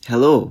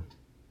Hello,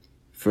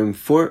 from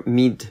Fort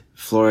Meade,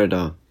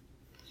 Florida.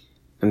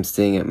 I'm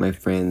staying at my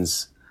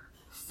friend's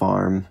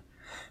farm,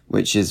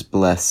 which is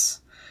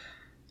bliss.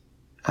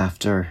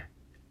 After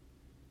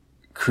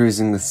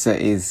cruising the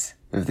cities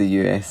of the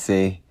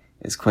USA,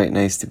 it's quite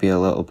nice to be a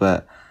little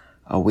bit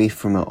away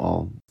from it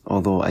all.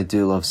 Although I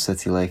do love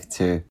city life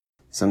too.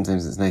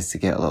 Sometimes it's nice to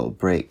get a little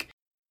break.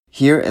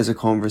 Here is a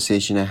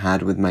conversation I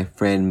had with my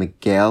friend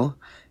Miguel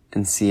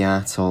in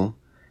Seattle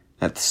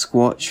at the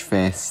Squatch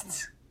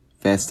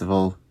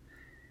Festival,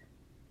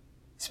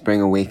 Spring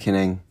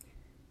Awakening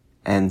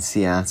in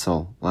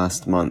Seattle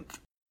last month.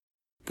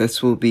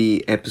 This will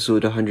be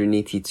episode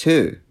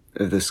 182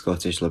 of the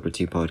Scottish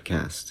Liberty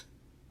Podcast.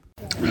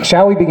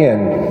 Shall we begin?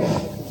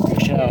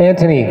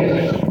 Anthony,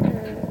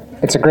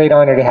 it's a great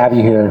honor to have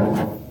you here.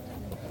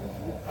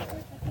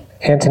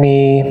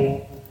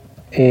 Anthony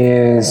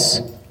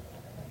is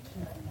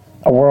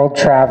a world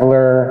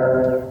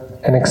traveler,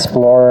 an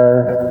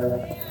explorer,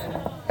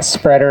 a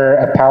spreader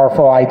of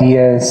powerful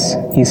ideas.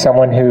 He's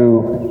someone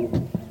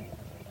who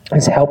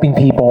is helping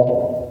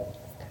people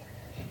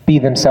be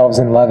themselves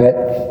and love it,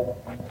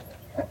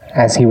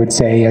 as he would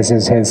say, as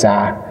is his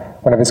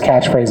one of his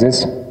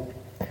catchphrases.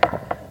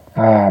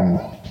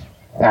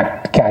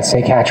 I can't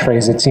say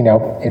catchphrase.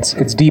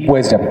 It's deep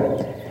wisdom.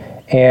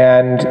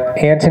 And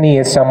Anthony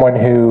is someone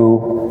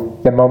who,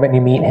 the moment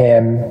you meet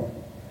him,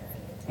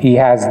 he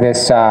has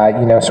this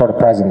sort of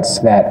presence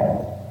that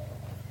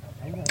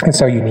is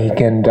so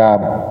unique and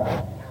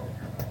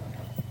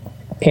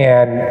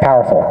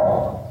powerful.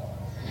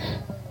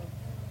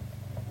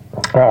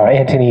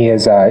 Anthony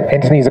is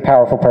a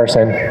powerful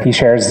person. He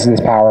shares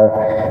his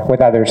power with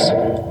others.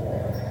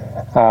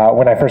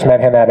 When I first met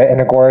him at an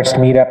Agorist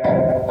meetup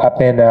up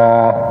in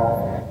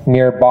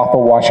near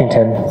Bothell,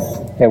 Washington,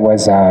 it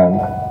was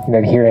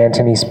to hear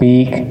Anthony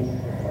speak,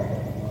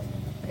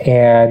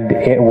 and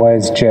it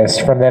was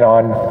just from then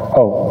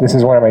on. This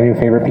is one of my new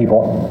favorite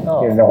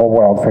people in the whole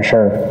world for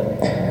sure.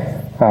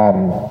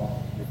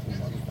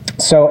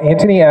 So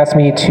Anthony asked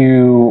me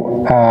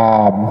to.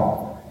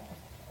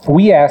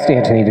 We asked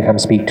Anthony to come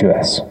speak to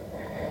us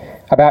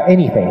about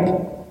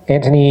anything.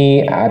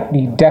 Anthony, I've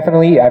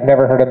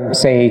never heard him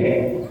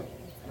say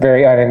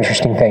very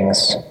uninteresting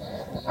things,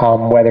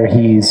 whether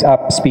he's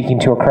up speaking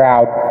to a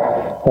crowd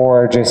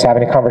or just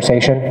having a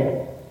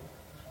conversation.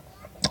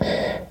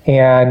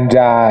 And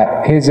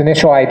his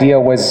initial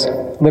idea was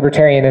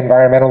libertarian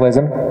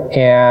environmentalism,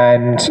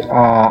 and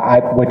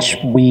which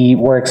we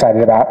were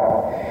excited about.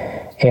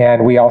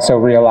 And we also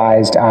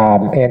realized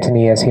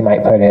Anthony, as he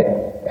might put it,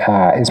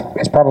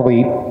 is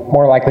probably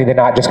more likely than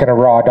not just going to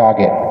raw dog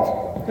it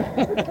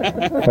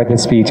with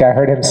his speech. I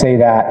heard him say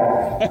that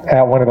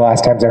at one of the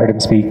last times I heard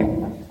him speak.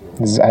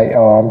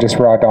 I'm just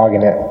raw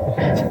dogging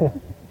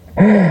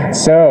it.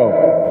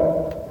 So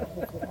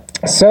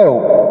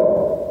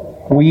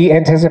we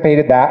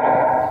anticipated that,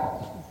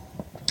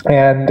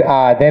 and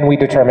then we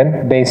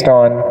determined, based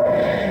on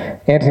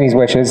Anthony's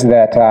wishes,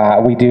 that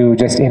we do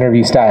just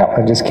interview style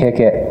and just kick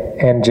it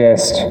and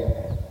just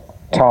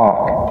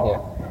talk. Yeah.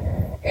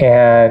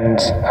 And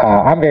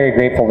I'm very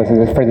grateful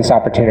for this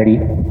opportunity.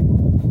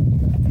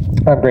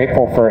 I'm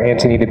grateful for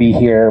Anthony to be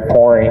here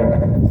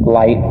pouring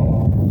light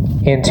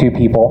into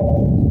people.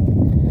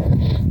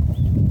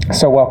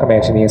 So welcome,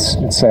 Anthony.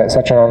 It's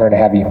such an honor to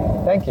have you.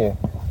 Thank you.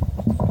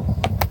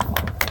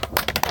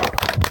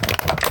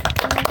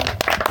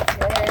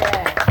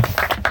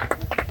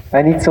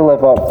 I need to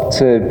live up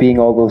to being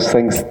all those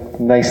things,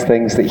 nice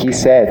things that he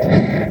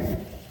said.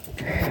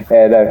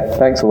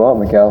 Thanks a lot,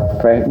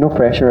 Miguel. No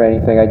pressure or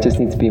anything. I just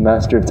need to be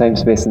master of time,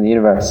 space, and the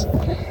universe.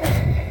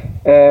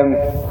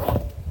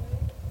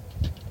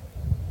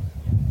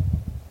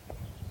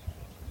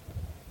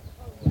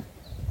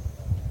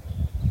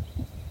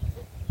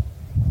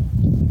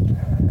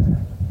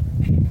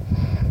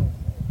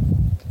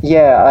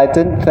 Yeah, I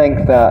didn't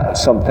think that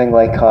something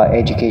like an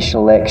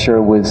educational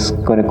lecture was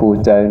going to go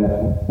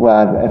down.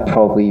 Well,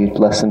 probably you'd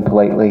listen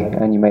politely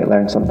and you might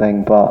learn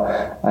something,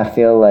 but I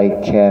feel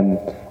like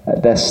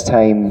at this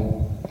time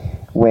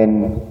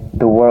when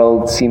the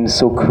world seems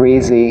so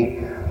crazy,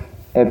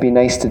 it'd be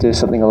nice to do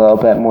something a little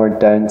bit more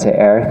down to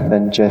earth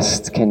and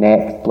just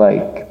connect.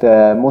 Like,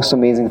 the most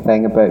amazing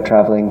thing about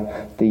traveling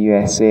the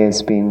USA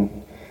has been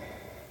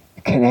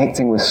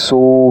connecting with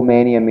so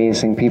many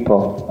amazing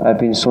people. I've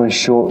been shown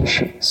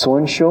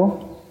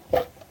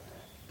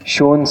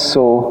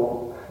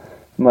so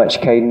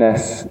much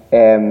kindness.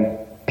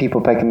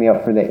 People picking me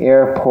up from the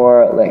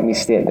airport, letting me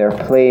stay at their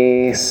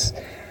place,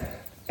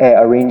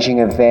 arranging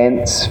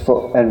events,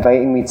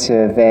 inviting me to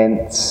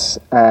events,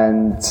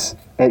 and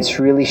it's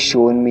really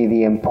shown me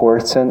the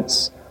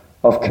importance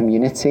of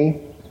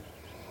community.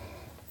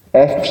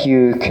 If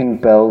you can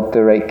build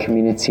the right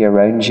community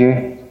around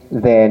you,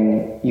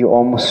 then you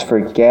almost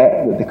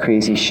forget that the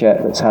crazy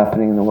shit that's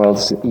happening in the world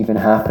is even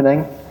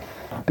happening.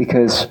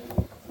 Because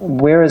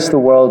where is the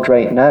world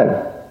right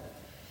now?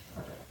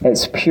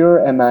 It's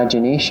pure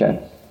imagination.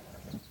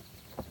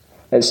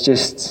 It's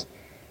just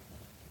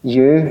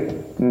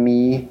you,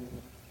 me,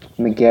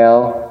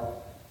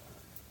 Miguel,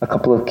 a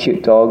couple of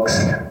cute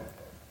dogs,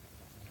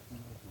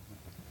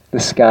 the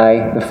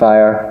sky, the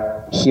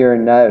fire, here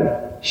and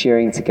now,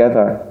 sharing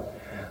together.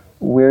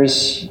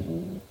 Where's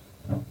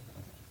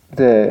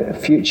the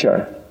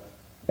future?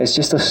 It's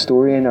just a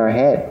story in our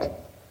head.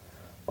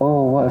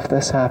 Oh, what if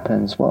this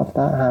happens? What if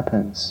that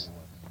happens?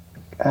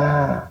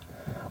 On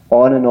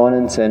and on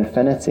into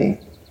infinity.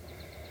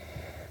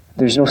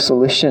 There's no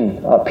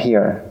solution up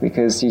here,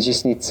 because you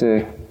just need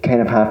to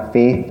kind of have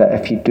faith that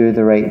if you do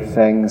the right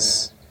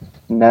things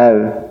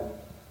now,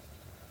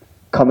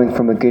 coming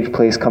from a good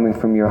place, coming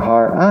from your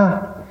heart,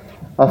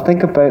 I'll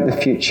think about the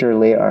future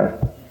later.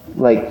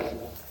 Like,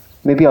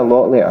 maybe a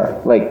lot later.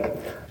 Like,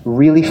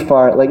 really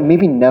far, like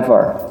maybe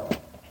never.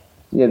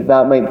 Yeah,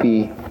 that might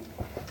be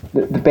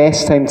the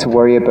best time to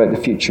worry about the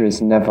future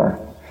is never.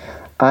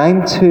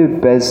 I'm too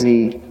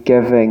busy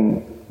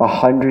giving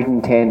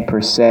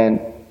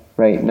 110%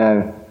 right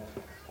now,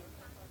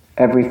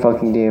 every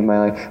fucking day of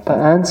my life. But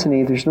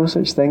Anthony, there's no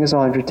such thing as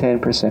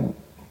 110%.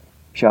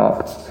 Shut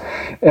up.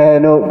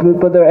 No,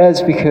 but there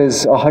is,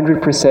 because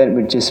 100%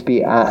 would just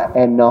be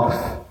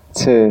enough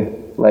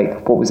to,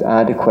 like, what was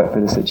adequate for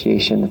the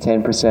situation. The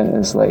 10%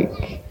 is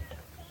like,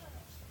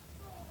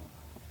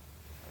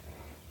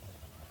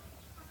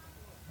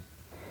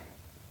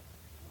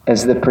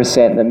 is the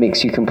percent that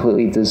makes you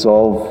completely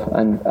dissolve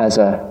and as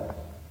a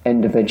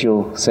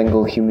individual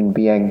single human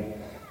being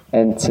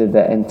into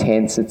the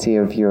intensity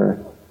of your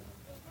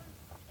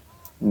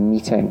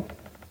meeting.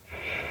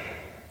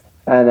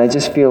 And I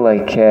just feel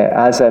like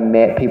as I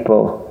met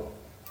people,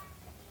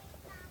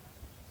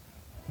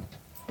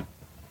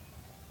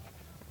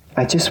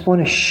 I just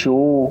want to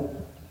show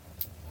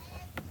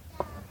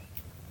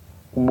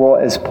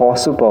what is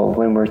possible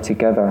when we're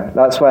together.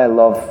 That's why I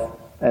love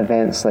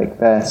events like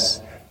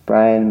this.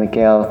 Brian,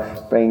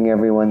 Miguel, bringing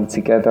everyone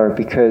together,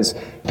 because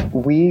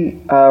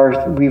we've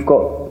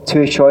got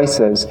two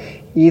choices.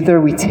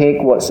 Either we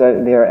take what's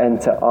out there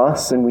into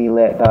us and we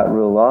let that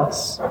rule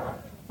us,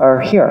 or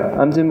here,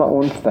 I'm doing my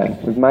own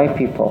thing with my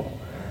people,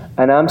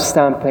 and I'm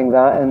stamping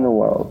that in the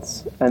world,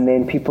 and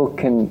then people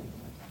can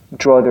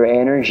draw their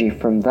energy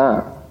from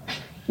that.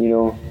 You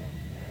know,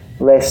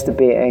 less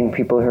debating,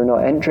 people who are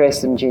not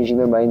interested in changing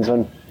their minds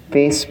on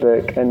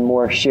Facebook, and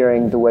more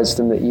sharing the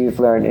wisdom that you've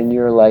learned in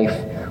your life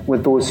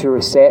with those who are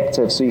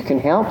receptive, so you can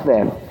help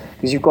them,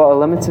 because you've got a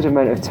limited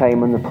amount of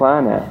time on the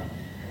planet,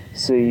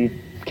 so you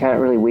can't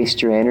really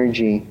waste your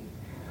energy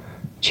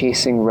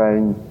chasing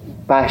around,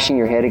 bashing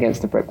your head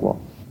against the brick wall.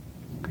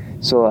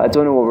 So I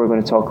don't know what we're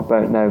going to talk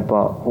about now,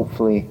 but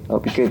hopefully it'll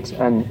be good,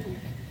 and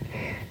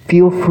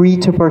feel free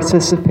to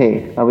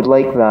participate. I would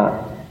like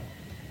that.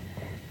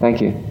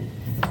 Thank you.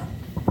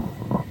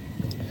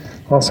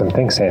 Awesome,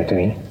 thanks,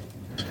 Anthony.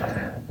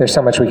 There's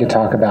so much we could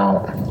talk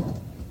about.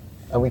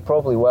 And we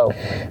probably will.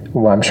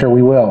 Well, I'm sure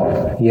we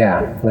will.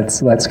 Yeah,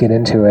 let's get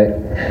into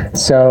it.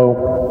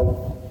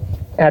 So,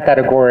 at that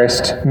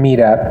Agorist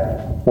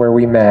meetup where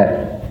we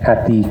met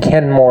at the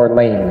Kenmore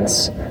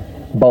Lanes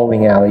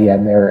bowling alley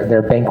and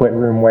their banquet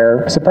room,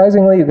 where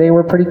surprisingly they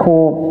were pretty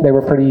cool. They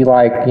were pretty,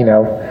 like, you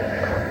know,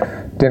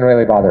 didn't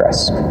really bother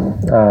us,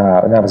 and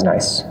that was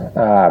nice.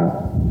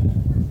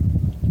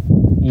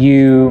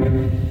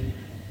 You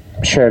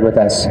shared with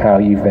us how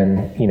you've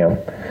been, you know,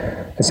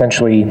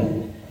 essentially,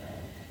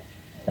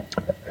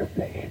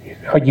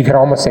 you could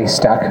almost say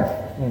stuck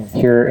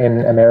here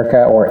in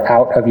America, or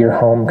out of your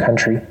home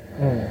country,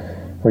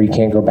 where you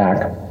can't go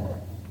back.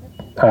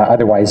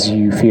 Otherwise,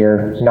 you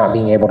fear not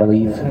being able to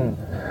leave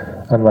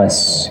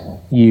unless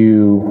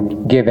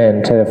you give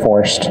in to the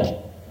forced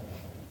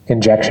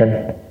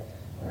injection.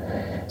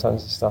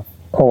 Tons of stuff.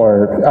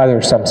 Or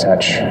other some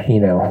such, you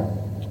know,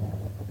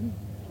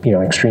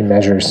 extreme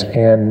measures.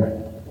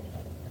 And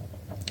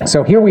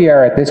so here we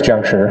are at this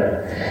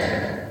juncture,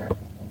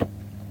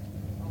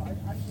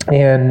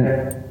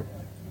 and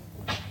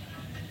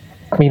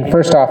I mean,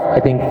 first off, I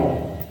think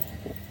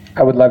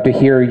I would love to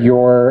hear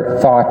your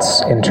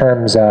thoughts in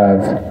terms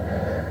of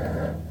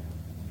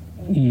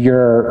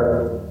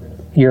your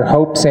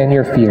hopes and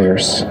your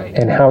fears,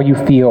 and how you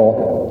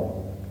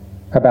feel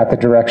about the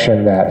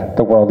direction that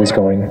the world is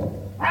going.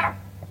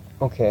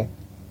 Okay.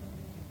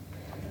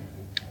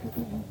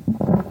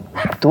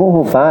 Don't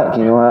hold back,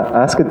 you know,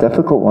 ask a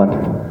difficult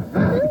one.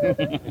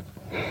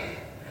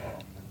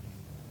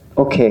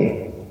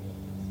 Okay.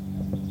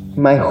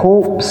 My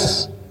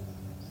hopes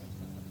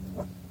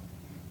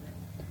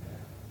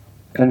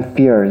and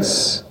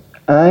fears.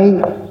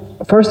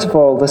 First of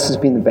all, this has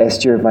been the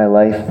best year of my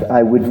life.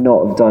 I would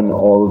not have done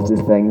all of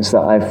the things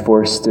that I've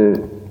forced to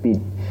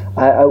be.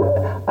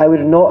 I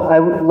would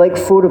not, like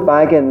Frodo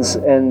Baggins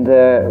in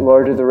the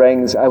Lord of the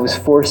Rings, I was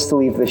forced to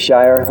leave the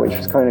Shire, which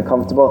was kind of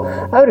comfortable.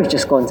 I would have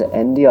just gone to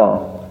India,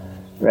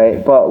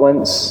 right?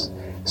 But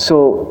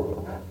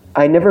so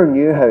I never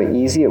knew how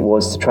easy it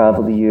was to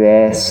travel the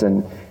US,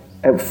 and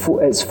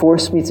it's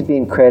forced me to be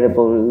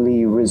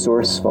incredibly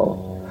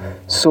resourceful.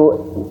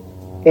 So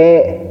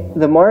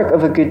the mark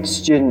of a good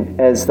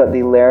student is that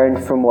they learn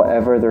from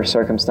whatever their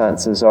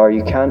circumstances are.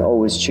 You can't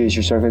always choose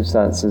your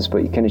circumstances,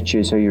 but you kind of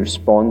choose how you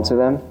respond to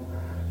them.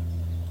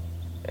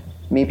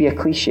 maybe a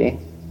cliche.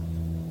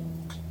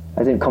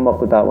 I didn't come up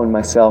with that one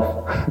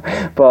myself,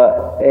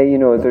 but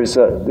there's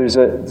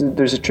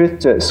a truth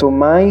to it. So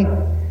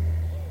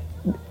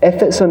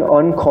if it's an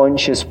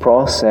unconscious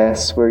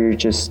process where you're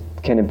just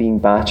kind of being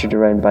battered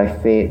around by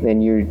fate,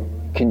 then you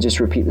can just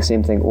repeat the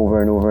same thing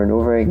over and over and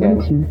over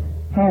again.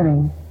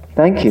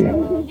 Thank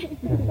you.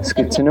 It's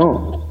good to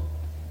know.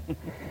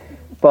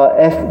 But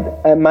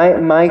if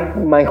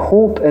my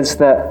hope is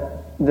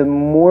that the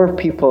more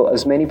people,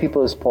 as many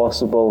people as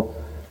possible,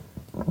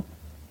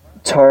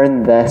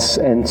 turn this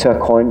into a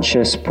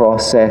conscious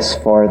process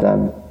for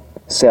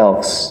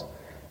themselves,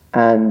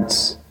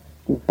 and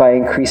by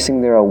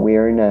increasing their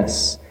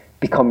awareness,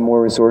 become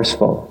more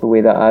resourceful, the way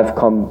that I've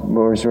come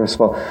more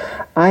resourceful.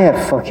 I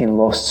have fucking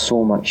lost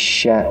so much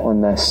shit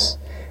on this.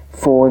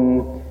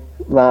 Phone,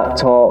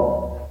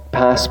 laptop,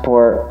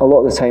 passport. A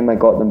lot of the time I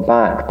got them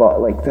back, but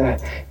like the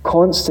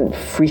constant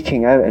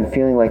freaking out and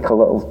feeling like a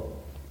little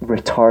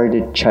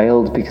retarded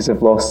child because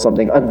I've lost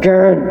something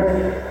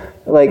again.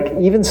 Like,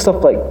 even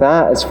stuff like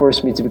that has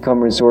forced me to become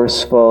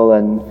resourceful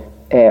and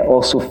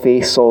also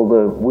face all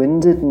the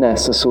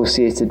woundedness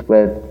associated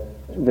with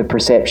the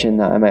perception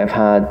that I might have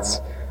had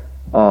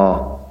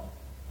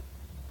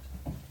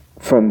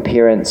from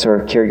parents or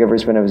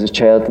caregivers when I was a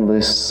child and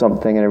lose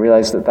something. And I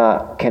realized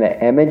that kind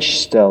of image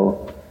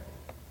still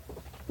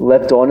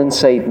lived on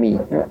inside me,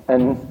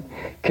 and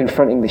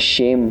confronting the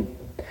shame.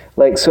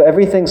 Like, so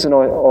everything's an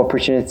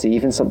opportunity,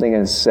 even something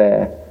as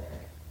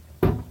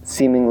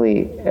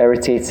seemingly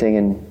irritating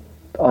and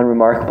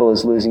unremarkable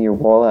as losing your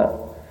wallet.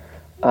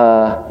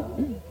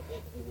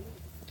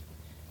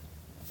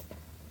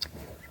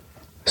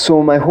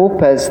 So my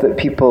hope is that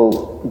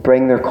people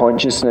bring their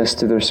consciousness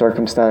to their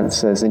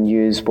circumstances and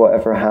use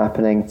whatever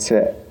happening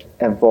to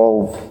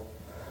evolve,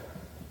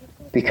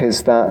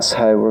 because that's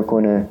how we're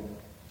going to...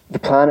 The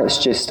planet's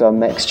just a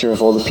mixture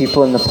of all the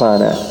people in the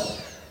planet.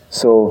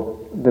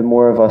 So the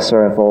more of us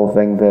are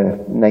evolving,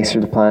 the nicer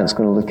the planet's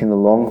going to look in the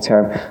long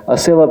term. I'll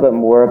say a little bit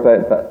more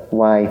about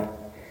why,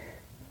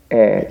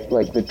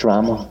 like the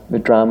drama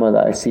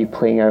that I see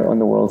playing out on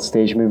the world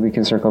stage. Maybe we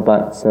can circle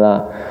back to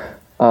that.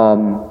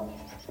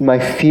 My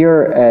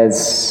fear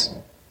is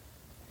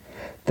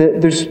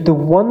that there's the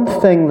one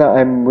thing that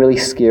I'm really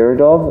scared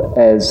of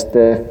is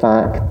the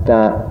fact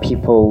that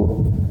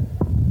people,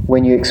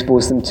 when you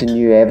expose them to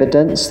new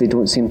evidence, they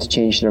don't seem to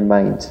change their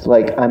mind.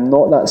 Like, I'm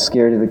not that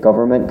scared of the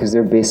government because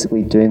they're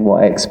basically doing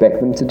what I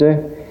expect them to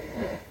do.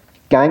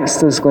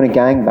 Gangsters going to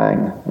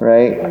gangbang,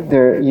 right?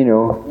 They're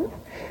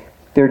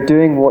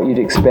doing what you'd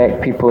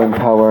expect people in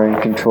power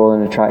and control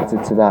and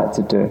attracted to that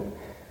to do.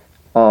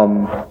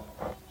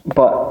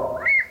 But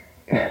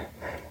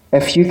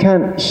if you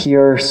can't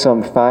hear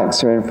some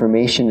facts or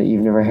information that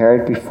you've never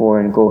heard before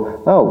and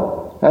go,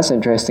 oh, that's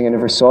interesting, I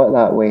never saw it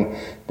that way,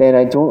 then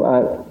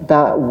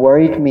that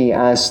worried me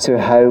as to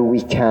how we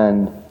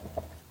can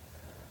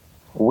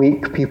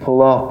wake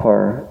people up,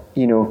 or,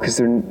 because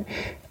they're...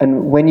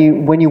 And when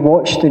you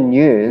watch the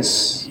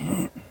news,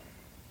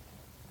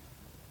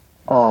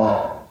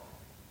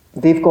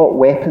 they've got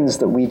weapons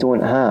that we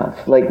don't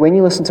have. Like, when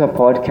you listen to a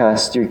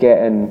podcast, you're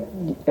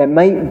getting... It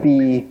might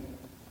be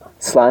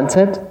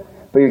slanted,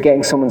 but you're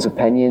getting someone's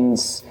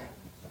opinions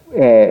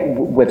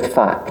with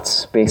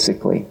facts,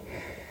 basically.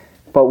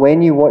 But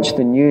when you watch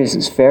the news,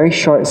 it's very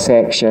short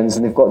sections,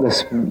 and they've got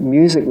this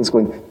music that's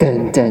going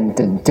dun dun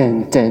dun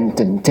dun dun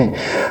dun dun.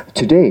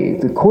 Today,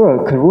 the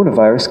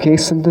coronavirus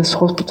case in this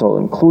hospital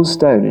and closed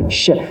down and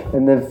shit,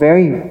 in the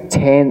very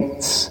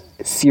tense,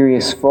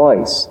 serious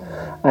voice.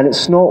 And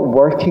it's not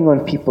working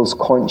on people's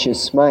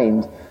conscious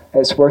mind;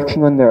 it's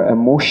working on their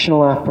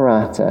emotional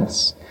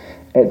apparatus.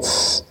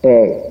 It's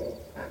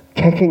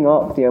kicking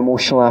up the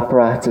emotional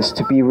apparatus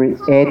to be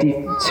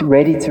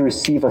ready to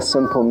receive a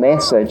simple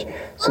message.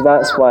 So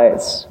that's why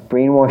it's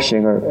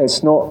brainwashing, or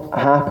it's not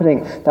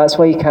happening. That's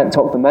why you can't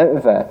talk them out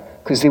of it,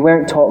 because they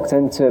weren't talked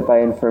into it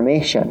by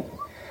information.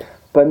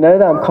 But now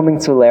that I'm coming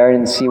to learn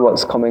and see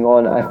what's coming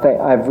on,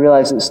 I've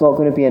realized it's not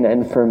going to be an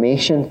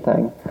information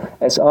thing.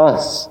 It's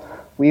us.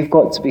 We've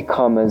got to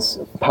become as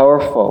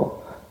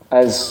powerful,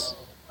 as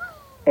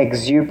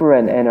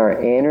exuberant in our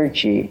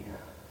energy,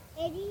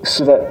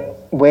 so that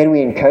when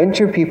we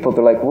encounter people,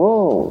 they're like,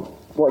 whoa,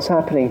 what's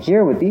happening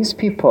here with these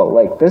people?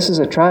 Like, this is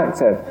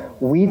attractive.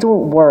 We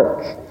don't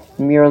work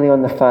merely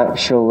on the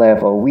factual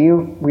level. We're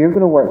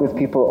going to work with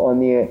people on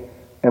the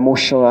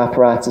emotional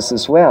apparatus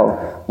as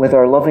well, with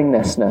our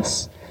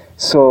lovingness.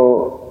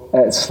 So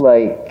it's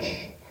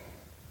like,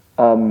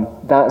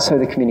 that's how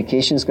the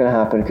communication is going to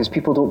happen, because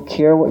people don't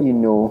care what you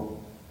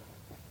know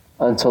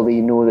until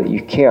they know that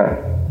you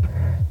care.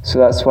 So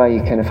that's why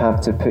you kind of have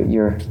to put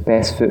your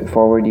best foot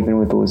forward, even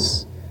with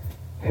those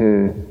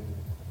who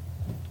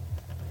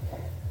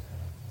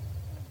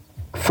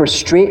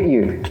frustrate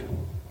you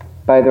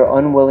by their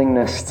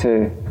unwillingness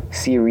to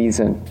see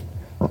reason.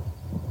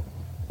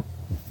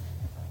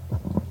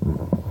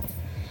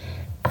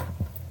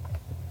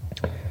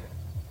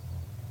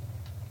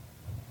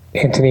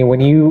 Anthony, when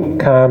you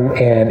come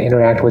and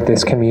interact with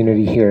this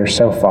community here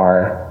so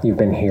far, you've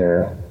been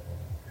here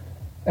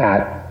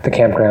at the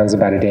campground's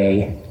about a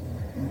day.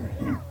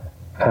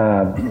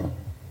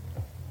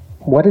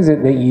 What is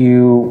it that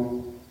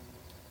you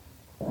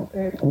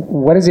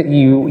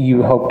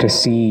hope to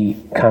see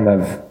come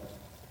of,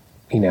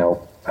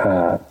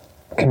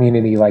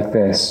 community like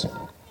this?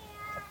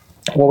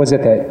 What was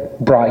it that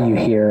brought you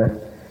here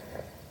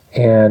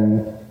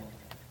and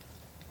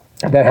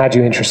that had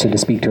you interested to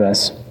speak to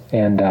us?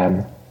 And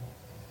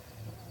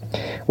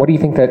what do you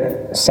think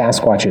that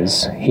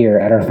Sasquatches here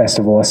at our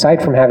festival,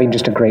 aside from having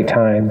just a great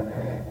time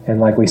and,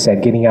 like we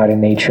said, getting out in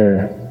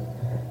nature,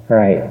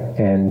 right,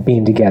 and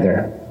being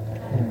together,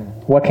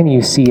 what can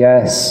you see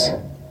us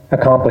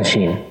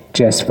accomplishing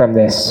just from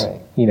this,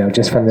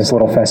 just from this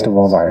little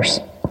festival of ours?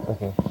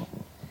 Okay.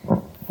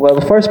 Well,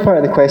 the first part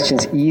of the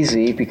question's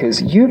easy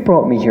because you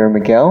brought me here,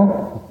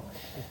 Miguel.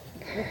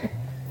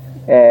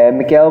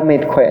 Miguel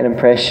made quite an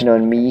impression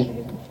on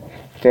me.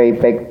 Very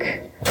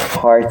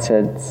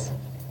big-hearted.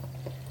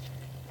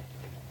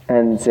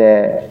 And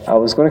I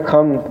was going to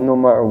come no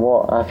matter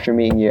what after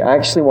meeting you. I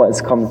actually wanted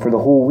to come for the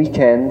whole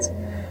weekend,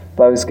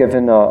 but I was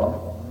given an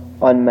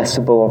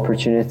unmissable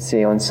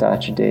opportunity on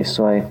Saturday,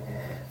 so I'm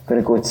going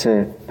to go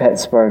to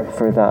Pittsburgh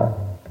for that.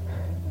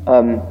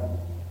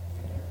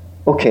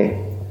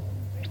 Okay.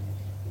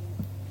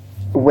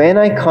 When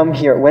I come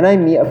here, when I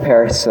meet a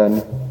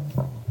person,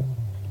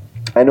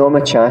 I know I'm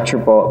a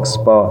chatterbox,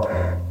 but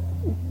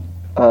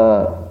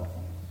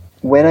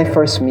when I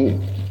first meet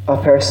a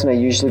person, I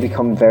usually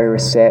become very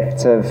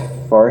receptive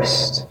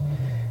first.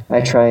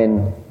 I try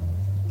and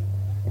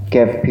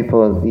give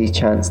people the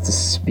chance to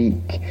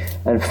speak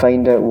and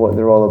find out what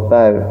they're all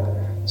about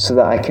so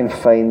that I can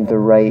find the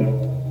right...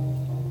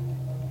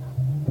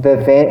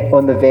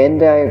 on the Venn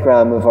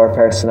diagram of our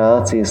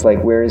personalities,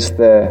 like where's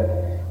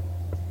the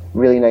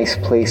really nice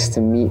place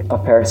to meet a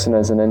person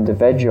as an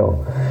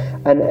individual.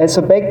 And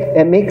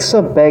it makes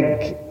a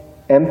big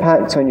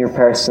impact on your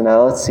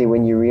personality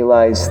when you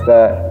realize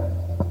that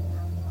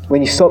when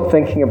you stop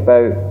thinking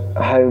about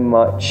how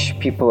much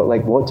people,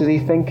 like, what do they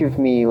think of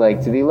me?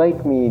 Like, do they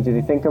like me? Do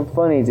they think I'm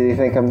funny? Do they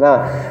think I'm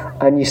that?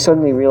 And you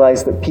suddenly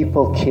realize that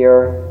people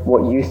care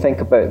what you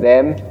think about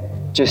them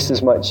just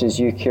as much as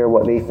you care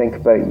what they think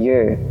about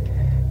you.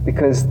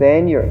 Because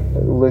then you're...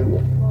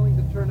 willing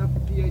to turn up the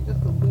PA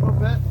just a little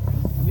bit?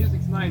 The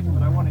music's nice,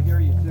 but I want to hear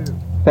you too.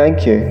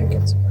 Thank you.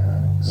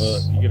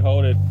 Well, you can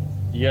hold it.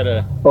 You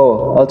gotta...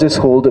 Oh, I'll just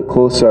hold it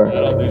closer.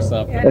 That'll do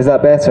something. Is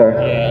that better?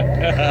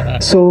 Yeah.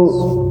 So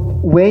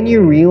when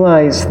you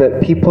realize that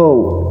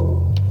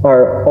people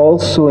are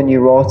also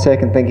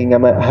neurotic and thinking,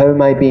 how am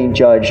I being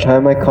judged? How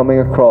am I coming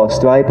across?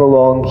 Do I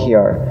belong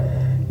here?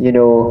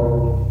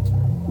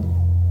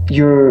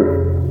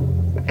 Your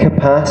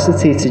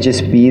capacity to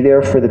just be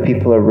there for the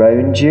people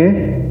around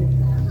you,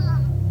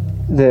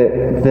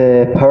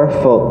 the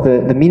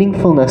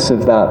meaningfulness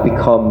of that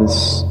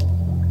becomes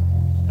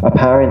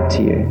apparent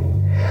to you.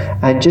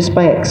 And just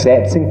by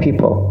accepting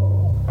people,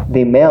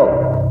 they melt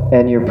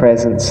in your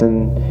presence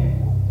and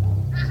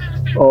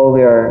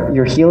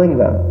you're healing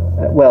them.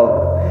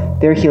 Well,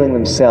 they're healing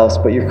themselves,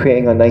 but you're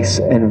creating a nice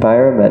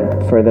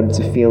environment for them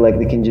to feel like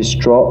they can just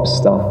drop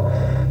stuff.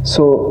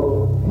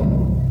 So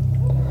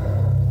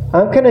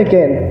I'm kind of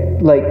getting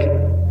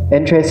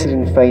interested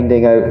in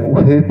finding out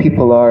who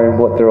people are and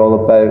what they're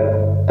all about.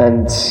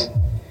 And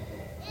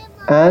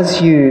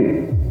as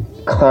you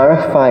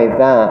clarify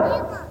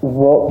that,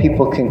 what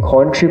people can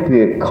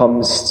contribute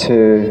becomes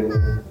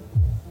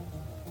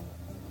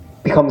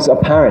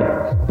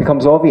apparent,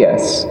 becomes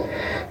obvious.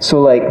 So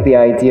like the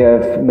idea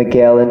of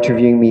Miguel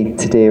interviewing me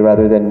today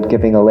rather than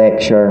giving a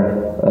lecture,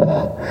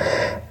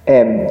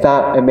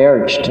 that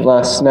emerged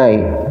last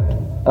night.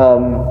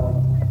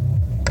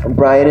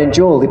 Brian and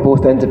Joel, they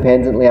both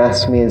independently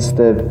asked me, is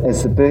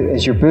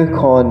your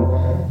book on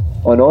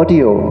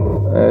audio?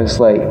 I was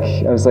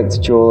like to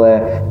Joel,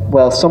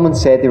 well, someone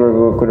said they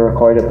were going to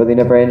record it, but they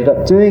never ended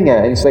up doing it.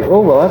 And he's like,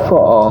 oh, well, I've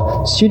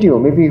got a studio.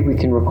 Maybe we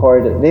can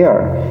record it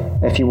there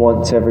if you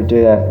want to ever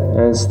do that. And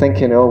I was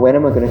thinking, oh,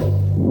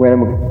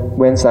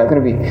 when's that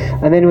going to be?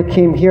 And then we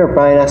came here,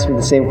 Brian asked me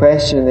the same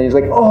question, and then he's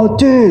like, oh,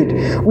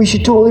 dude, we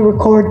should totally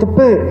record the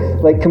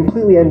book, like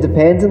completely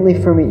independently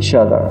from each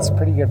other. That's a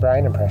pretty good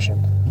Brian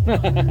impression.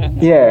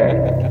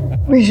 Yeah,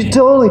 we should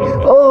totally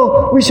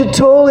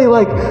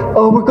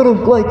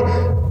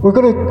we're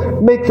gonna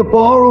make the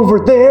bar over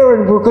there,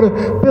 and we're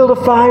gonna build a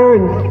fire.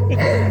 And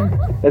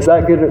is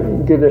that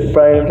good at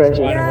Brian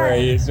impression? I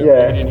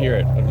didn't hear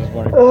it. I'm just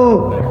wondering.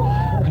 Oh,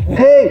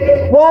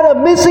 hey, what?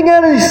 I'm missing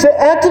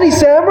Anthony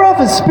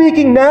Samroff is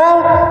speaking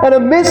now, and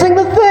I'm missing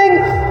the thing.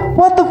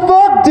 What the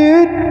fuck,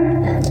 dude?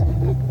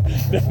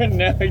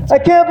 I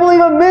can't believe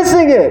I'm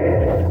missing it.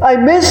 I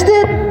missed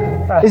it.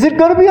 Is it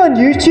going to be on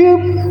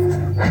YouTube?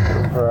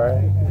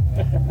 Right.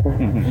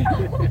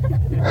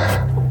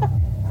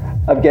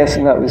 I'm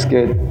guessing that was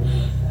good.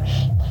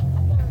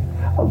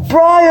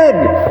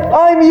 Brian,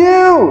 I'm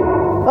you.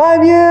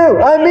 I'm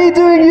me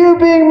doing you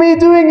being me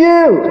doing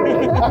you.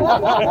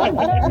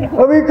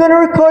 Are we going to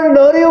record an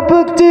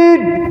audiobook, dude?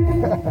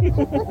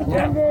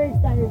 Yeah.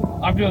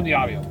 I'm doing the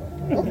audio.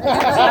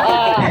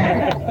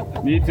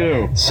 Me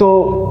too.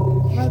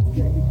 So,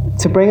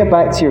 to bring it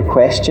back to your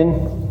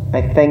question,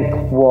 I think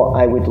what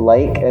I would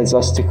like is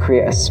us to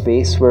create a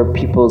space where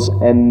people's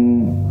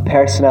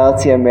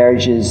personality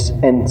emerges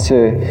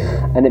into,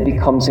 and it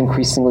becomes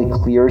increasingly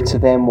clear to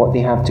them what they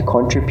have to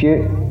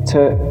contribute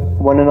to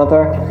one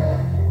another,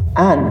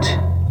 and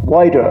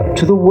wider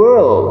to the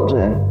world,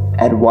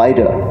 and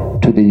wider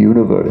to the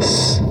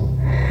universe.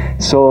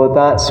 So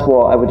that's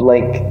what I would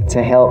like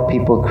to help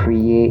people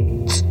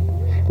create.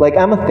 Like,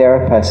 I'm a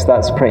therapist,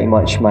 that's pretty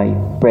much my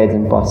bread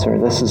and butter.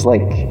 This is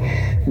like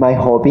my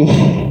hobby.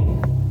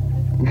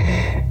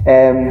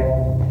 And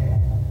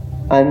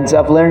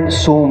I've learned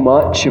so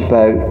much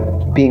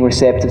about being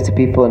receptive to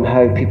people and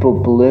how people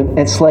bloom.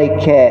 It's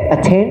like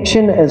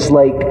attention is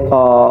like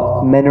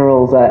a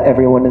mineral that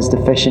everyone is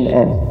deficient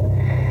in.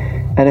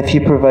 And if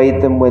you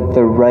provide them with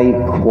the right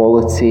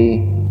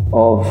quality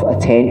of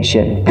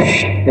attention,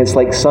 it's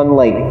like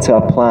sunlight to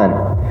a plant.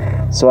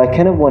 So I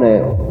kind of want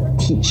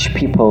to teach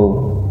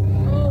people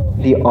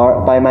the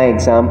art, by my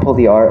example,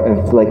 the art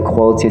of like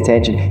quality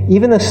attention.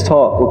 Even this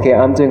talk, okay,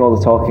 I'm doing all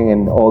the talking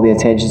and all the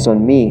attention's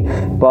on me,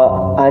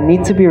 but I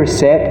need to be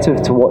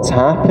receptive to what's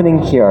happening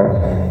here.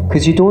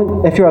 Because you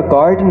don't, if you're a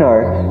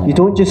gardener, you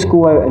don't just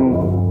go out and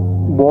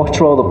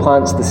water all the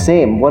plants the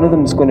same. One of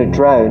them's going to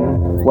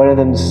drown, one of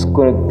them's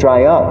going to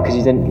dry up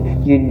because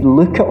you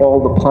look at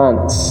all the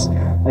plants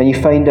and you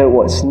find out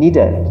what's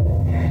needed.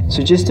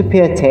 So just to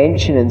pay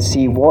attention and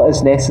see what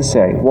is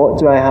necessary, what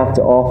do I have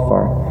to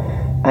offer?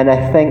 And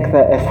I think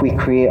that if we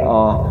create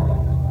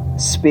a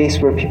space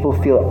where people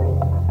feel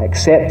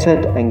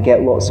accepted and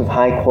get lots of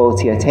high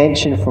quality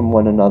attention from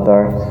one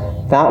another,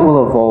 that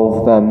will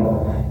evolve them.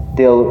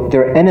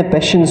 Their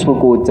inhibitions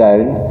will go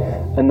down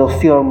and they'll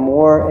feel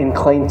more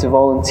inclined to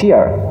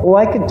volunteer. Oh,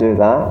 I could do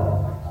that.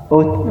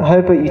 Oh, how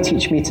about you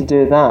teach me to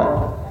do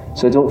that?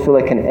 So I don't feel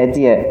like an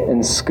idiot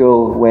in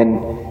school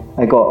when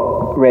I got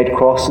red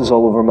crosses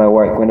all over my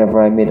work whenever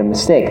I made a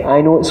mistake.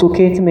 I know it's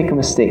okay to make a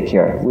mistake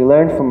here. We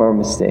learn from our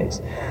mistakes.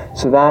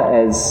 So that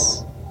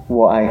is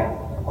what I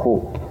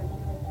hope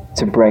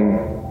to bring.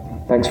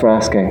 Thanks for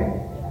asking.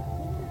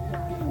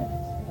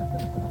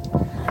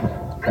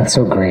 That's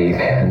so great.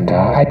 And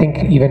I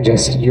think even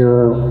just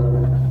your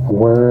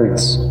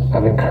words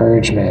of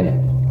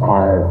encouragement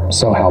are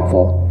so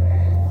helpful.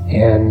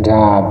 And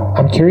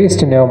I'm curious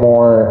to know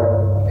more,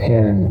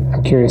 and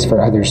I'm curious for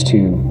others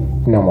to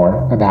know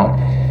more about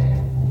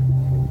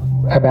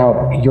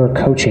your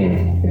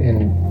coaching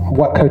and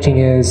what coaching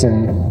is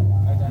and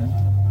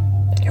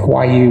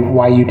why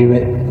you do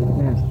it.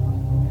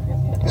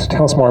 So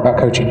tell us more about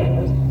coaching.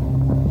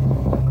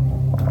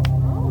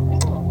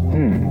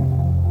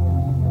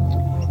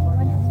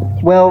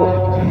 Well,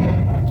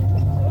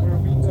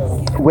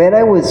 when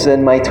I was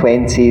in my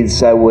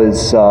 20s, I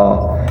was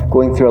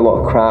going through a lot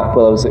of crap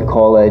while I was at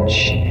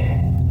college,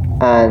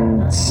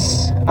 and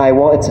I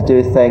wanted to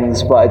do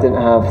things, but I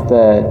didn't have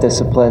the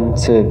discipline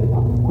to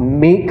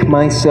make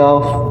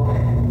myself.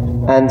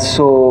 And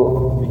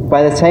so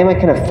by the time I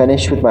kind of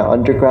finished with my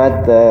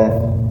undergrad,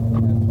 the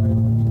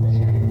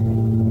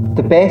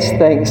best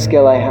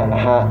skill I had,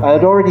 I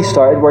had already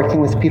started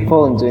working with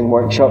people and doing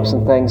workshops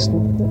and things.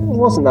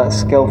 I wasn't that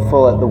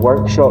skillful at the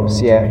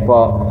workshops yet,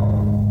 but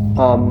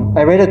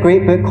I read a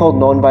great book called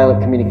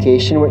Nonviolent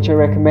Communication, which I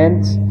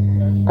recommend.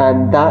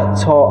 And that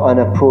taught an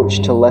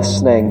approach to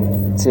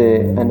listening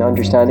to and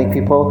understanding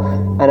people.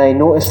 And I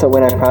noticed that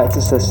when I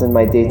practiced this in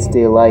my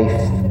day-to-day life,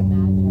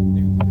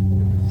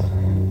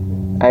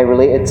 I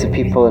related to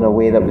people in a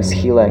way that was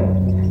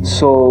healing.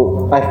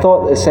 So I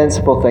thought a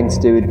sensible thing to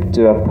do would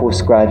do a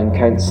postgrad in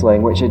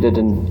counselling, which I did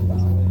in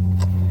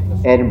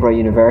Edinburgh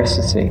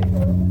University.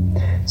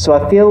 So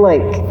I feel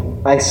like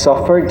I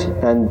suffered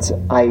and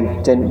I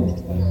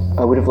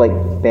would have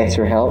liked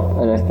better help,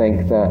 and I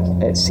think that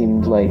it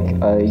seemed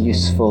like a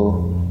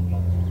useful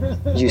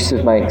use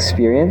of my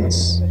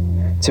experience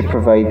to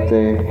provide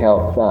the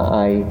help that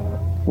I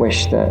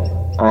wish that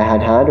I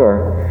had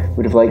or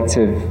would have liked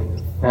to have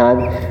had.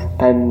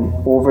 And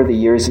over the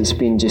years it's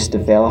been just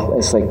developed.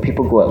 It's like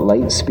people go at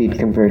light speed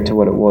compared to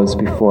what it was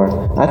before.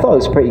 I thought it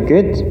was pretty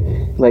good,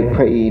 like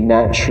pretty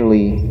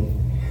naturally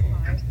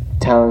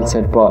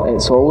talented, but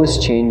it's always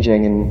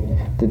changing, and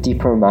the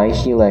deeper my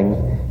healing,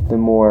 the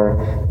more,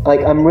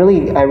 like I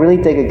really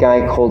dig a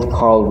guy called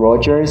Carl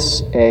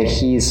Rogers.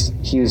 He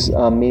was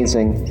an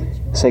amazing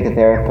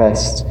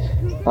psychotherapist.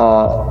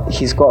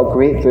 He's got a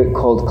great book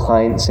called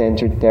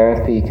Client-Centered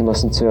Therapy you can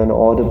listen to on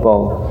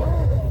Audible,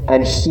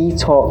 and he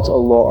talked a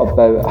lot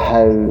about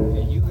how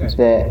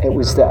it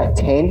was the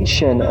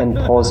attention and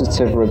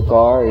positive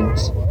regard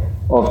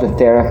of the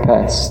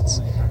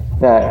therapist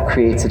that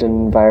created an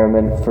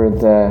environment for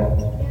the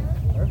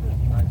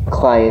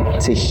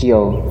client to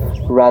heal,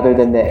 rather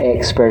than the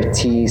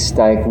expertise,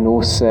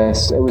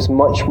 diagnosis. It was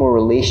much more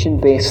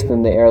relation-based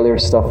than the earlier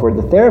stuff where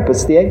the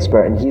therapist's the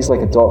expert and he's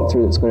like a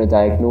doctor that's going to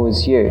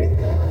diagnose you.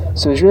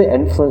 So I was really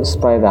influenced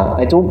by that.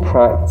 I don't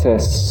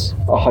practice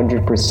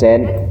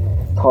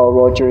 100% Carl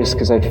Rogers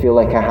because I feel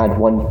like I had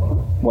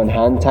one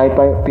hand tied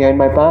behind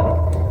my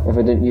back. if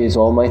I didn't use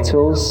all my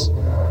tools.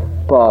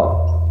 But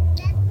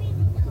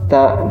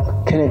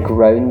that kind of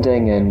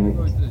grounding and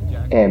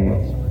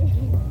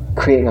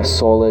creating a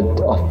solid,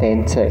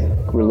 authentic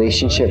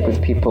relationship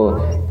with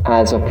people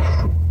as a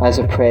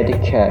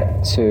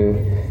predicate to.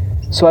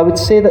 So I would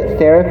say that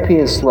therapy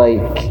is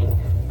like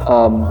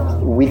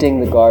weeding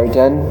the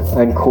garden,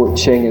 and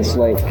coaching is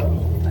like.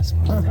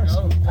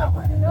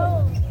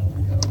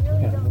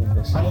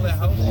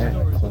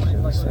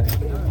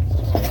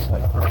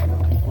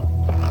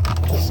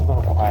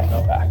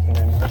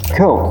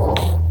 Cool.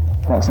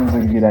 That sounds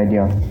like a good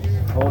idea.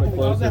 Hold it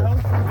closer.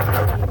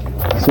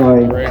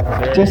 Sorry. Right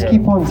there. Just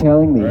keep on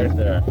telling me. Right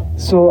there.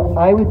 So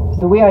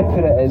the way I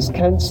put it is,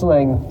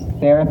 counselling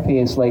therapy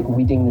is like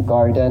weeding the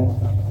garden.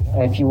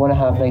 If you want to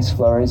have nice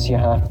flowers, you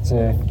have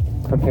to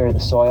prepare the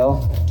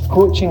soil.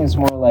 Coaching is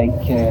more like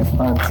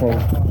planting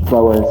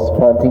flowers,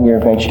 planting your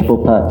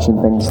vegetable patch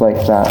and things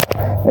like that.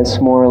 It's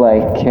more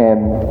like,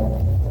 and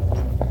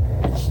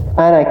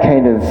I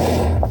kind of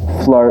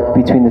flirt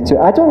between the two.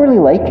 I don't really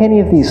like any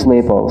of these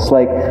labels.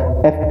 Like,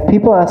 if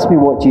people ask me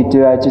what do you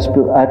do,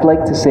 I'd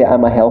like to say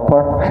I'm a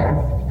helper.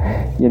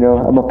 You know,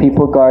 I'm a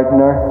people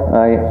gardener.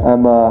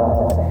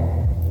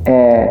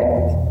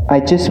 I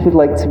just would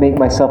like to make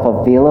myself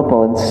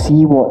available and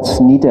see what's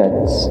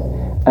needed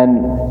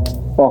and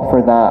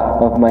offer that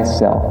of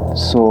myself.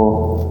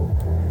 So,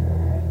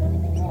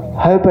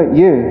 how about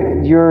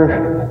you?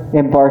 You're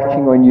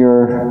embarking on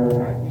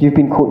you've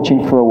been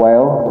coaching for a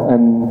while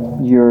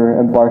and you're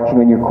embarking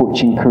on your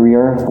coaching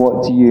career.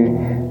 What do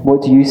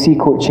you see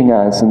coaching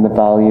as and the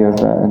value of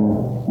it,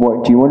 and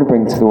what do you want to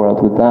bring to the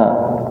world with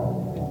that?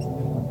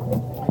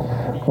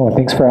 Well,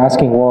 thanks for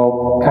asking.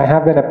 Well, I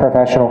have been a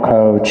professional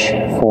coach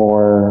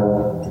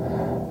for,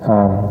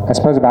 I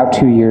suppose, about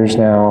 2 years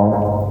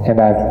now, and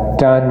I've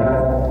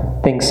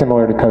done things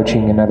similar to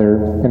coaching in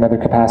other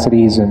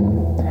capacities, and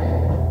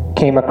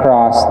came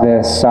across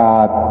this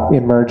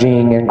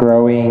emerging and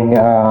growing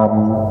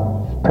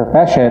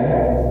profession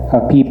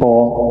of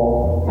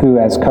people who,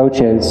 as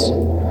coaches,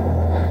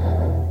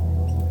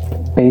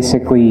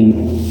 basically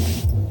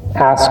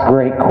ask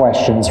great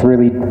questions,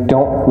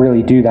 don't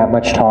really do that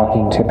much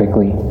talking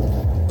typically.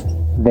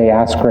 They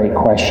ask great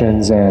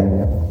questions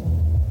and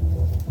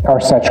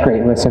are such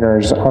great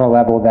listeners on a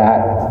level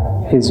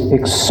that is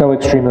so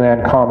extremely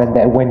uncommon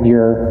that when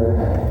you're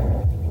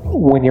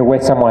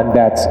with someone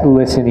that's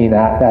listening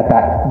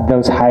at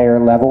those higher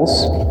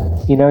levels,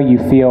 you know, you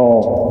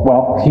feel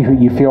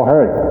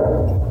heard.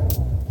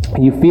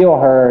 You feel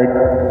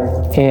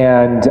heard,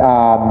 and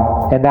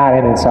that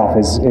in itself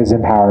is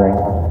empowering.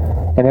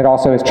 And it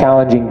also is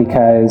challenging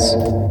because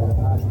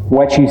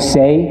what you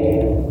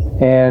say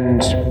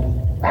and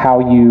how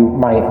you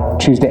might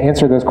choose to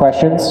answer those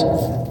questions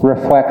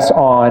reflects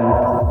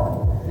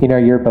on, you know,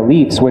 your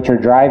beliefs, which are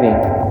driving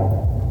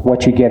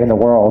what you get in the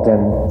world.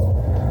 And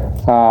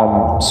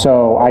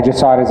so I just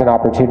saw it as an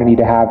opportunity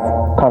to have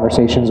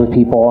conversations with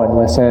people and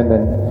listen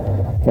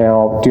and, you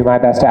know, do my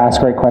best to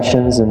ask great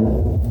questions.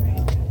 And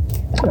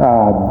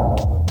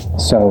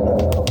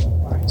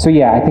so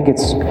yeah, I think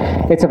it's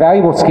a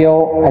valuable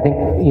skill. I think,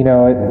 you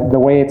know, the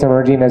way it's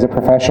emerging as a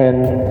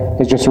profession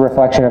is just a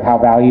reflection of how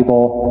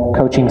valuable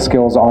coaching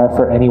skills are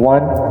for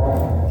anyone.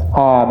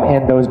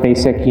 And those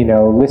basic, you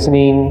know,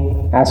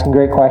 listening, asking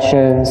great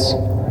questions,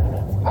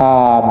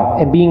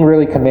 and being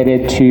really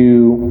committed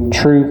to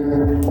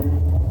truth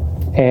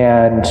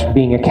and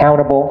being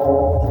accountable.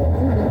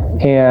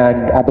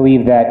 And I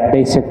believe that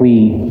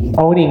basically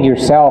owning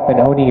yourself and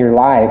owning your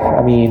life,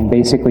 I mean,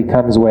 basically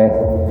comes with,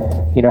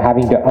 you know,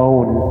 having to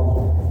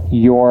own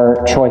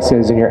your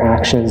choices and your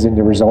actions and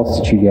the results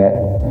that you get.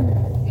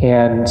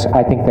 And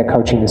I think that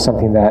coaching is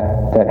something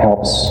that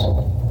helps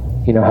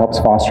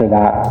foster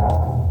that.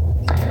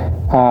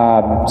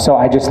 So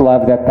I just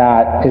love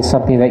that is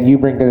something that you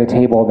bring to the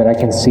table that I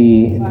can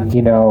see,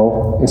 you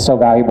know, is so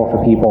valuable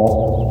for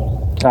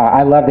people.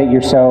 I love that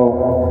you're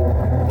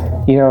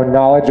so, you know,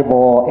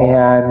 knowledgeable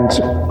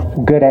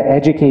and good at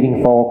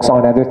educating folks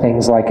on other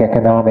things like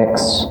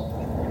economics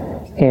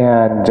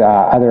and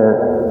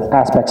other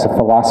aspects of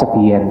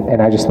philosophy.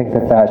 And I just think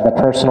that the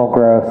personal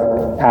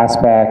growth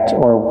aspect,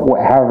 or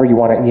however you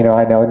want to, you know,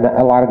 I know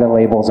a lot of the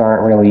labels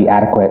aren't really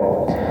adequate,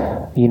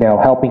 you know,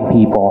 helping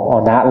people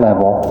on that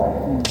level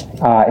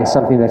is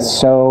something that's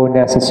so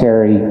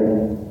necessary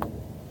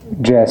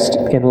just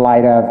in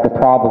light of the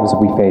problems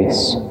we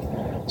face.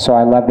 So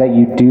I love that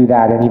you do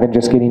that, and even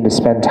just getting to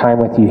spend time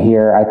with you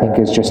here, I think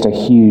is just a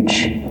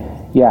huge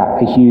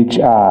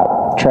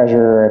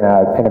treasure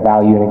and a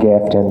value and a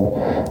gift.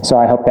 And so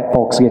I hope that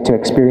folks get to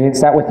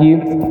experience that with you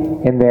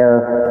in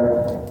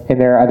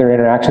their other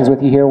interactions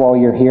with you here while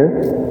you're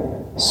here.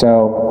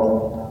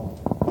 So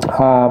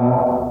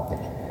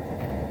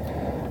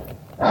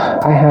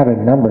I had a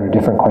number of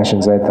different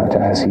questions I thought to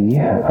ask you.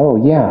 Yeah. Oh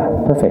yeah,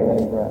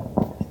 perfect.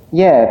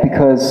 Yeah,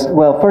 because,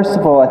 well, first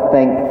of all, I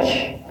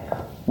think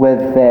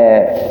with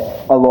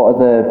a lot of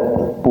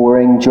the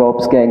boring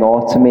jobs getting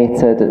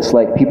automated, it's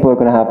like people are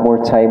going to have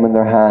more time on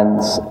their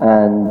hands,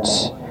 and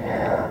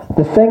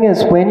the thing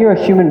is, when you're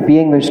a human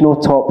being, there's no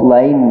top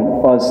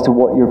line as to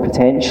what your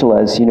potential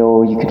is. You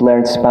know, you could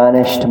learn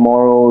Spanish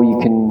tomorrow, you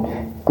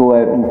can go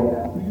out and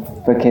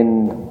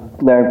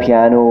freaking learn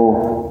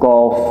piano,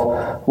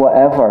 golf,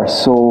 whatever.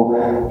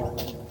 So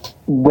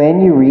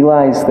when you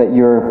realize that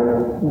your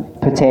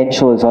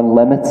potential is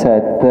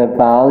unlimited, the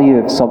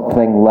value of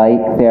something like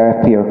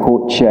therapy or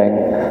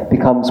coaching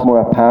becomes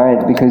more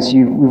apparent, because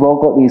we've all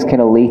got these kind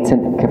of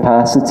latent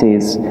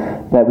capacities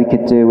that we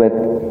could do with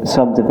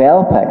some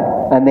developing,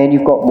 and then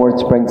you've got more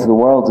to bring to the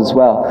world as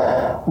well.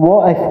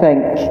 What I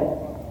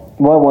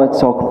want to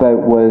talk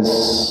about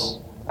was,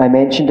 I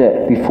mentioned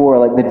it before,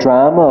 like the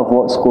drama of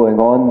what's going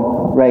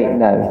on right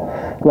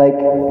now. Like,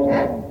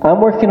 I'm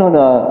working on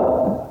a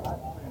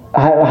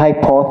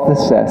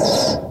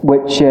hypothesis,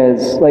 which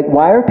is like,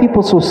 why are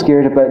people so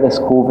scared about this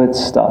COVID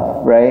stuff,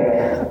 right?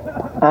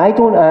 I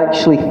don't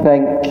actually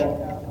think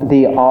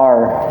they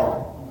are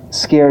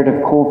scared of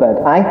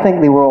COVID. I think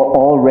they were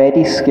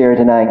already scared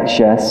and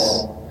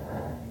anxious,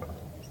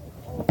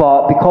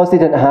 but because they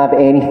didn't have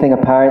anything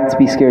apparent to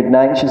be scared and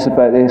anxious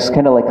about, it was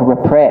kind of like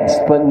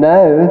repressed. But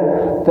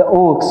now that,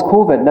 oh, it's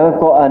COVID, now I've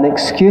got an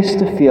excuse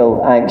to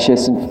feel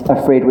anxious and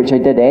afraid, which I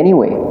did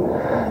anyway.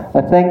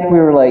 I think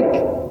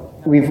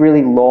we've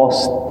really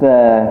lost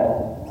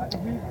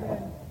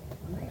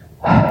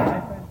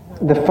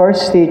the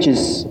first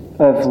stages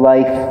of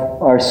life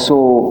are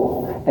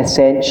so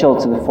essential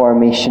to the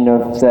formation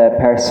of the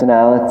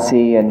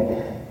personality. And,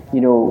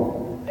 you know,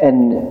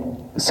 in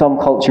some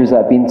cultures that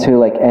I've been to,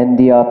 like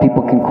India,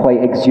 people can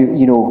quite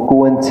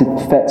go into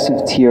fits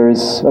of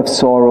tears, of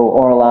sorrow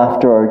or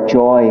laughter or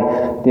joy.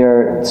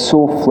 They're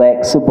so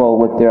flexible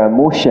with their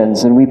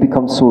emotions, and we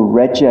become so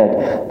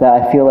rigid that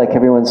I feel like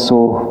everyone's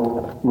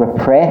so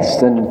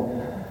repressed, and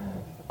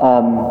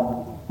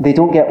they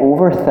don't get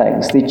over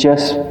things.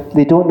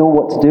 They don't know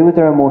what to do with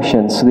their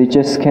emotions, so they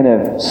just kind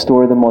of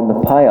store them on the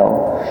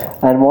pile.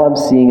 And what I'm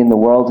seeing in the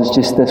world is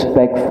just this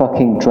big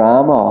fucking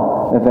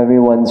drama of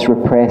everyone's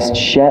repressed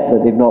shit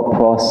that they've not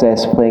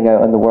processed playing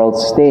out on the world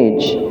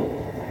stage.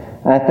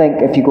 And I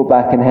think if you go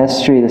back in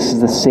history, this is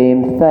the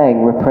same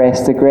thing,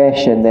 repressed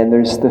aggression. Then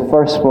there's the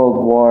First World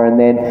War, and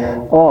then,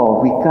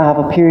 we have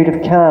a period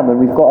of calm, and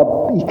we've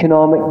got an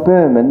economic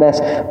boom, and this.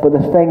 But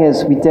the thing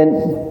is, we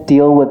didn't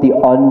deal with the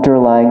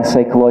underlying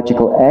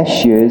psychological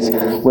issues,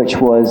 which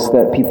was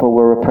that people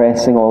were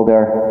repressing all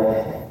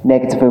their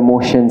negative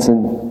emotions,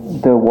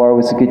 and the war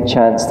was a good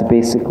chance to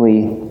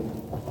basically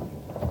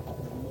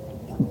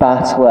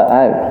battle it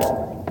out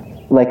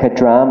like a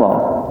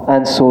drama.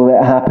 And so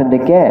it happened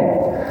again.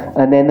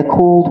 And then the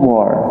Cold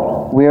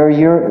War,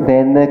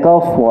 then the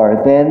Gulf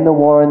War, then the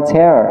War on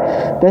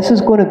Terror. This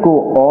is going to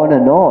go on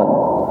and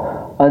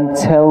on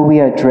until we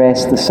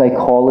address the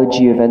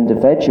psychology of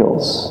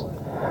individuals,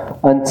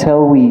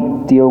 until we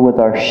deal with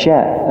our shit.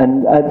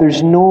 And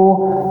there's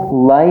no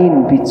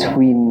line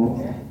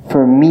between,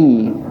 for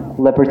me,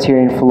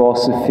 libertarian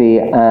philosophy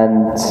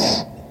and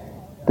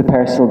the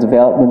personal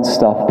development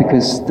stuff,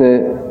 because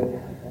the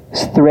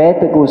thread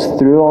that goes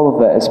through all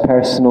of it is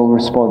personal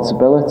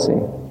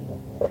responsibility.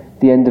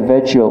 The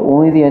individual.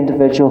 Only the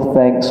individual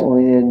thinks,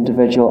 only the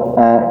individual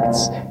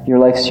acts. Your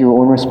life's your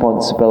own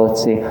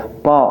responsibility.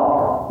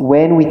 But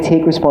when we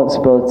take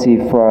responsibility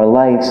for our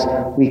lives,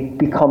 we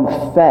become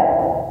fit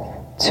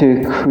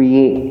to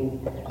create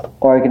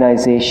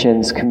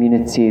organizations,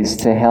 communities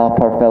to help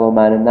our fellow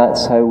man, and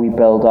that's how we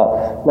build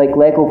up. Like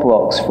Lego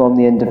blocks, from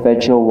the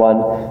individual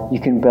one, you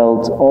can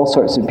build all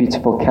sorts of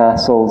beautiful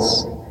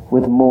castles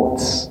with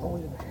moats,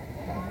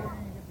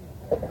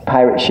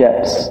 pirate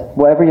ships,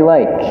 whatever you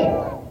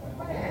like.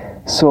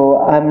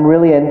 So I'm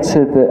really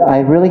I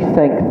really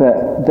think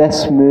that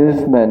this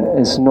movement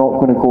is not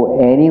going to go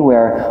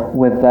anywhere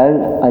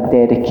without a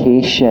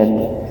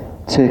dedication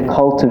to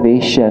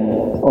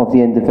cultivation of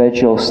the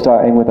individual,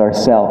 starting with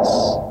ourselves.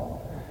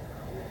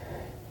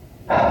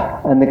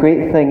 And the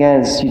great thing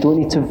is, you don't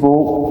need to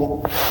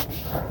vote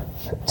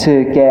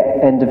to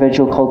get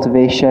individual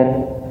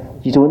cultivation.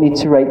 You don't need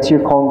to write to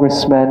your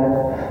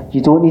congressman. You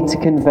don't need to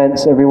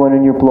convince everyone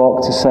in your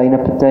block to sign a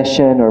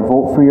petition or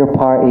vote for your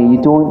party. You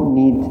don't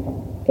need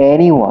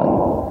anyone.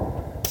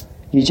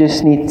 You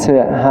just need to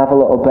have a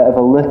little bit of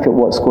a look at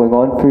what's going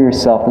on for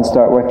yourself and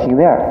start working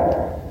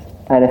there.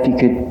 And if you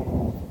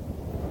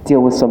could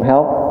deal with some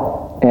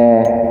help,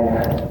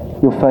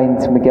 you'll find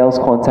Miguel's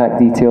contact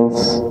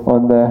details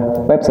on the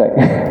website.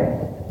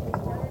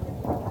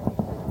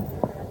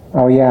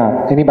 Oh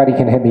yeah, anybody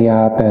can hit me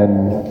up,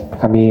 and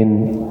I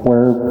mean,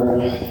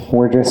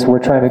 we're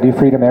trying to do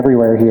freedom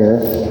everywhere here,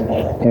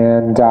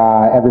 and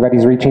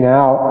everybody's reaching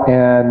out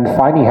and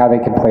finding how they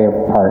can play a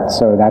part.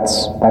 So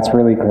that's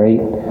really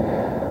great.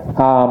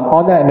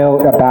 On that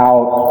note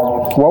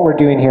about what we're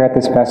doing here at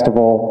this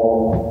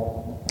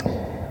festival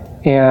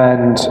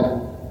and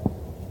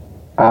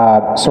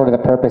sort of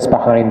the purpose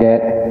behind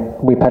it,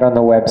 we put on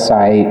the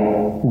website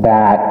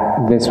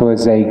that this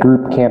was a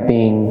group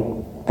camping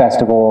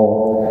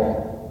festival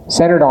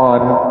centered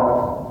on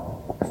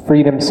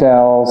freedom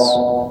cells,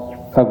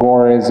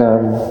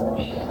 agorism,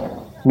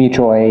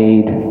 mutual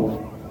aid,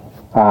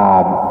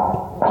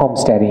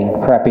 homesteading,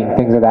 prepping,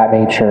 things of that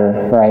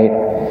nature, right?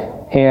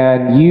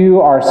 And you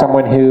are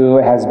someone who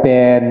has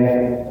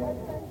been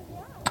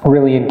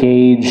really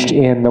engaged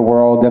in the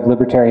world of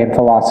libertarian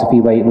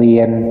philosophy lately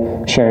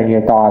and sharing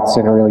your thoughts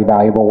in a really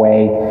valuable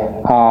way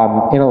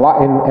in a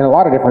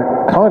lot of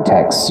different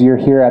contexts. You're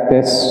here at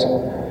this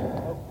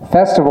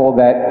festival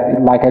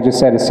that, like I just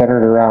said, is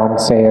centered around,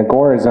 say,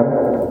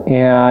 agorism,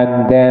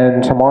 and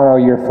then tomorrow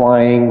you're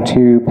flying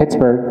to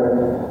Pittsburgh,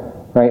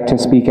 right, to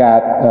speak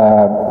at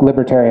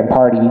Libertarian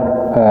Party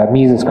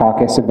Mises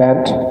Caucus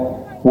event,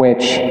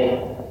 which,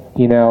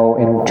 you know,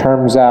 in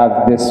terms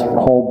of this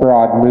whole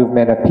broad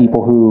movement of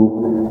people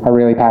who are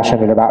really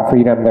passionate about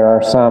freedom, there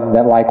are some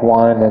that like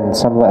one and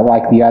some that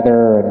like the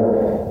other,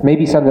 and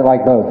maybe some that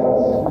like both.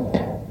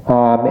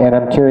 And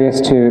I'm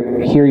curious to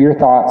hear your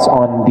thoughts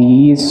on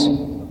these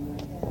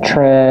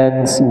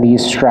trends and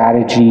these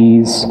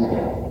strategies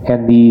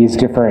and these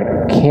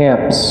different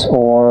camps,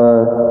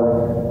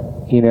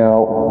 or, you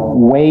know,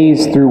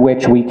 ways through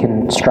which we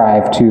can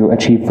strive to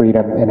achieve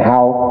freedom, and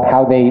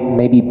how they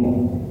maybe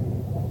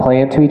play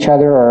into each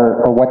other,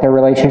 or what their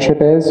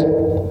relationship is,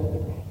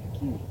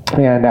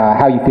 and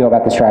how you feel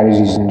about the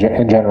strategies in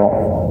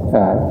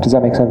general. Does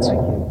that make sense?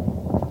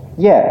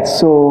 Yeah,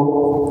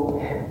 so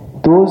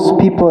those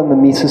people in the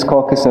Mises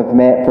Caucus I've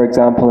met, for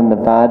example, in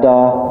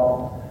Nevada,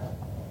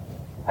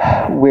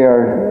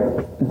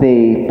 where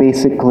they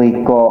basically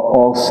got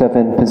all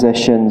 7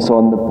 positions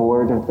on the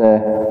board of the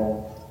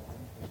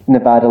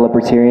Nevada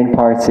Libertarian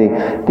Party.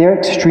 They're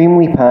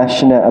extremely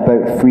passionate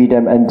about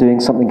freedom and doing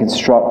something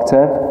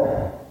constructive.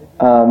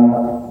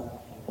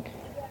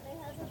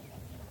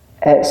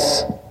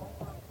 It's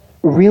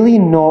really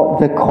not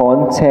the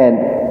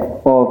content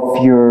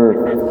of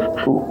your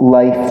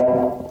life,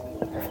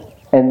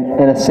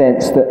 in a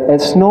sense that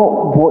it's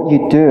not what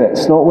you do.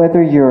 It's not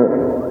whether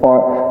you're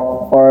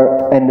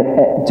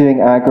doing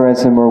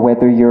agorism or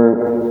whether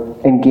you're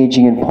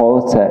engaging in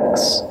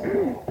politics.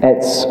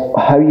 It's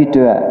how you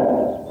do it.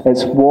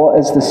 It's what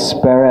is the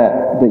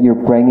spirit that you're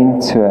bringing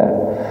to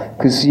it.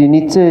 Because you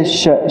need to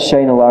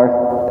shine a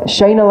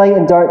light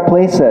in dark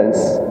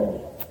places.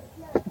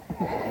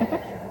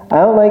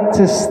 I don't like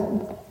to...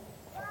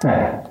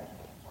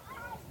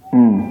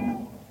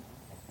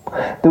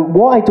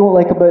 What I don't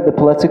like about the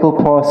political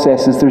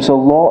process is there's a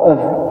lot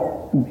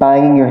of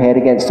banging your head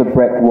against a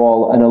brick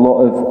wall and a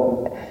lot of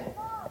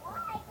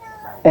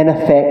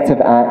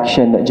ineffective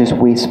action that just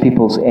wastes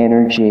people's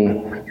energy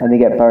and they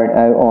get burnt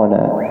out on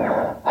it.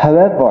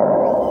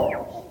 However,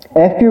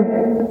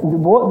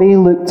 what they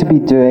look to be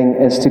doing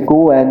is to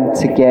go in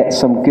to get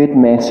some good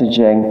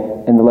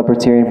messaging in the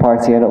Libertarian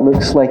Party, and it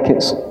looks like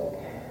it's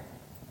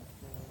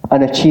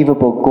an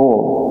achievable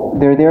goal.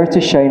 They're there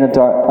to shine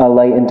a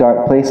light in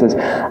dark places.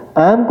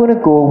 I'm going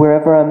to go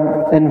wherever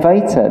I'm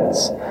invited.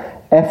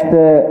 If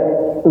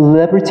the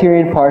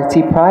Libertarian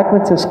Party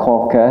Pragmatist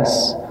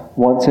Caucus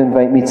want to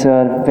invite me to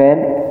an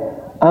event,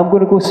 I'm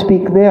going to go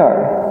speak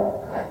there,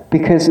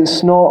 because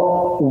it's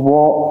not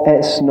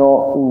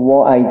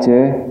what I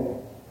do,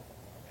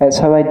 it's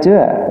how I do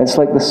it. It's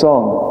like the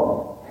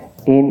song,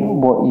 ain't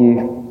what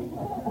you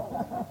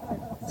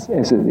say,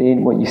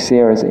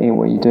 or is it ain't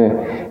what you do?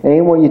 It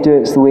ain't what you do,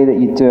 it's the way that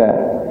you do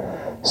it.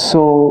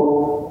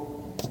 So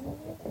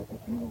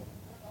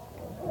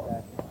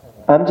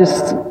I'm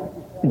just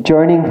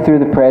journeying through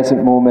the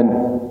present moment,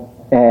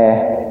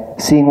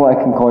 seeing what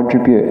I can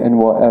contribute and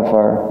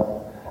whatever.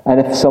 And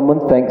if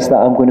someone thinks that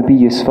I'm going to be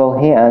useful,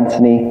 hey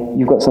Anthony,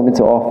 you've got something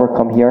to offer,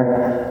 come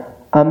here.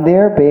 I'm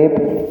there, babe.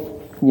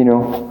 You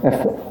know,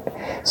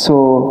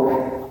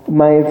 so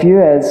my view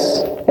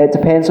is, it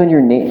depends on your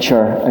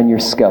nature and your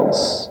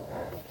skills.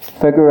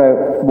 Figure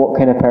out what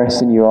kind of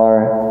person you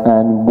are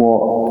and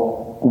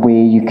what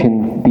way you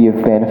can be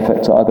of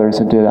benefit to others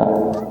and do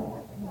that.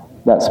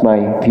 That's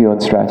my view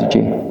on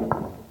strategy.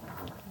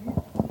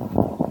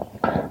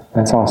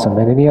 That's awesome.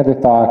 And any other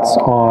thoughts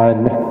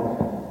on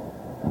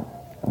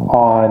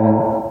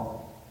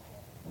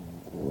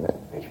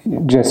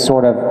just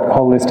sort of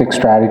holistic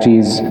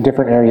strategies,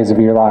 different areas of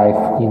your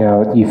life, you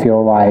know, you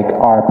feel like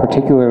are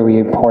particularly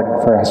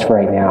important for us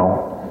right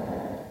now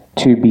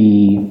to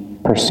be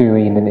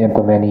pursuing and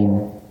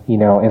implementing, you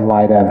know, in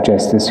light of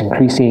just this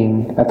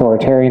increasing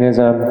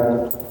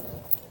authoritarianism,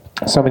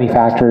 so many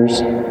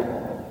factors,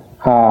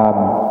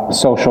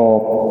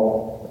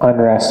 social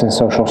unrest and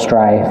social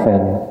strife,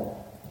 and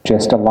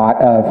just a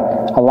lot of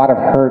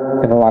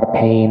hurt and a lot of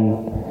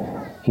pain,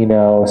 you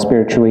know,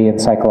 spiritually and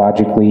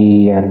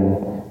psychologically, and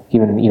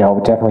even, you know,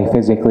 definitely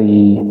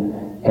physically,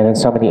 and in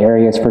so many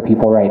areas for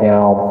people right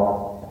now.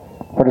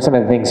 What are some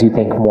of the things you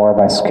think more of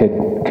us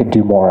could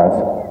do more of?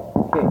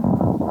 Okay.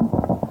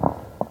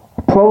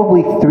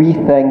 Probably 3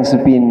 things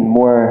have been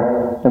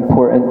more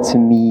important to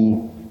me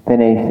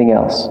than anything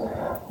else.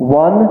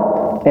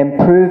 1,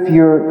 improve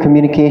your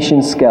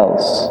communication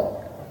skills.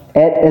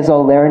 It is a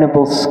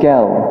learnable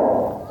skill.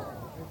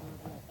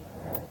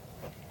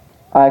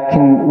 I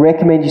can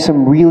recommend you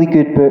some really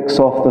good books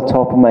off the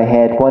top of my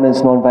head. One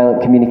is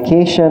Nonviolent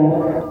Communication.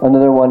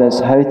 Another one is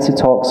How to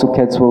Talk So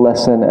Kids Will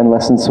Listen and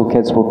Listen So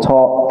Kids Will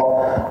Talk.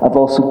 I've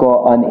also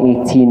got an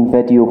 18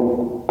 video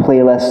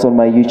playlist on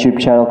my YouTube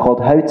channel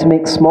called How to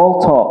Make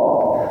Small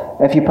Talk.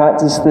 If you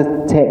practice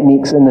the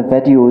techniques in the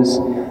videos,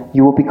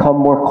 you will become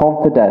more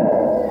confident.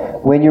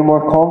 When you're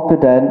more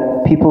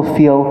confident, people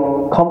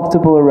feel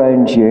comfortable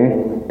around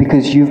you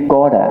because you've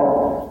got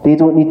it. They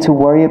don't need to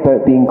worry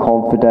about being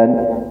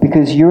confident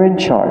because you're in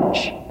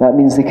charge. That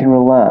means they can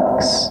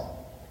relax.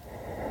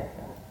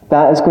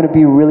 That is going to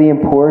be really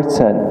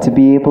important, to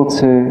be able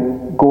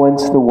to go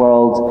into the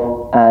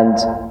world and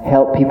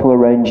help people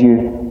around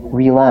you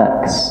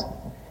relax.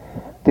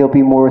 They'll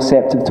be more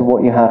receptive to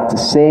what you have to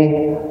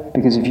say,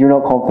 because if you're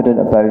not confident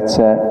about it,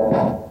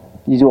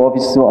 you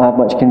obviously don't have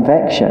much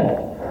conviction.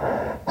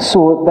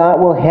 So that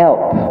will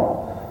help.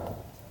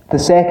 The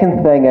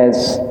second thing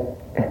is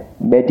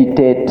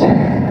meditate.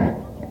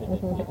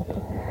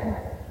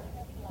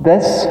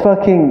 This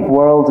fucking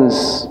world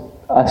is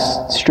a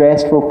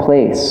stressful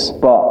place,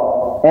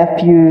 but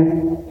if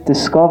you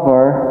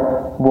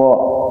discover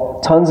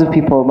what tons of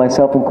people,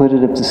 myself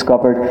included, have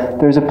discovered,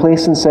 there's a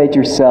place inside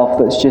yourself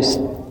that's just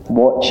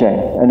watching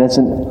and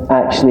isn't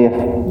actually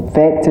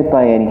affected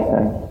by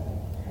anything.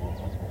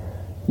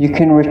 You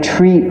can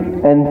retreat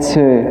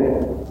into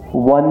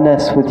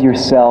oneness with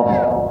yourself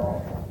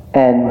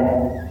in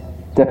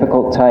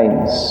difficult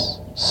times.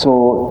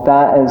 So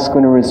that is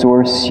going to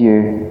resource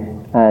you,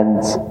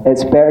 and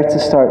it's better to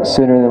start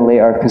sooner than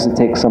later because it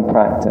takes some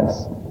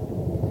practice.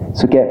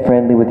 So get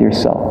friendly with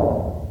yourself.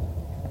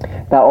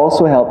 That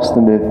also helps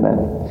the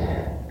movement.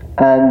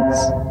 And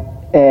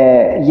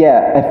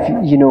if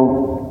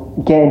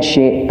get in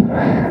shape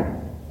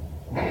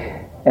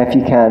if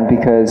you can,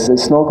 because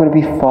it's not going to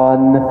be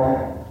fun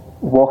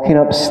walking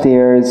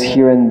upstairs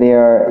here and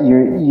there.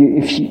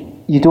 If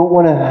you don't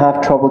want to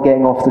have trouble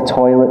getting off the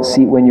toilet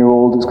seat when you're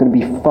old. It's going to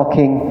be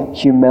fucking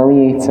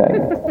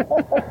humiliating.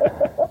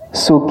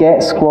 So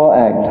get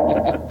squatting.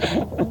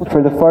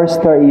 For the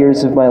first 30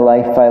 years of my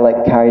life, I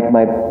carried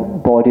my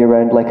body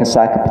around like a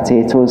sack of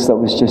potatoes that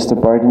was just a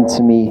burden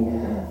to me.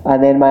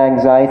 And then my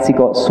anxiety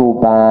got so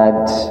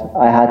bad,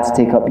 I had to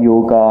take up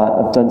yoga.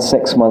 I've done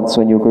 6 months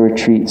on yoga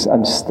retreats.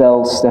 I'm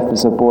still stiff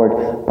as a board.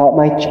 But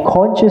my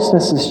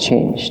consciousness has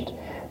changed.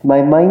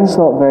 My body's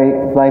not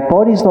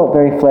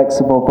very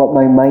flexible, but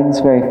my mind's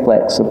very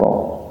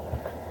flexible.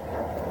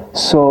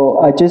 So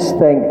I just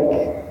think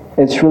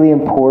it's really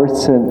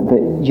important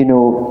that,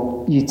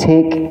 you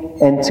take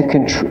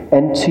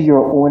into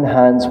your own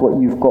hands what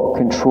you've got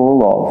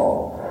control of.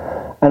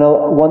 And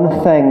one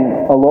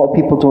thing, a lot of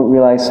people don't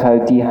realize how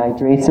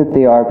dehydrated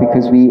they are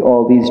because we eat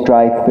all these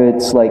dry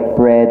foods like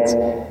bread,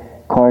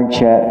 corn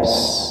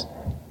chips,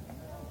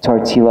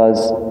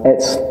 tortillas.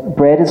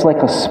 Bread is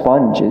like a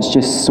sponge. It's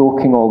just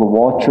soaking all the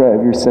water out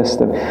of your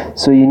system.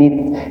 So you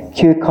need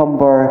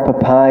cucumber,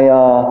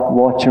 papaya,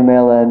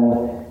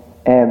 watermelon,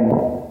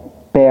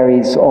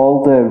 berries,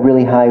 all the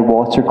really high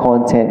water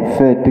content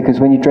food, because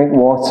when you drink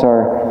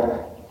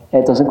water,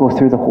 it doesn't go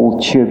through the whole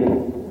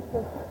tube.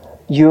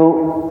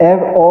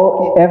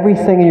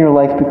 Everything in your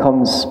life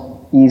becomes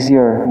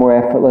easier, more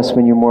effortless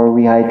when you're more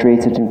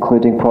rehydrated,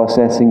 including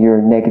processing your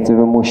negative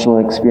emotional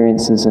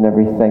experiences and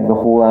everything, the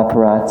whole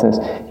apparatus,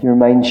 your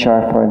mind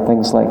sharper and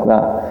things like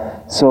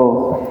that.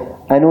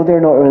 So I know they're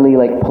not really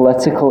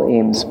political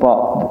aims,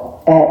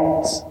 but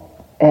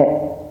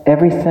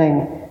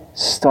everything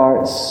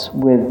starts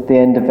with the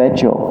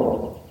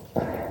individual.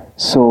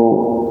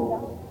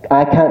 So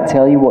I can't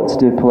tell you what to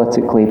do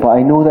politically, but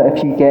I know that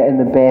if you get in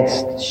the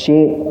best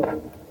shape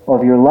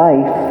of your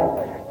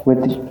life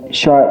with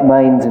sharp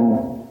mind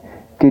and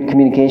good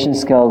communication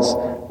skills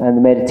and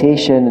the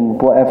meditation and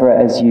whatever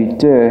it is you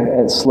do,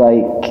 it's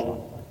like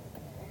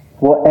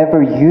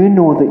whatever you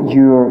know that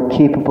you're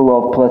capable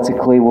of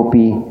politically will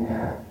be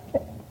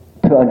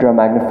put under a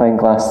magnifying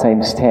glass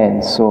times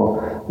 10.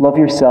 So love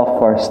yourself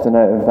first, and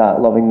out of that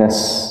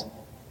lovingness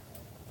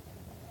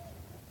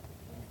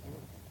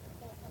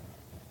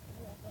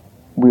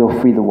we'll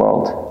free the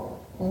world.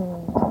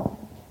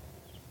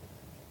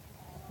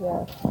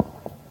 Yeah.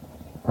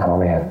 Oh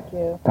man, Thank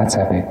you. that's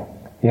epic.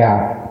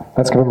 Yeah,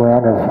 let's give him a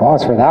round of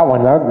applause for that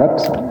one.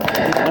 That's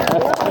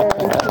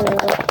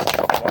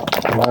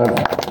love.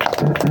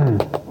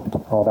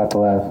 All that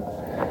love.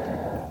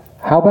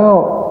 How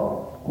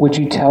about, would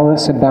you tell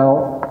us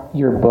about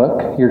your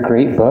book, your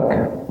great book,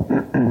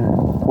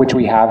 which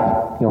we have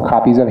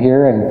copies of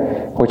here,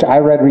 and which I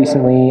read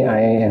recently.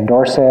 I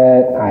endorse it.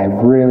 I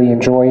really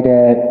enjoyed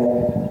it.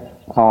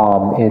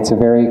 It's a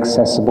very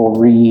accessible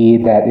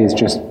read that is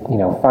just,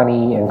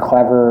 funny and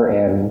clever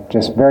and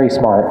just very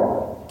smart.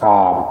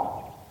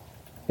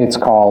 It's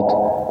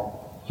called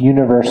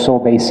Universal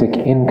Basic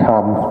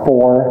Income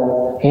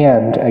For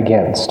and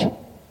Against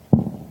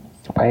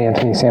by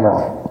Anthony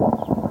Samaranch.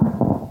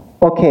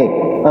 Okay,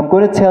 I'm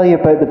going to tell you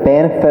about the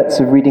benefits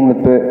of reading the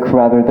book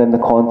rather than the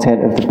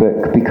content of the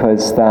book,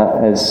 because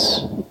that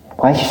is...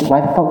 Why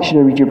the fuck should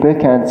I read your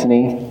book,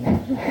 Anthony?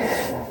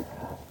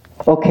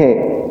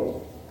 Okay.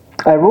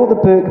 I wrote the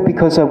book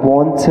because I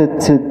wanted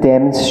to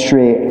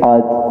demonstrate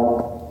a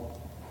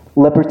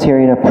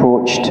libertarian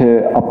approach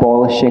to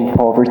abolishing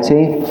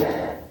poverty.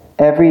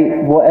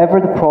 whatever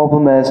the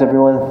problem is,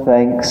 everyone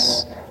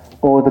thinks,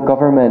 oh, the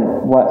government,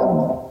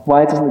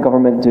 why doesn't the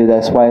government do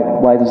this?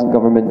 Why doesn't the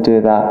government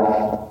do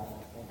that?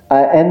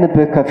 In the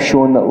book, I've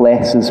shown that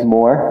less is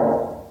more.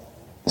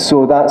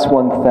 So that's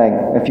one thing.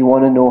 If you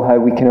want to know how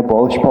we can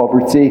abolish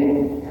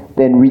poverty,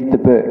 then read the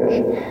book.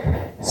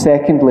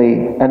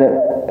 Secondly,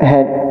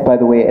 and by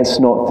the way, it's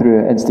not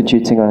through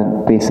instituting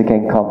a basic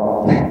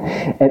income.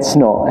 It's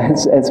not.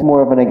 It's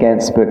more of an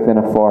against book than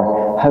a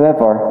for.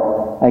 However,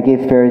 I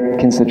gave fair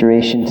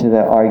consideration to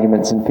the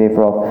arguments in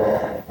favour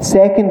of.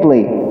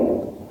 Secondly,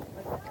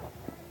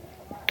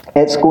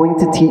 it's going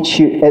to teach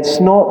you, it's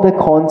not the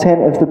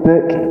content of the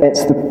book,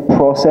 it's the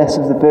process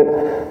of the book.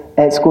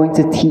 It's going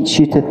to teach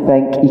you to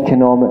think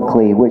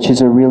economically, which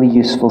is a really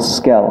useful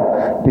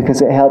skill,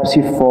 because it helps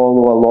you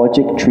follow a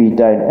logic tree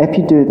down. If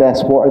you do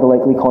this, what are the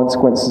likely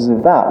consequences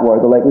of that? What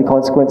are the likely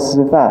consequences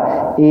of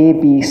that? A,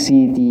 B,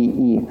 C, D,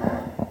 E.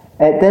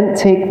 It didn't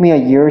take me a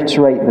year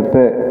to write the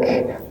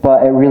book,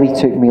 but it really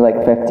took me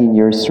like 15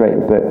 years to write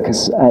the book,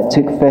 because it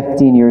took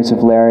 15 years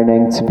of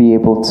learning to be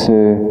able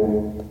to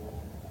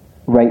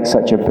write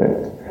such a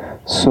book.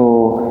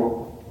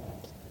 So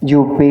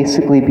you'll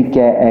basically be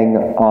getting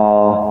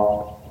a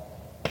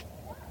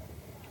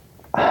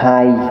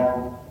high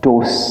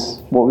dose,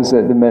 what was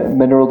it, the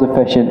mineral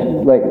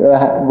deficient, like,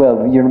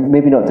 well, you're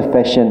maybe not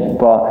deficient,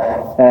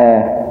 but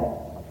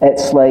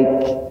it's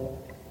like,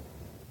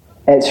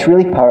 it's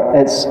really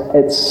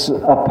it's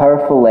a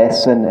powerful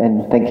lesson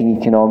in thinking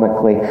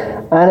economically,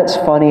 and it's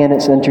funny and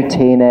it's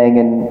entertaining,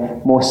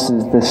 and most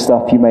of the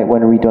stuff you might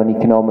want to read on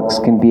economics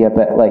can be a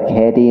bit like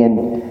heady.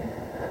 And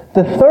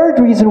the third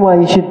reason why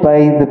you should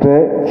buy the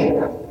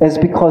book is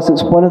because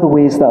it's one of the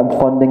ways that I'm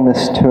funding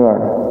this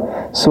tour.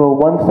 So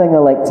one thing I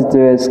like to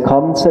do is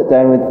come sit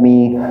down with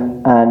me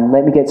and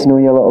let me get to know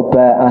you a little bit,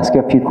 ask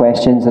you a few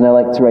questions, and I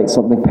like to write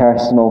something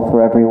personal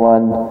for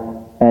everyone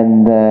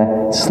in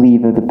the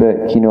sleeve of the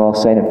book. You know, I'll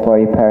sign it for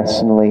you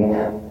personally,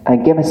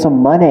 and give us some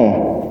money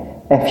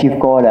if you've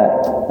got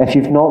it. If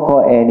you've not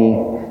got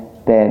any,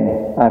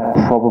 then I'm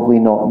probably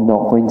not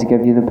going to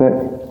give you the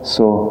book.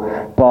 So,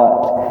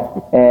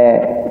 but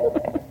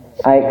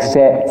I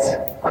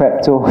accept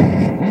crypto,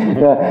 and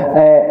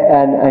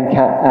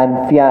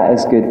fiat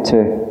is good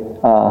too,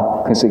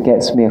 because it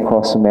gets me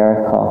across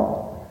America.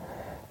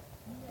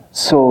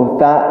 So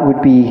that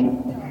would be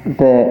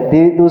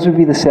those would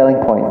be the selling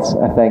points,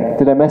 I think.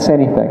 Did I miss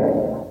anything?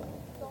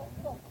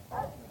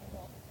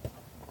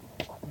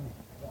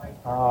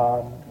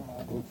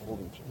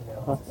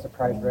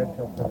 Surprise red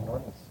pill for the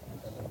Nordics.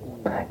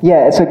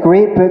 Yeah, it's a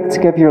great book to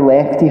give your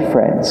lefty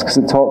friends, because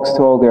it talks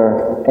to all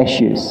their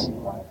issues.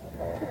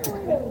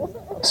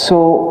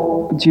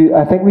 So,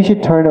 I think we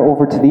should turn it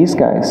over to these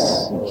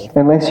guys,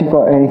 unless you've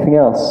got anything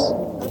else.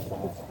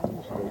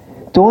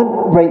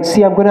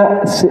 See, I'm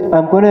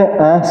gonna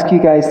ask you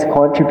guys to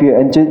contribute,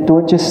 and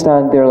don't just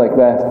stand there like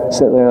that,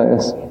 sit there like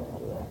this.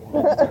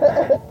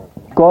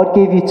 God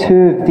gave you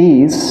two of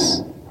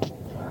these.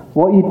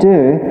 What you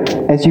do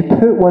is you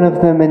put one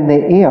of them in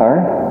the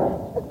air,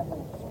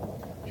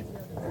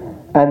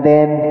 and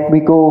then we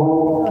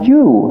go,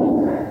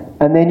 you,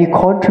 and then you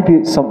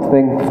contribute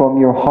something from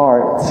your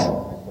heart,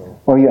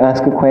 or you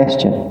ask a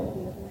question.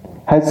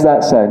 How does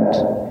that sound?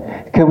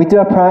 Can we do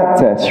a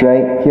practice,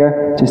 right?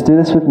 Here, just do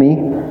this with me.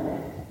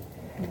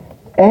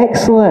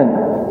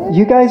 Excellent.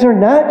 You guys are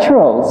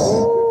naturals.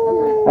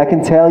 I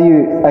can tell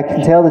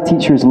the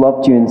teachers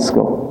loved you in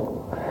school.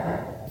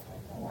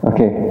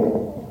 Okay.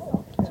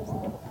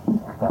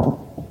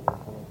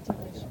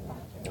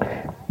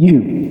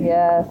 You.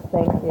 Yes,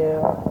 thank you.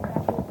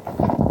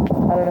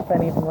 I don't know if I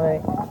need the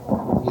mic.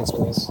 Yes,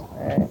 please. All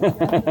right.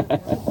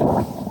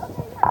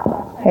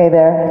 Hey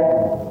there.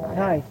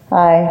 Hi.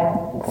 Hi.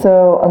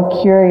 So I'm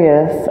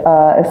curious,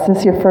 is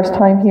this your first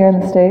time here in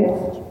the States?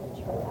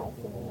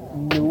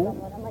 No.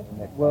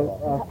 Well,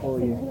 I'll follow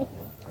you.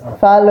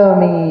 Follow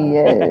me,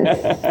 yes.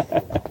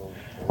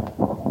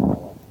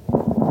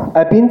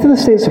 I've been to the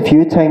States a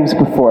few times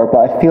before,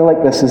 but I feel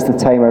like this is the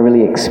time I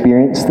really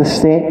experienced the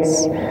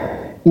States.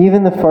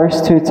 Even the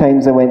first two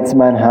times I went to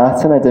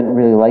Manhattan, I didn't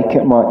really like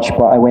it much,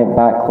 but I went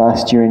back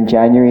last year in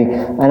January,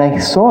 and I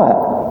saw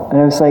it,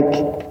 and I was like,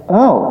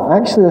 oh,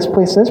 actually this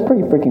place is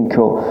pretty freaking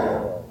cool.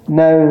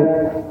 Now,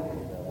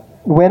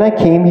 when I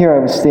came here, I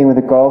was staying with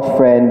a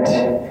girlfriend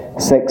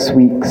 6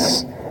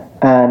 weeks,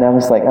 and I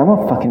was like, I'm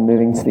not fucking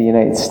moving to the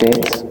United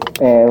States.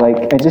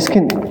 I just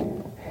can't.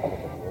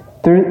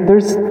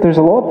 There's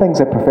a lot of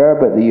things I prefer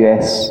about the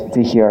US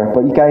to here,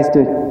 but you guys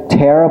do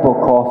terrible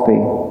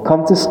coffee.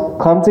 Come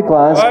to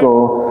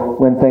Glasgow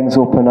when things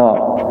open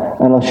up,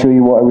 and I'll show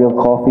you what a real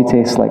coffee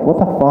tastes like. What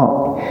the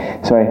fuck?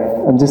 Sorry,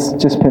 I'm just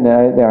putting it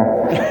out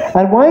there.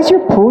 And why is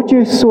your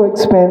produce so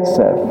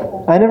expensive?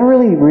 I never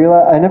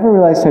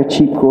realized how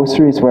cheap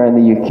groceries were in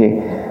the UK.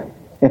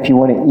 If you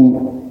want to eat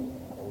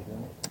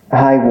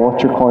high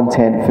water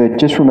content food,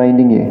 just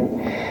reminding you.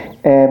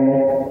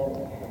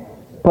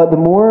 But the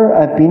more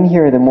I've been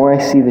here, the more I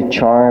see the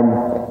charm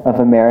of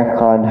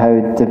America and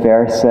how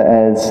diverse it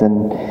is,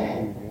 and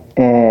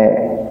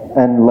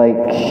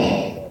like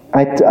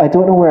I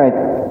don't know where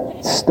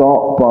I'd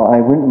stop, but I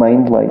wouldn't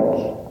mind like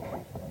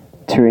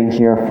touring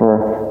here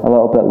for a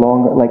little bit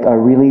longer, like a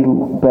really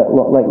bit,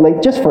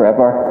 like just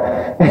forever.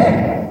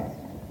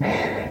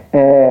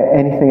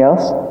 Anything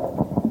else?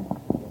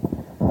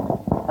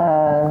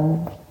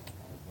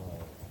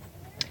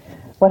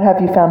 What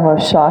have you found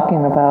most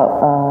shocking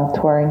about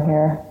touring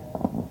here?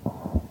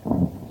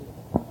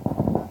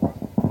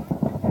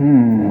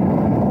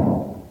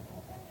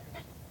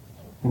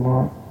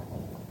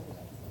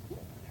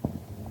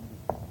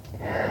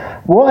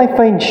 What I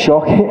find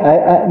shocking,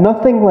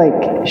 nothing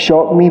like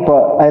shocked me,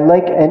 but I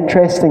like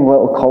interesting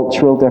little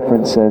cultural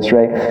differences,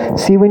 right?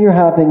 See, when you're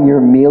having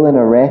your meal in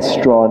a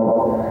restaurant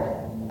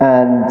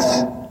and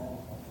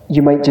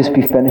you might just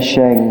be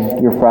finishing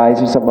your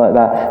fries or something like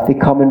that, they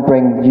come and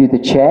bring you the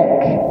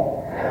check.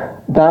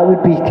 That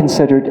would be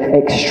considered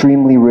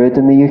extremely rude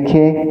in the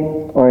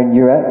UK or in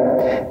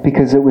Europe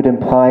because it would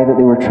imply that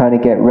they were trying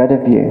to get rid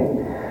of you.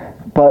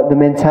 But the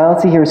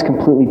mentality here is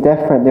completely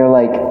different. They're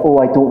like, oh,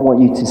 I don't want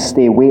you to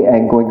stay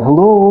waiting, going,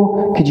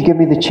 hello, could you give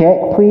me the check,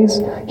 please?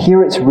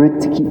 Here it's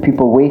rude to keep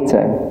people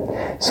waiting.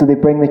 So they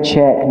bring the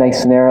check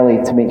nice and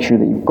early to make sure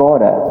that you've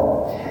got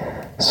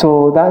it.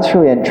 So that's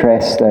really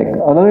interesting.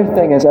 Another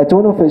thing is, I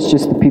don't know if it's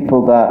just the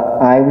people that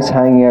I was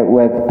hanging out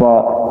with,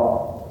 but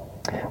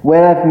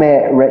when I've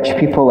met rich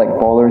people like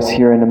ballers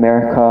here in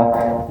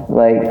America,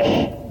 like...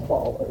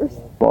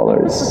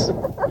 Ballers.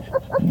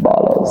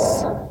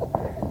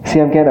 See,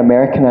 I'm getting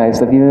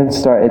Americanized. I've even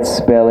started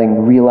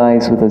spelling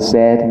realize with a Z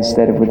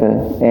instead of with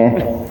an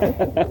F.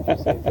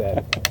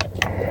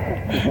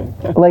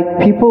 Like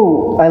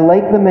people, I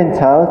like the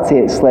mentality.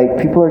 It's like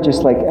people are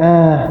just like,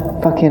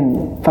 fuck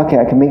it,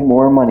 I can make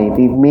more money.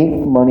 They make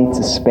money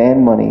to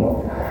spend money.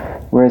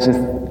 Whereas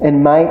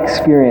in my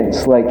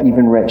experience, like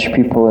even rich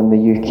people in the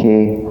UK,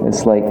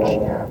 it's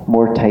like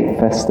more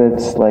tight-fisted,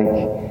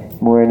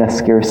 like more in a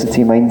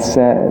scarcity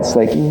mindset. It's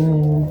like,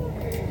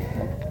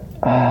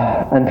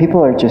 and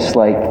people are just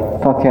like,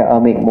 fuck it,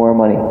 I'll make more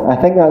money. I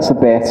think that's a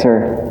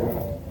better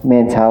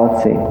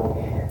mentality.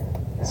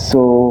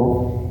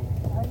 So,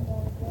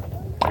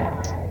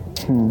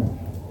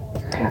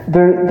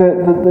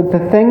 the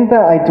thing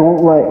that I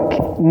don't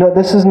like, no,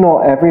 this is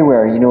not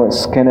everywhere, you know,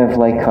 it's kind of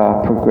like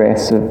a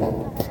progressive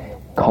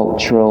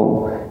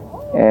cultural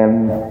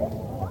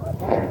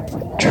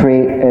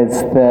trait,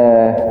 is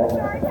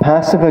the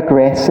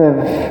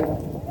passive-aggressive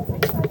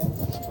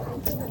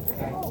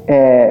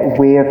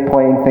way of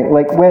pointing things.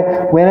 Like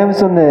when I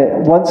was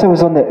once I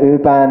was on the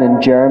U-Bahn in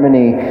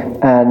Germany,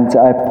 and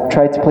I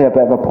tried to play a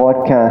bit of a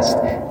podcast,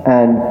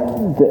 and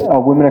a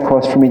woman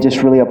across from me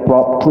just really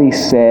abruptly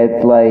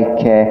said,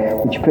 like,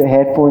 would you put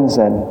headphones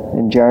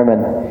in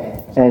German?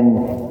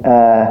 And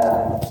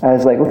I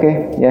was like,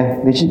 okay, yeah.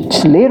 They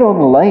just lay it on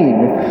the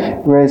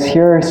line. Whereas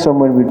here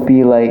someone would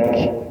be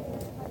like,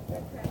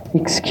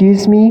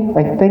 excuse me,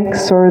 I think,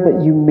 sir,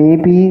 that you may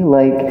be,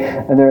 like,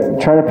 and they're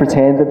trying to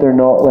pretend that they're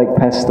not, like,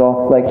 pissed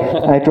off. Like,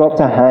 I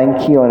dropped a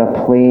hanky on a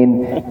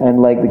plane,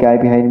 and, like, the guy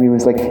behind me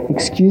was like,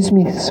 excuse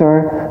me,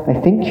 sir, I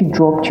think you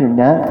dropped your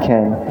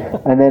napkin.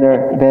 And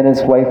then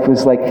his wife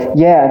was like,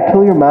 yeah, and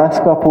pull your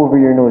mask up over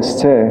your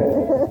nose, too.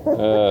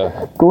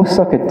 Go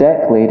suck a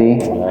dick,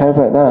 lady. How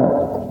about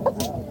that?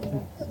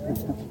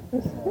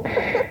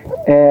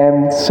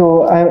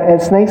 So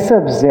it's nice to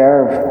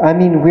observe. I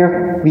mean,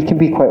 we can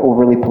be quite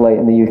overly polite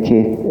in the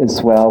UK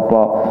as well,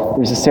 but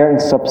there's a certain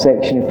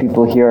subsection of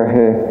people here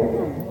who,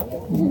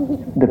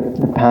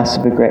 the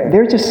passive aggressive,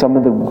 they're just some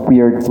of the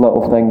weird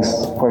little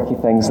things, quirky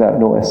things that I've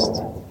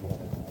noticed.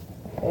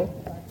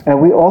 And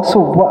we also,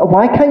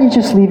 why can't you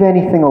just leave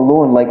anything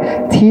alone?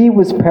 Like, tea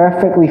was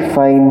perfectly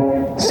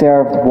fine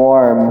served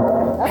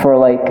warm for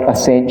like a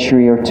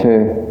century or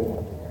two.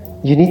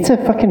 You need to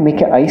fucking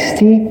make it iced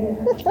tea?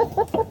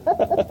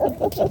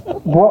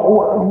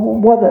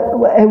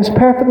 It was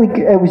perfectly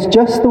good. It was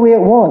just the way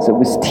it was. It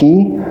was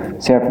tea,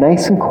 served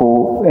nice and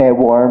cold,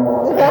 warm,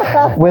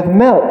 with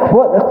milk.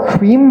 What, the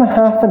cream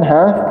half and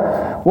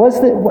half?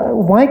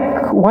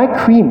 Why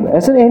cream?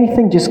 Isn't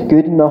anything just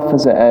good enough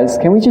as it is?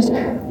 Can we just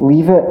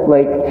leave it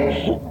like,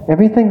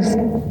 everything's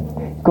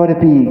got to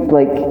be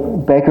like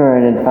bigger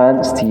and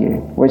advanced to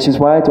you, which is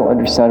why I don't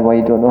understand why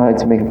you don't know how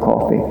to make a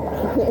coffee.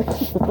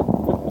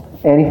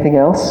 Anything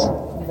else?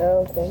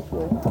 No, thank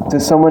you.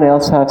 Does someone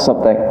else have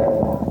something?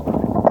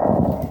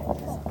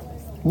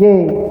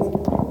 Yay!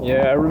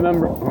 Yeah, I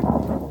remember.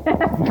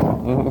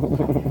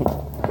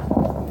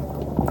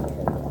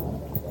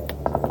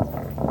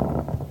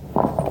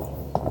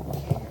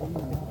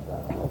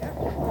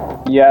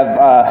 Yeah,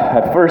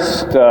 I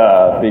first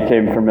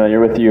became familiar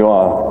with you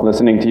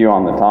listening to you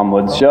on the Tom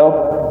Woods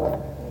show.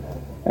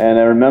 And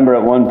I remember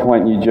at one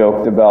point you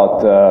joked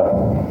about,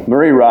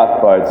 Murray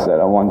Rothbard said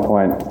at one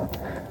point,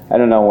 I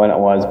don't know when it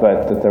was,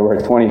 but that there were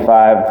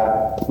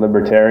 25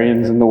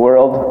 libertarians in the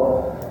world.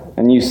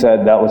 And you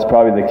said that was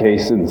probably the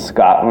case in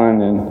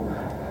Scotland. And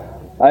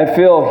I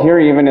feel here,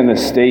 even in the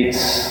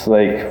States,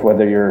 like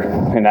whether you're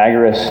an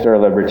agorist or a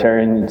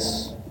libertarian,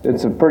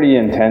 it's a pretty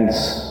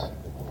intense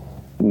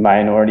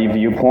minority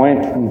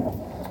viewpoint.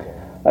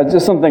 That's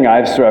just something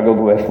I've struggled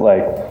with,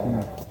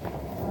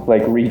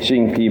 like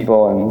reaching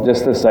people and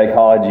just the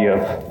psychology of,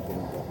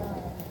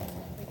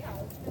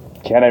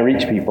 can I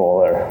reach people,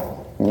 or,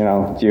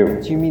 do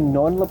you mean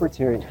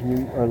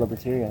non-libertarian or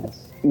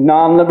libertarians?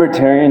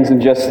 Non-libertarians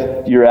and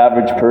just your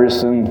average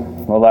person.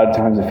 A lot of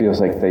times it feels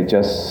like they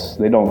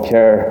don't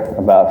care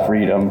about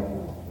freedom.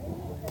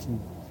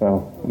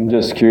 So I'm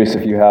just curious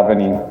if you have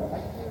any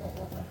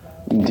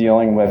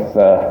dealing with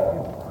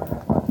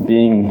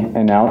being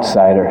an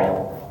outsider.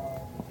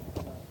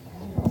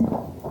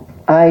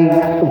 I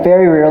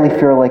very rarely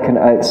feel like an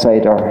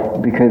outsider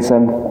because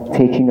I'm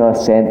taking a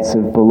sense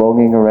of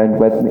belonging around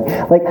with me.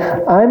 Like,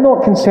 I'm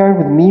not concerned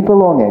with me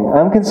belonging.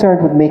 I'm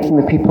concerned with making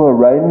the people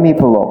around me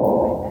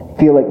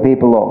feel like they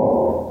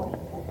belong.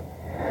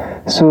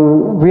 So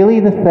really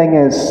the thing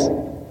is,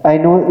 I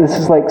know this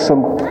is like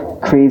some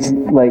crazy,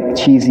 like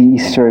cheesy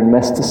Eastern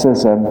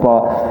mysticism,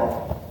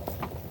 but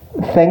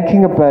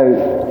thinking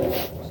about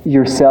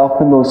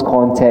yourself in those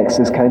contexts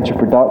is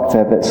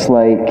counterproductive. It's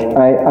like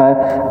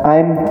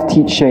I'm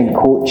teaching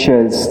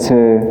coaches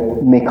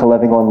to make a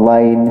living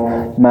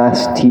online,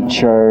 maths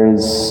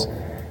teachers,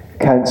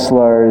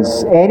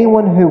 counselors,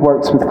 anyone who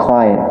works with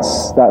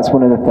clients. That's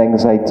one of the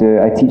things I do.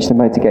 I teach them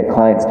how to get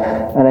clients.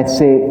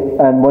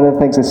 And one of the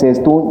things I say is,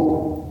 don't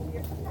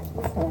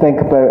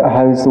think about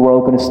how's the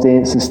world going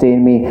to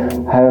sustain me,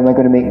 how am I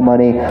going to make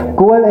money.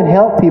 Go out and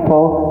help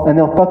people and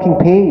they'll fucking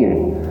pay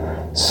you.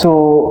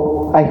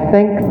 So I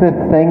think the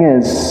thing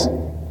is,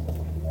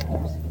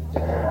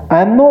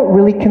 I'm not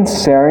really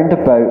concerned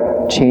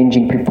about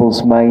changing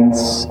people's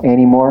minds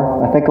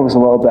anymore. I think I was a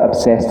little bit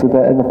obsessed with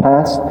it in the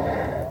past,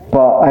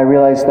 but I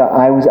realized that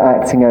I was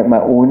acting out my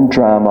own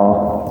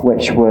drama,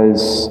 which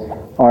was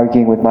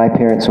arguing with my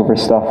parents over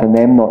stuff and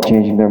them not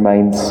changing their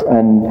minds,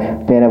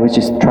 and then I was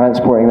just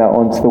transporting that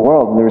onto the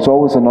world. And there was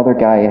always another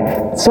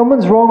guy,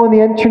 someone's wrong on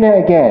the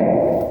internet again.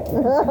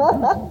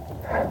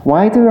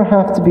 Why do there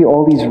have to be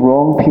all these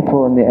wrong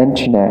people on the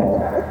internet?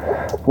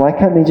 Why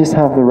can't they just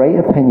have the right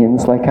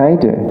opinions like I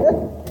do?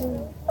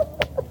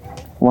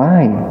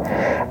 Why?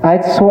 I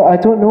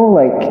don't know,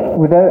 like,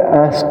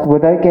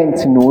 without getting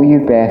to know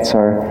you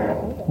better,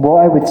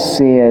 what I would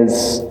say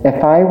is,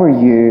 if I were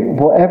you,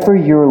 whatever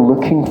you're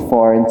looking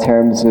for in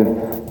terms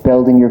of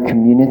building your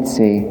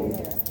community,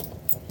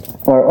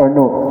 or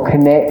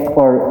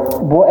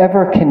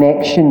whatever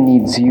connection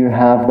needs you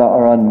have that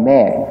are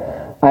unmet,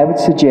 I would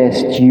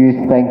suggest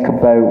you think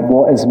about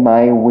what is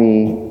my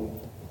way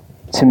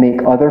to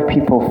make other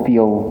people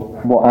feel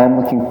what I'm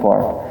looking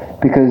for,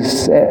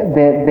 because that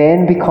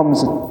then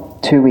becomes a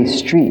two-way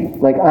street.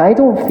 Like, I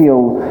don't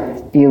feel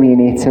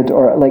alienated,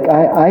 or like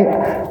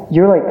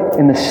you're like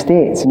in the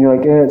States and you're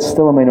like, it's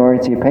still a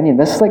minority opinion.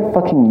 This is like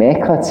fucking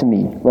Mecca to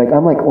me. Like,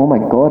 I'm like, oh my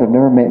God, I've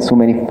never met so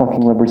many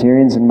fucking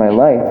libertarians in my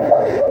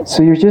life.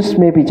 So you're just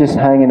maybe just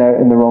hanging out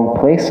in the wrong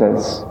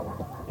places.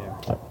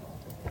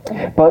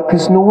 But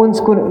because no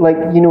one's going to, like,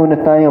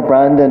 Nathaniel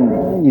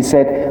Branden,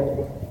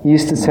 he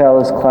used to tell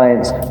his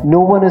clients, no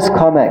one is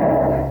coming.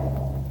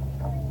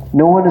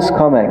 No one is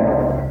coming.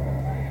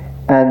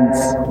 And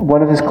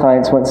one of his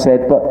clients once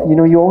said, but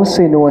you always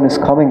say no one is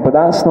coming, but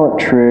that's not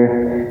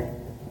true.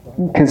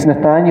 Because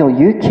Nathaniel,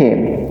 you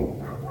came.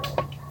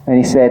 And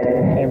he said,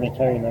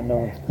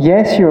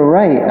 yes, you're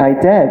right, I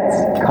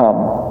did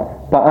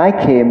come. But I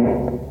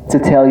came to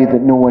tell you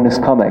that no one is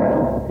coming.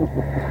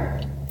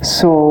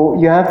 So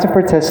you have to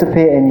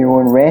participate in your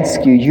own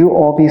rescue. You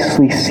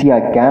obviously see a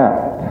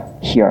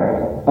gap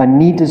here. A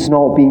need is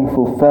not being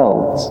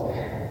fulfilled.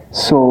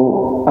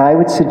 So I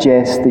would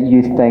suggest that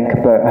you think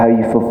about how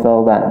you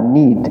fulfill that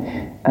need.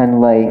 And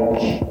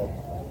like,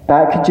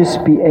 that could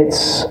just be,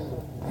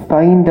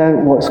 find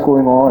out what's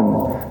going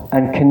on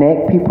and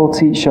connect people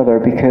to each other,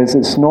 because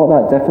it's not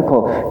that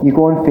difficult. You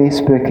go on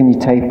Facebook and you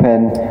type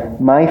in,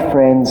 my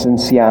friends in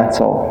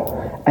Seattle,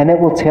 and it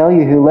will tell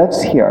you who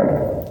lives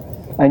here.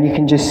 And you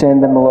can just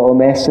send them a little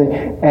message,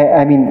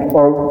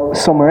 or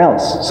somewhere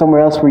else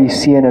where you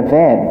see an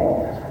event.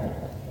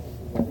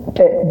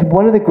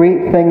 One of the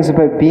great things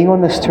about being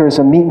on this tour is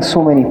I'm meeting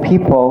so many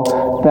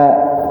people that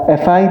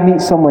if I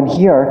meet someone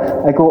here,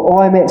 I go, oh,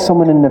 I met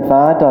someone in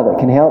Nevada that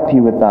can help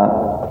you with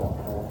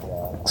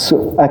that.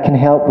 So I can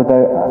help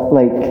without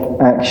like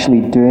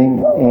actually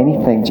doing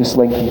anything, just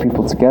linking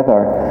people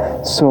together.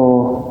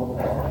 So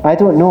I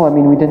don't know. I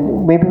mean,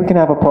 maybe we can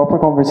have a proper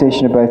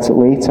conversation about it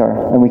later,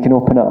 and we can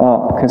open it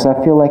up, because I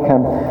feel like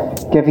I'm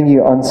giving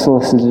you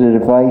unsolicited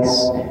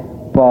advice,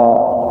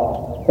 but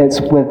it's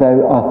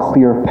without a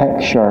clear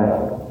picture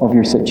of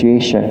your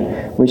situation,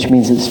 which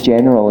means it's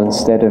general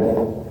instead of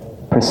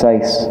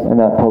precise, and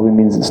that probably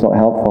means it's not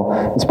helpful.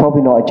 It's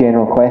probably not a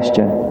general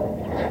question.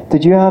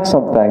 Did you have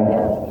something?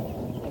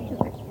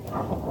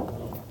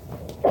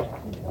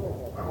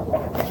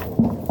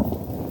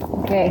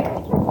 Okay.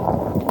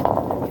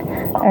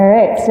 All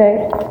right,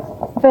 so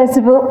first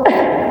of all,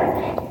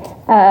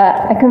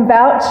 I can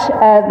vouch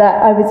that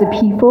I was a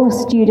pupil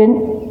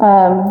student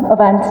of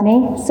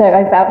Anthony, so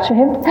I vouch for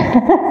him.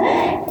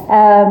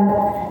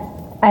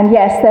 And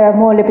yes, there are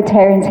more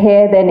libertarians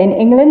here than in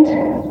England,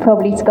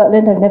 probably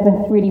Scotland. I've never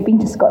really been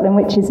to Scotland,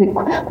 which is,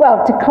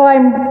 well, to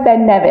climb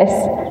Ben Nevis,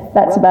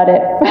 that's about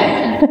it.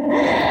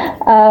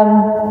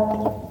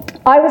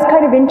 I was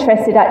kind of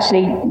interested,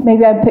 actually,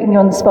 maybe I'm putting you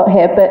on the spot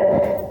here,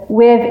 but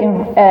with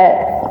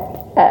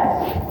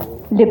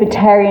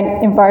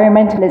libertarian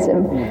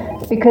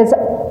environmentalism, because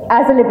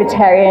as a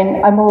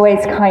libertarian, I'm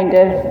always kind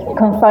of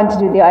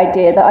confronted with the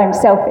idea that I'm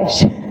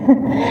selfish.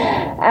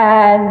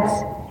 And,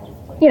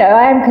 you know,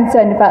 I am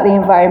concerned about the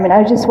environment.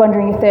 I was just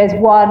wondering if there's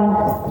one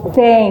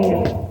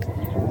thing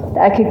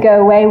that I could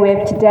go away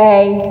with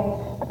today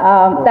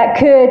that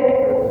could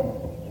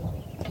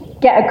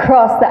get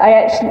across that I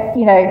actually,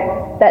 you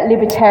know, that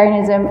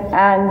libertarianism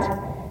and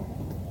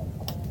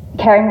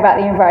caring about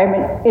the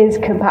environment is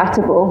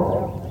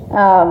compatible.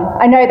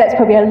 I know that's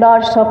probably a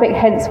large topic,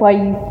 hence why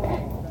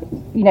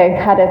you know,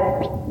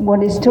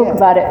 wanted to talk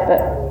about it,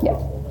 but yeah.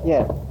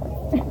 Yeah.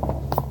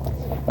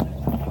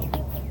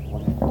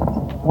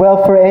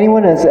 Well, for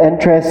anyone that's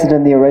interested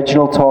in the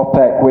original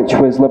topic, which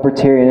was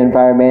libertarian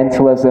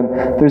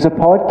environmentalism, there's a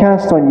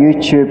podcast on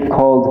YouTube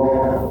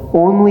called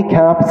Only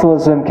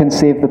Capitalism Can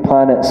Save the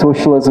Planet,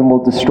 Socialism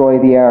Will Destroy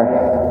the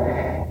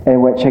Earth,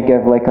 in which I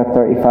give like a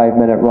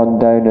 35-minute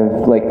rundown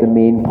of like the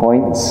main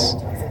points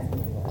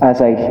as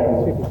I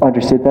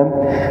understood them.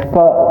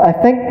 But I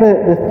think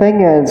the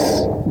thing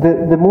is,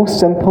 the most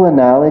simple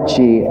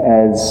analogy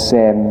is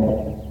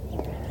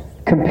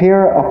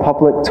compare a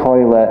public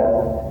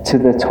toilet to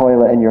the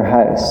toilet in your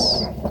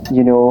house.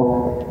 You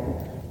know,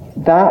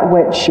 that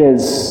which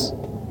is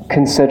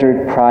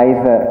considered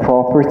private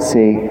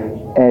property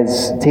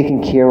is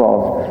taken care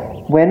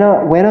of. When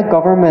a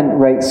government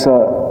writes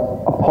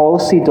a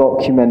policy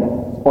document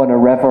on a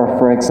river,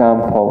 for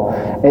example,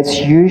 it's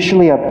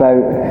usually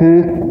about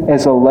who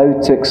is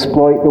allowed to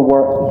exploit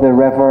the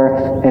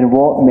river, in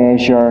what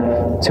measure,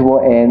 to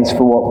what ends,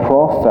 for what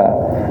profit.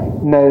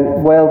 Now,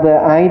 while the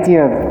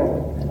idea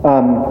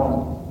of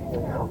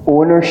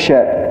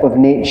ownership of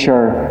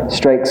nature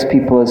strikes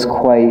people as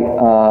quite,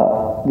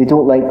 they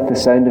don't like the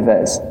sound of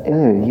it. It's,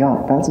 ew,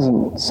 yuck, that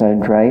doesn't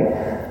sound right.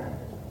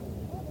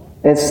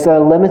 It's the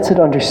limited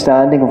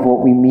understanding of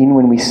what we mean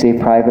when we say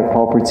private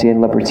property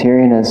and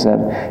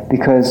libertarianism,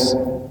 because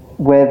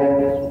with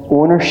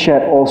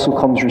ownership also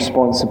comes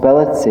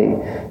responsibility.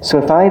 So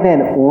if I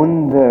then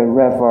own the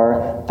river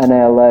and I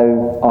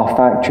allow a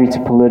factory to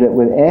pollute it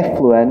with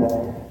effluent,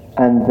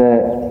 and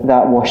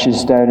that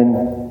washes down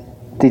and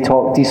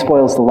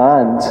despoils the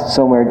land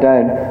somewhere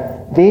down,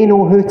 they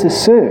know who to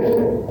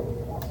sue.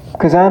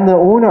 Because I'm the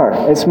owner.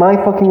 It's my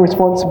fucking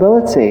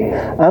responsibility.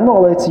 I'm not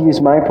allowed to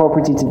use my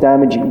property to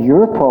damage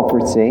your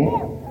property.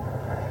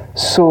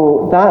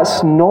 So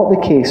that's not the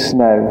case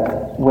now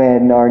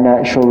when our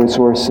natural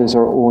resources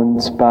are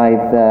owned by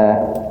the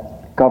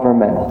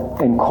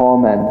government in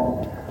common.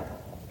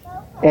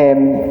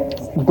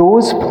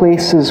 Those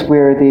places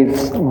where they've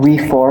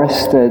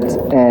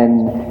reforested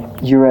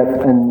in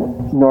Europe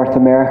and North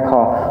America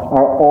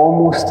are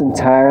almost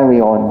entirely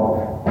on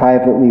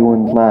privately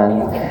owned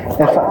land.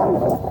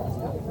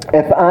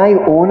 If I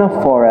own a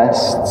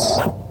forest,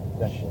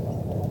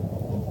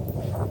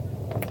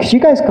 could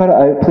you guys cut it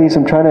out, please?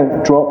 I'm trying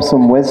to drop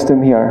some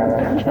wisdom here.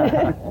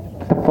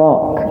 The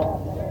fuck?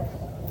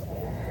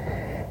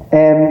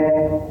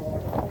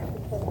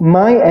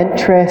 My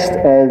interest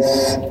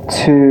is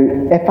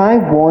to, if I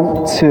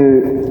want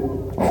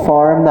to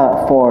farm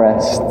that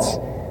forest,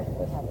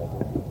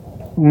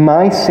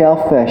 my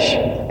selfish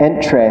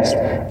interest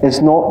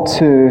is not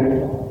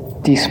to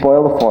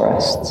despoil the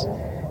forests,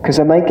 because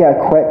I might get a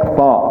quick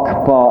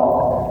buck,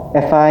 but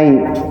if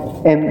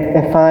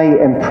I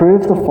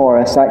improve the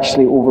forest,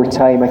 actually over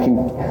time,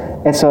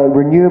 it's a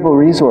renewable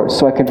resource,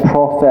 so I can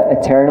profit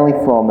eternally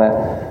from it.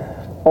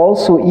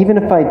 Also, even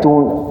if I'm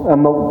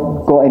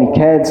not got any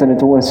kids and I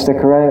don't want to stick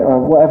around or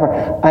whatever,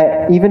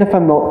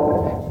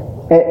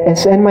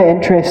 it's in my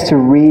interest to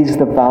raise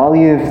the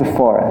value of the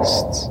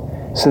forests,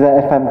 so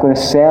that if I'm going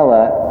to sell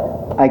it,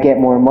 I get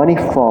more money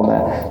from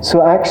it.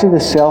 So actually the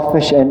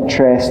selfish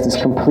interest is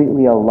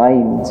completely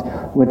aligned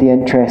with the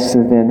interests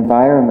of the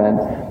environment.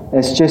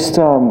 It's just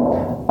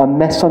a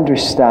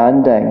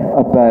misunderstanding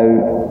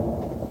about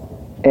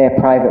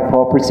private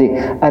property.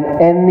 And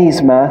in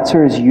these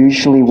matters,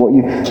 usually what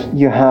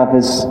you have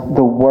is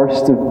the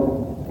worst of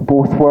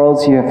both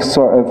worlds. You have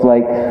sort of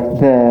like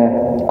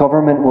the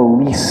government will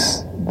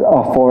lease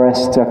a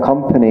forest to a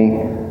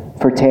company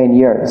for 10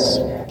 years.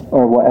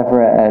 Or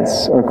whatever it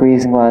is, or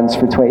grazing lands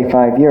for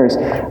 25 years.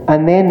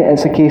 And then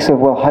it's a case of,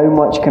 well, how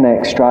much can I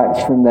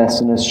extract from this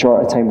in as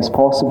short a time as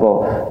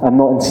possible? I'm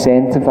not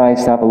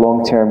incentivized to have a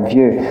long-term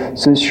view.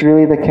 So it's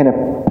really the kind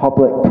of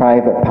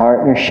public-private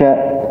partnership,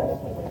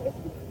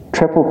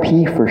 triple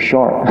P for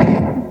short,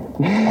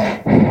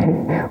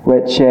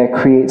 which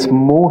creates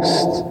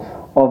most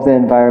of the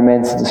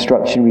environmental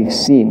destruction we've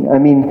seen. I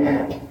mean,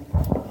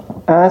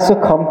 as a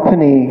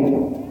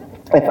company,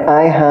 if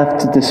I have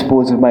to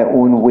dispose of my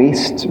own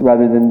waste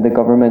rather than the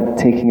government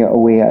taking it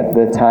away at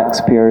the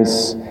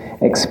taxpayer's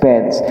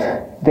expense,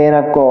 then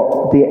I've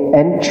got the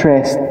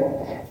interest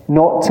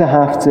not to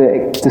have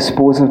to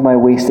dispose of my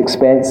waste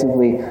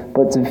expensively,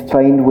 but to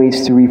find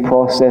ways to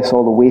reprocess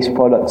all the waste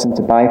products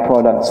into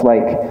byproducts.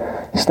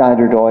 Like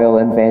Standard Oil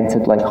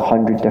invented like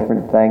 100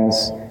 different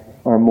things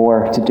or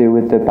more to do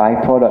with the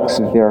byproducts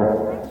of their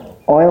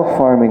oil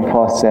farming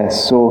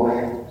process. So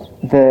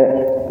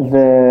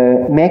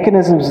the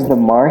mechanisms of the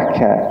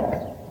market,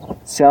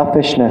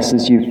 selfishness,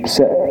 as you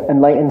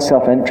enlightened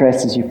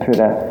self-interest, as you put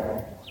it,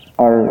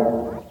 are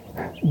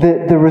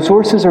the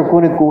resources are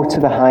going to go to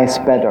the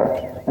highest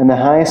bidder. And the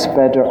highest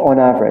bidder, on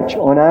average,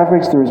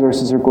 the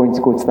resources are going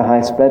to go to the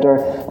highest bidder.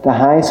 The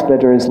highest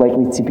bidder is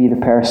likely to be the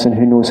person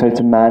who knows how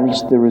to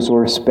manage the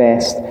resource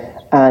best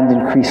and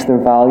increase their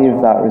value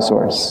of that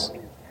resource.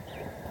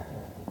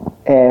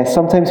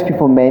 Sometimes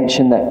people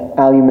mention that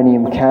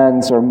aluminium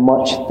cans are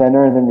much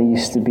thinner than they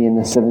used to be in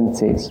the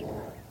 70s.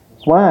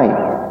 Why?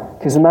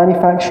 Because the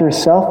manufacturer is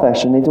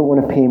selfish and they don't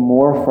want to pay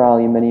more for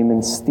aluminium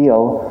and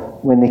steel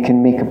when they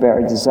can make a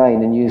better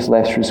design and use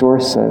less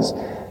resources.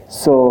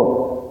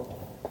 So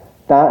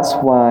that's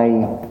why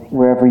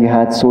wherever you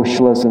had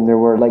socialism, there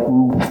were like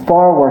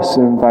far worse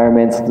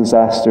environmental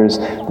disasters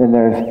than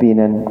there have been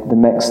in the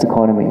mixed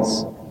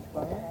economies.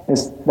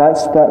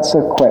 That's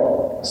a quick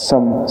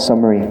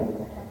summary.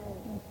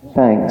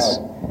 Thanks.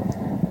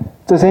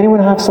 Does anyone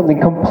have something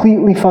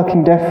completely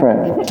fucking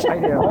different? I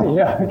do.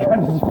 Yeah, I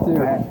kind of do.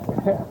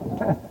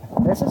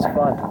 This is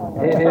fun.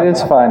 It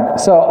is fun.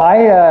 So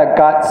I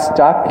got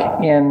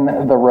stuck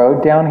in the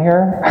road down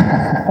here,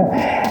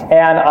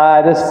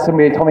 and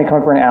somebody told me to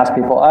come over and ask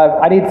people.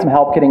 I need some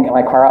help getting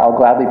my car out. I'll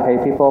gladly pay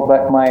people,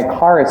 but my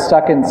car is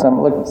stuck in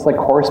it's like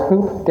horse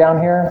poop down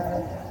here.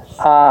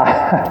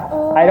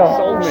 I don't.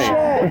 Sold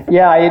me.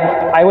 Yeah,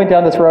 I went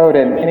down this road,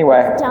 and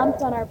anyway.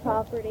 Dumped on our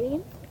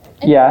property.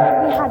 And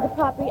Yeah. we had the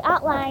property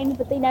outlined,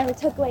 but they never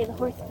took away the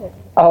horse poop.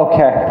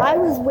 Okay. I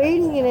was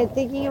waiting in it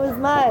thinking it was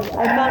mud.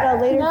 I found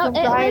out later No, from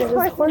it Brian was it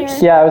was horse horse manure.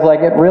 shit. Yeah, I was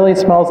like, it really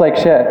smells like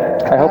shit.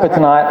 I hope it's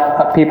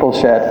not people's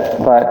shit,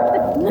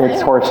 but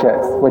it's horse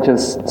shit, which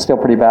is still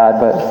pretty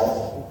bad,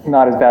 but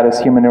not as bad as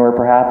human manure,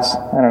 perhaps.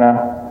 I don't know.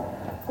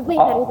 Way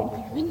better than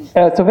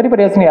human. So if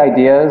anybody has any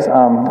ideas, I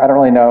don't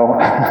really know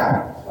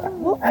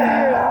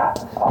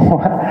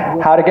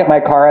how to get my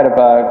car out of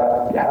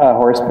a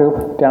horse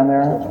poop down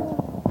there.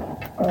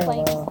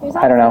 Planks. There's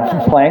I don't know. also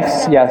a Planks?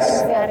 horse skeleton Yes.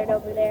 scattered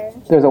over there.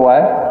 There's a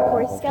what? A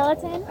horse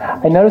skeleton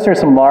I noticed there's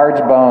some large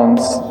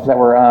bones that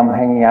were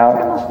hanging from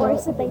out. a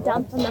horse that they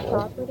dumped on the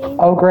property.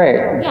 Oh,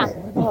 great. Yeah.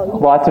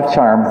 Lots of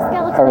charm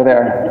over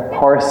there.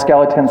 Horse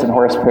skeletons and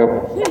horse poop.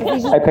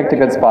 I picked a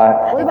good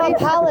spot. What about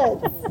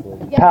pallets?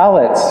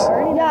 Pallets.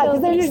 Yeah,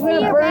 because they're just See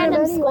going to a burn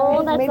them random skull,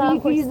 anyway. that's Maybe a you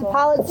could use the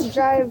pallets to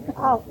drive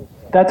out.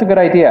 That's a good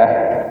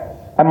idea.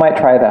 I might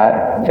try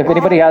that. If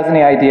anybody has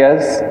any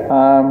ideas, You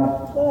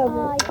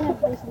can't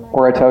place them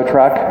or a tow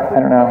truck, I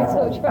don't know,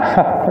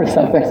 or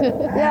something.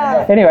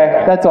 Yeah.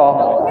 Anyway, that's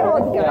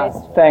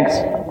all. Thanks.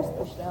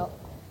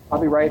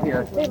 I'll be right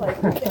here.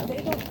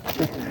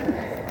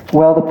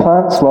 Well, the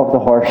plants love the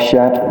horse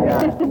shit.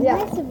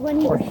 Nice of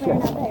when he was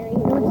clearing up that area, he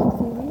would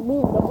just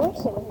move the horse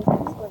shit with his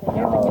excavator, but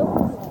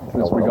no.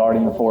 This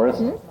regarding the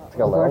forest?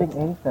 Regarding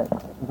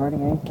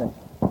anything.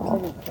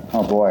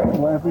 Oh boy,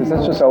 this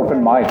is just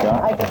open mic,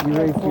 huh? You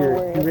raised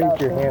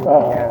your hand.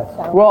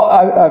 Well,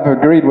 I've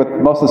agreed with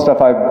most of the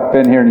stuff I've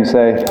been hearing you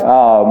say.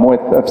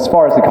 As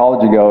far as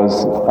ecology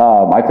goes,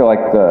 I feel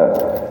like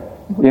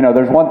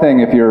there's one thing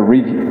if you're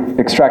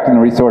extracting the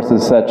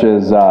resources such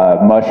as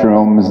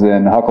mushrooms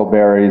and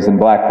huckleberries and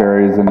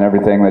blackberries and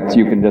everything that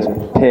you can just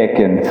pick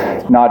and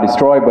not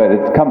destroy, but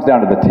it comes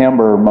down to the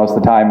timber most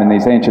of the time, and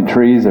these ancient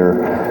trees are,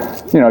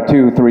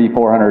 200, 300,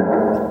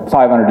 400,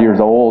 500 years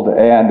old,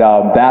 and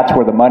that's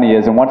where the money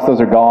is, and once those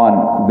are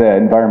gone, the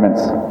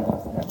environment's...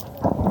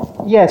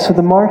 Yeah, so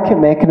the market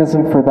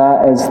mechanism for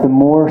that is the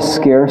more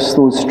scarce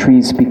those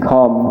trees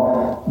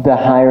become, the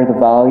higher the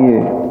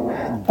value.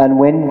 And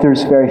when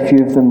there's very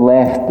few of them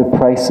left, the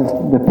price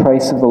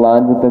of the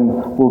land with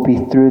them will be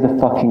through the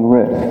fucking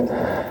roof.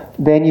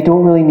 Then you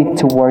don't really need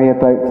to worry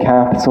about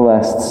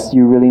capitalists.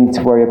 You really need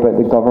to worry about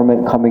the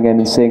government coming in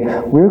and saying,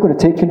 we're going to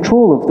take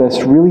control of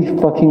this really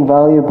fucking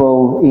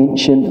valuable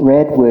ancient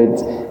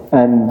redwood,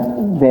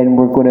 and then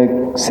we're going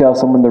to sell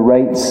someone the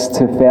rights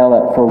to fell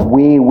it for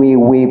way, way,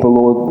 way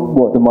below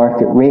what the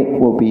market rate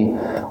will be.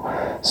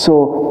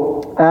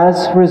 So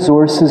as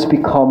resources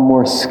become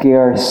more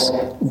scarce,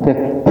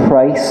 the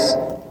price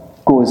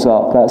goes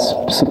up.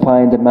 That's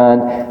supply and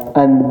demand.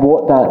 And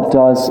what that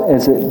does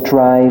is it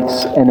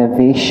drives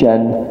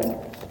innovation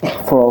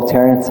for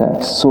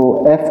alternatives.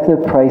 So if the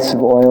price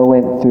of oil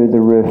went through the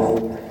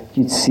roof,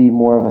 you'd see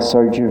more of a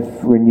surge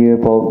of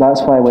renewable.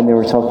 That's why when they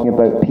were talking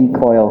about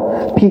peak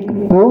oil, peak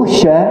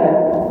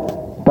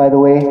bullshit, by the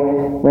way,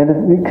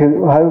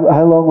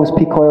 how long was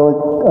peak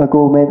oil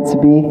ago meant to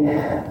be?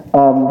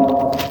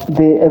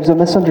 It was a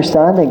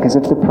misunderstanding, because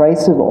if the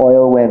price of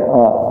oil went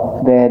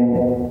up,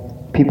 then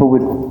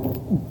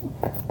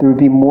there would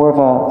be more of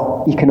a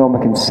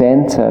economic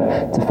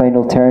incentive to find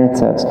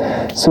alternatives.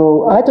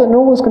 So I don't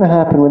know what's going to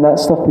happen when that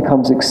stuff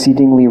becomes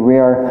exceedingly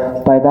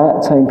rare. By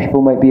that time,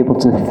 people might be able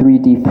to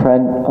 3D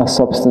print a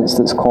substance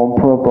that's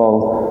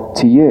comparable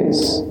to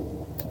use.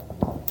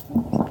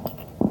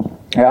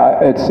 Yeah,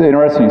 it's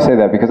interesting you say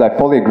that because I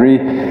fully agree.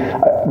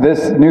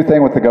 This new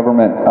thing with the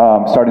government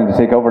starting to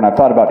take over, and I've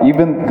thought about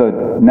even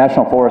the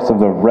national forests of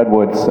the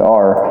redwoods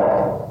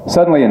are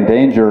suddenly in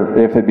danger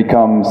if it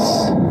becomes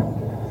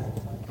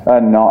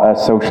a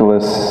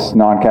socialist,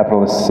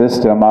 non-capitalist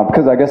system.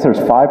 Because I guess there's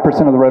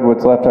 5% of the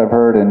redwoods left, I've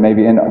heard, and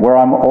maybe in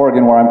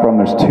Oregon, where I'm from,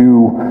 there's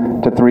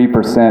 2 to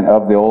 3%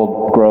 of the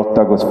old growth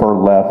Douglas fir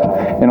left.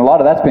 And a lot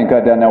of that's being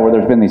cut down now where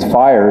there's been these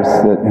fires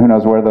that who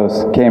knows where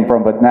those came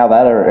from, but now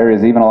that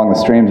areas, even along the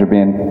streams, are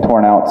being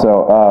torn out.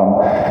 So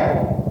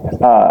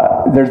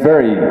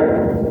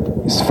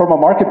there's from a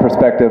market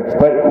perspective,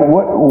 but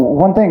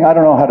one thing, I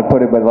don't know how to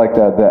put it, but like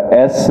the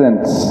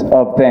essence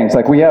of things,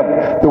 like we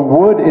have the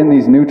wood in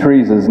these new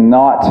trees is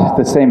not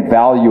the same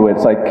value.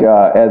 It's like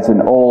as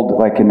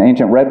an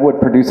ancient redwood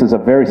produces a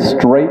very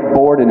straight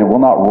board and it will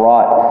not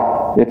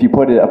rot if you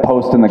put a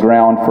post in the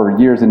ground for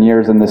years and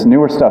years. And this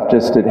newer stuff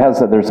there's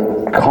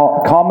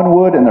common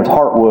wood and there's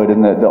heartwood,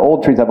 and the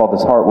old trees have all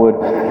this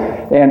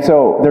heartwood. And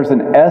so there's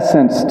an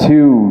essence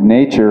to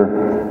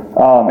nature.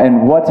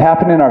 And what's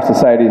happened in our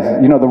societies,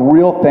 the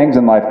real things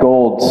in life,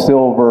 gold,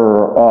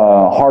 silver,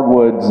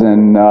 hardwoods,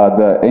 and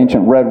the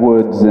ancient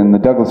redwoods and the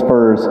Douglas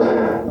firs,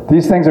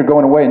 these things are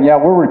going away. And yeah,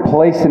 we're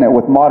replacing it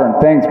with modern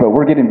things, but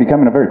we're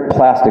becoming a very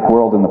plastic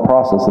world in the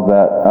process of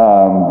that.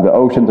 The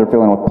oceans are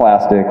filling with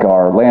plastic,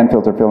 our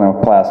landfills are filling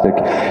with plastic,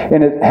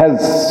 and it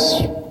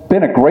has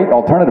been a great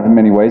alternative in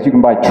many ways. You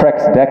can buy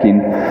Trex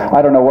decking.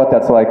 I don't know what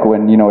that's like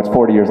when it's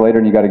 40 years later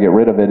and you got to get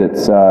rid of it.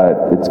 It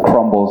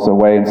crumbles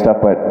away and stuff.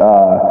 But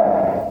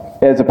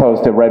as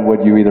opposed to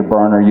redwood, you either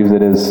burn or use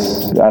it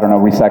as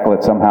recycle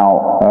it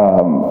somehow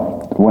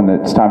when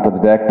it's time for the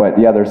deck. But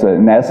yeah, there's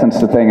an essence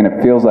to thing, and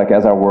it feels like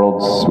as our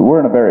Earth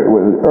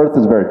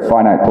is a very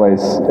finite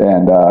place,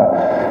 and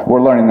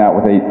we're learning that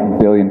with 8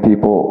 billion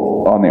people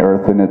on the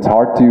Earth, and it's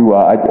hard to.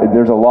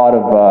 There's a lot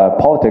of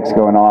politics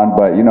going on,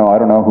 but I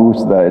don't know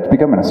it's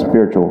becoming a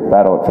spiritual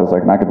battle. It feels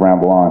like, and I could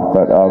ramble on,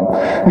 but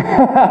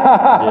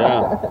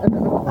Yeah.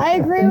 I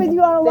agree with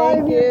you on a lot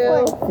of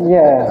your points.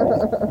 Yeah.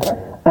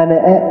 And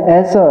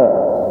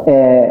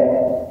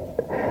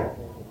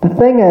the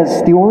thing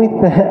is,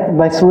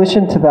 my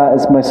solution to that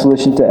is my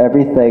solution to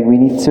everything. We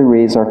need to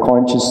raise our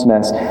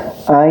consciousness.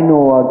 I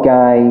know a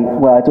guy,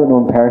 well, I don't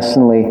know him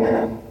personally.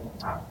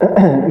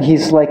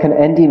 He's like an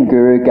Indian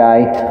guru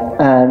guy,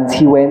 and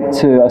he went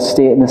to a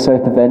state in the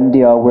south of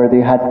India where they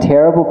had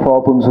terrible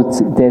problems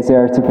with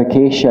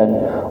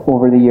desertification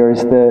over the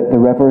years. The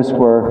rivers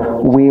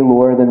were way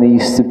lower than they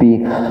used to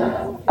be.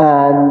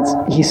 And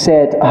he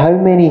said, how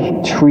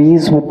many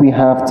trees would we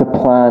have to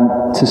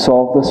plant to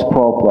solve this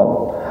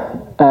problem?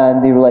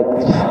 And they were like,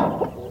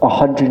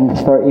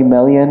 130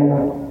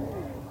 million,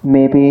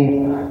 maybe.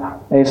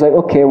 And he was like,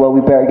 okay, well,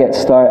 we better get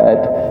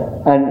started.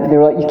 And they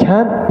were like, you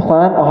can't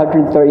plant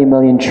 130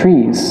 million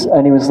trees.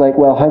 And he was like,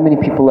 well, how many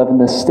people live in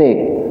this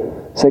state?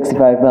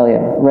 65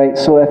 million, right?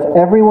 So if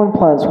everyone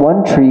plants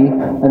one tree,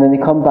 and then they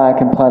come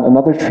back and plant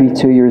another tree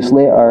 2 years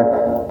later,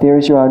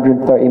 there's your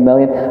 130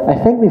 million. I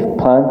think they've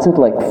planted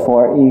like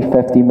 40,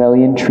 50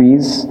 million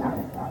trees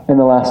in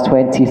the last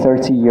 20,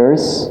 30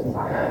 years.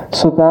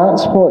 So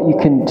that's what you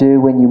can do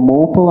when you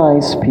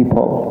mobilize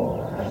people.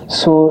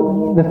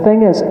 So the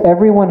thing is,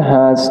 everyone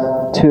has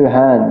 2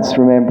 hands,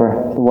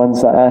 remember, the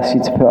ones that I asked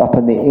you to put up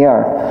in the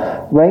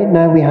air. Right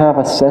now we have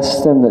a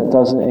system that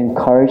doesn't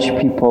encourage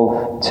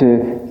people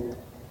to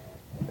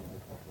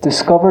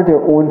discover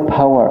their own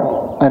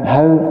power and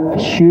how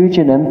huge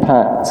an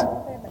impact,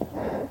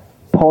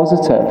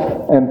 positive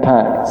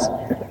impact,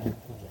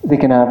 they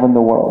can have on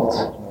the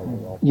world.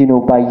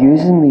 By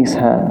using these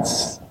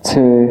hands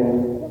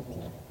to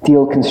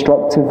deal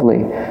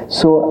constructively.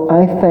 So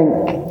I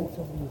think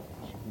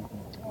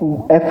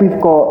if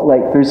we've got,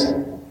 there's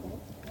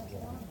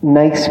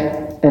nice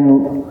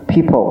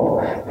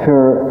people who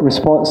are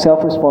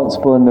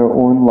self-responsible in their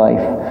own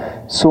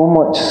life, so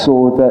much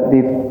so that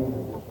they've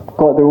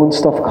got their own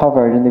stuff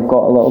covered and they've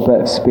got a little bit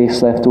of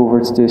space left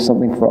over to do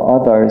something for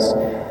others,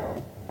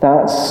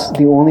 that's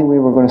the only way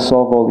we're going to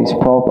solve all these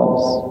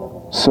problems.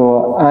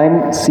 So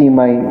I see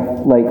my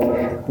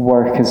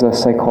work as a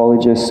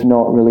psychologist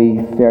not really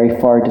very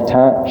far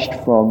detached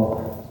from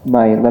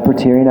my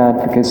libertarian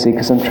advocacy,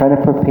 because I'm trying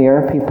to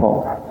prepare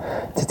people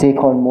to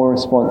take on more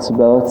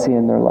responsibility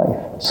in their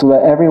life so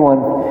that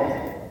everyone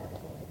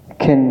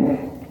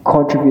can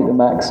contribute the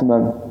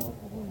maximum.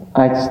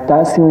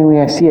 That's the only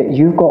way I see it.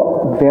 You've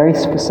got very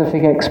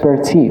specific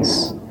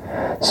expertise,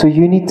 so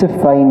you need to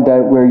find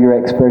out where your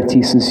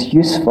expertise is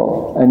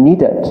useful and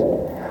needed.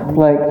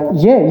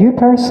 You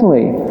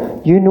personally,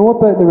 you know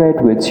about the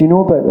redwoods, you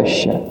know about this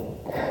shit.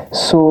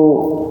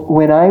 So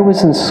when I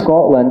was in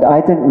Scotland,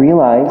 I didn't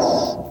realise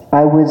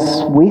I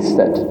was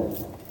wasted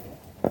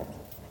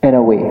in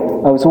a way.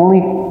 I was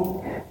only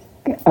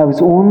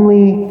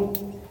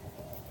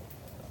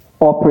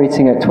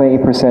operating at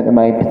 20% of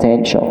my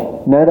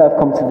potential. Now that I've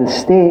come to the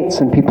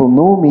States and people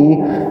know me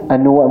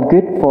and know what I'm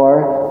good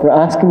for, they're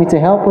asking me to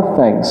help with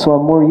things, so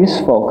I'm more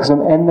useful because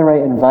I'm in the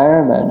right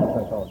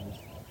environment.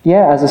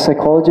 Yeah, as a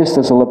psychologist,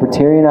 as a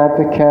libertarian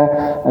advocate,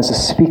 as a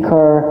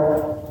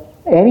speaker,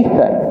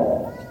 anything.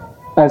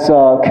 As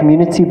a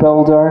community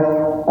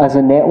builder, as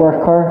a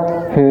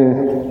networker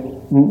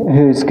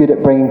who's good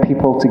at bringing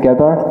people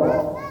together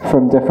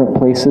from different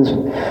places.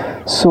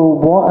 So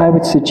what I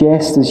would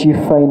suggest is you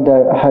find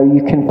out how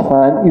you can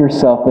plant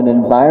yourself in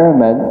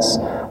environments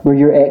where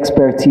your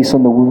expertise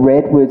on the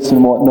redwoods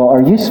and whatnot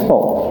are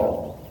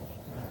useful.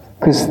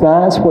 Because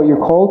that's what you're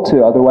called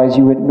to, otherwise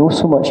you wouldn't know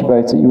so much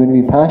about it, you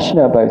wouldn't be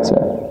passionate about it.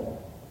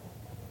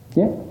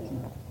 Yeah?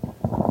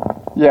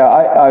 Yeah,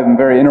 I'm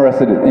very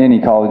interested in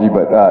ecology,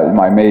 but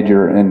my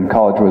major in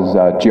college was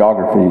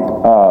geography.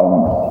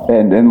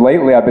 And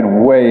lately I've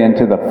been way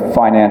into the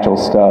financial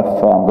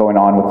stuff going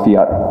on with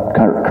fiat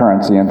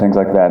currency and things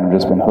like that, and I've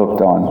just been hooked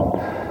on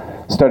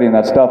studying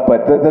that stuff.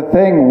 But the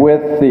thing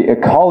with the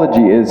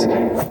ecology is,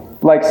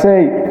 like,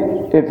 say,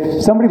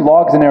 if somebody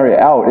logs an area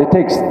out, it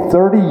takes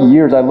 30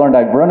 years. I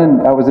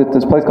was at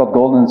this place called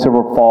Golden and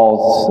Silver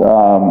Falls,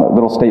 a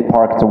little state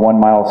park. It's a 1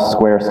 mile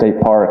square state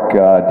park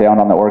down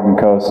on the Oregon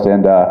coast,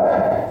 and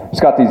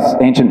it's got these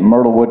ancient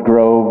myrtle wood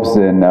groves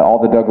and all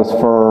the Douglas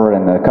fir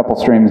and a couple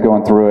streams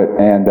going through it.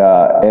 And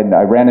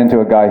I ran into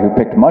a guy who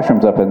picked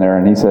mushrooms up in there,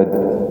 and he said,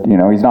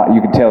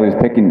 you could tell he was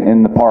picking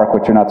in the park,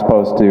 which you're not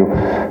supposed to.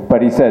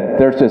 But he said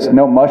there's just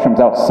no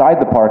mushrooms outside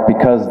the park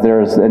because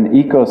there's an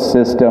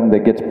ecosystem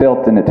that gets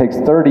built, and it takes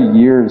 30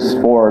 years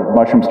for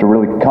mushrooms to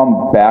really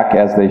come back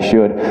as they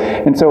should.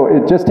 And so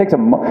it just takes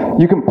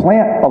you can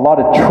plant a lot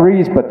of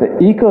trees, but the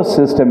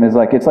ecosystem is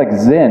it's like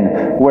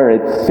Zen, where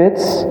it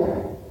fits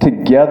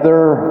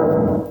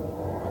together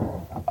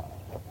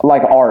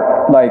like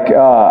art.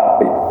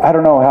 I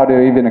don't know how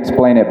to even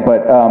explain it,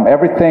 but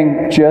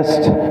everything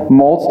just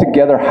molds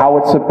together how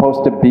it's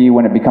supposed to be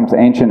when it becomes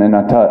ancient and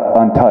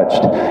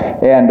untouched.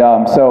 And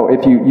so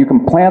if you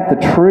can plant the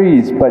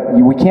trees, but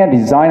we can't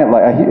design it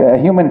like a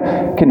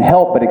human can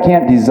help, but it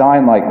can't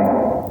design like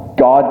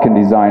God can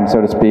design,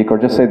 so to speak, or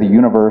just say the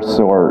universe,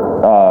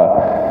 or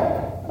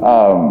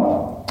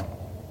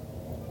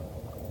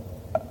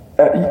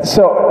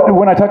so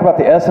when I talk about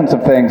the essence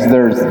of things,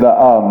 there's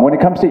when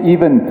it comes to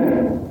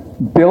even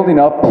building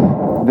up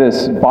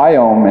this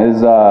biome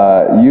is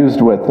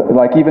used with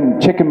even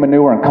chicken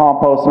manure and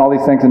compost and all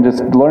these things, and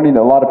just learning.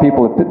 A lot of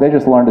people, they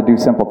just learn to do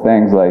simple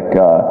things like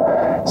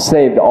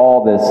saved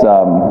all this,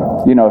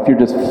 if you're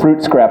just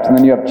fruit scraps and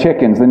then you have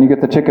chickens, then you get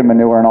the chicken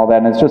manure and all that,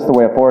 and it's just the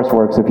way a forest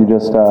works. If you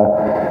just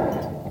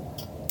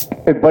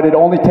but it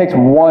only takes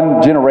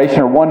one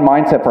generation or one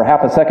mindset for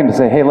half a second to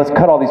say, hey, let's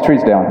cut all these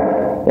trees down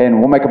and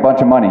we'll make a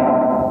bunch of money.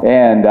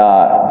 And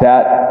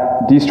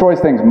that destroys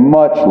things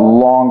much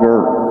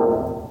longer.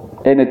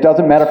 And it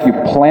doesn't matter if you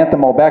plant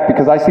them all back,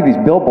 because I see these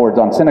billboards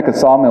on Seneca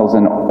Sawmills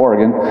in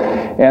Oregon,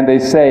 and they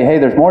say, hey,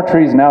 there's more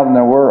trees now than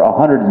there were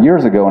 100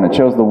 years ago, and it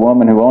shows the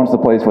woman who owns the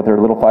place with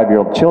her little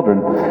 5-year-old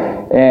children.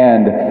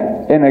 And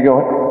I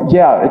go,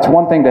 yeah, it's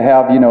one thing to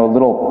have,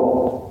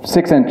 little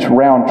 6-inch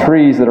round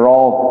trees that are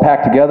all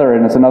packed together,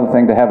 and it's another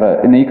thing to have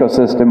an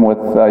ecosystem with,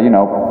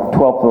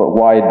 12-foot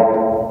wide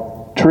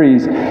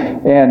trees.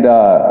 And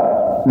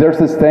there's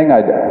this thing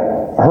I'd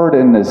heard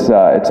in this,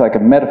 it's like a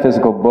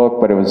metaphysical book,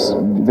 but it was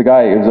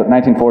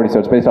 1940, so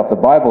it's based off the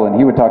Bible, and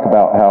he would talk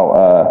about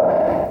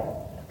how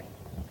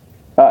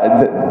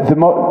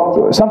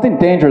something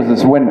dangerous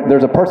is when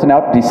there's a person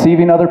out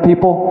deceiving other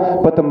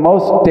people, but the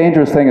most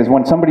dangerous thing is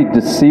when somebody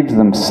deceives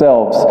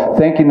themselves,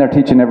 thinking they're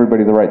teaching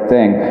everybody the right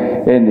thing.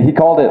 And he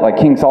called it like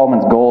King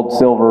Solomon's gold,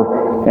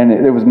 silver, and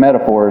it was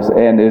metaphors.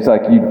 And it's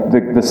like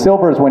the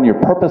silver is when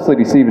you're purposely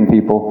deceiving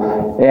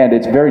people, and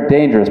it's very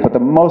dangerous. But the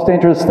most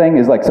dangerous thing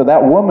is so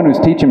that woman who's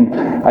teaching,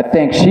 I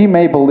think she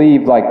may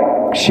believe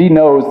she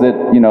knows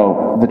that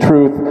the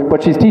truth,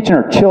 but she's teaching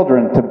her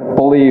children to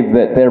believe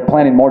that they're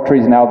planting more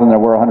trees now than there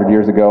were 100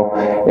 years ago,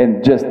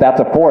 and just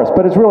that's a forest.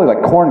 But it's really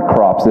like corn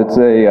crops. It's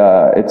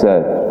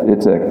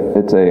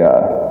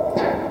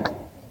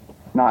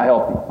not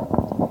healthy.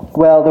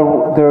 Well,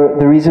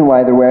 the reason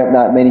why there weren't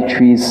that many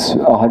trees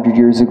 100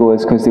 years ago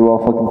is because they were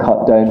all fucking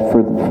cut down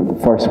for the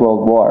First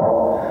World War.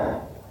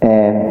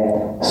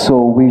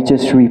 So we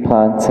just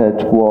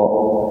replanted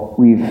what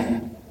we've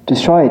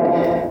destroyed.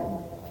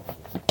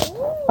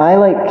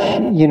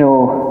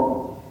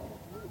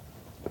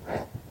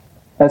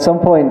 At some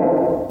point,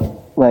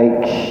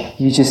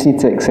 you just need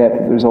to accept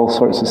that there's all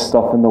sorts of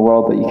stuff in the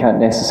world that you can't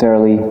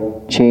necessarily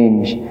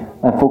change,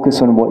 and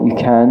focus on what you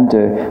can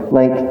do.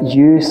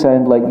 You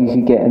sound like you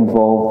could get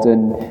involved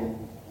in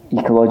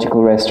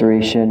ecological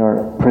restoration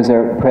or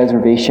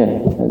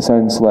preservation, it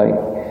sounds like.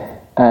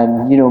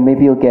 And,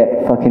 maybe you'll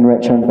get fucking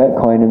rich on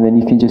Bitcoin, and then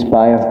you can just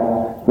buy a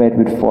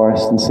redwood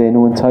forest and say, no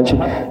one touches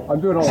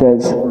it.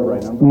 Says,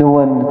 no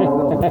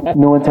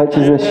one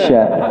touches this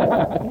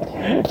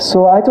shit.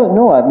 So I don't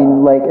know. I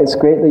mean, it's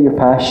great that you're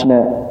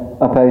passionate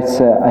about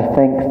it, I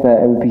think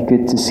that it would be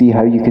good to see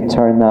how you could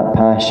turn that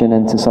passion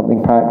into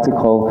something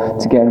practical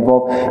to get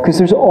involved. Because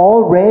there's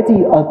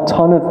already a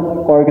ton of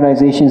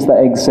organisations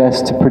that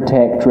exist to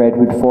protect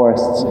redwood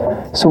forests.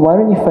 So why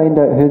don't you find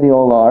out who they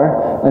all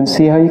are and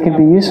see how you can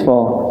be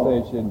useful?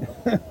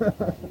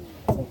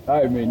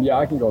 I mean, yeah,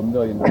 I can go a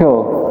million.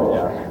 Cool.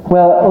 Yeah.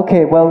 Well,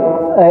 okay.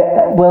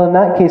 Well, in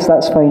that case,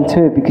 that's fine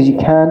too, because you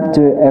can't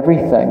do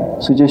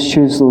everything. So just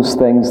choose those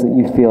things that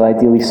you feel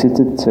ideally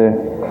suited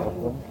to.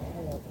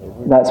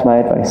 That's my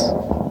advice.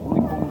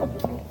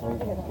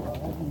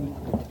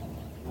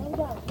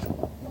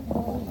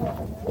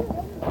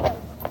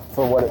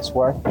 For what it's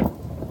worth.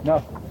 No.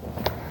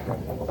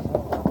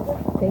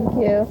 Thank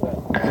you.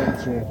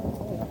 Thank you.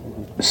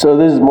 So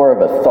this is more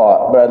of a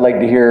thought, but I'd like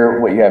to hear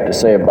what you have to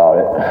say about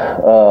it.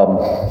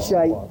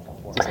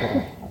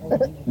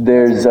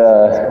 There's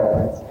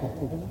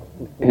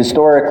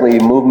historically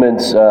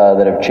movements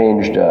that have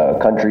changed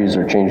countries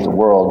or changed the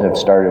world have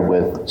started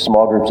with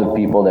small groups of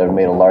people that have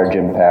made a large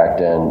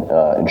impact, and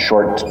in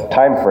short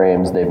time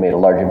frames, they've made a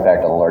large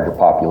impact on a larger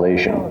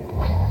population.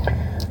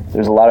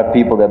 There's a lot of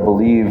people that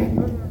believe,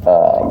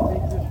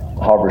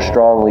 however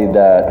strongly,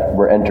 that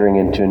we're entering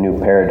into a new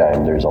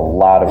paradigm. There's a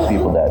lot of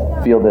people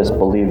that feel this,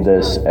 believe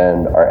this,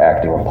 and are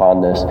acting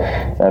upon this.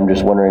 And I'm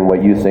just wondering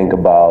what you think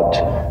about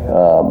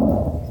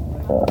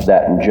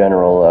that in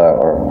general,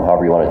 or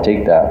however you want to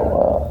take that.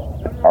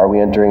 Are we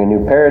entering a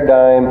new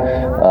paradigm?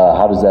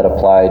 How does that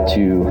apply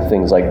to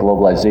things like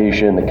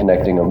globalization, the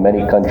connecting of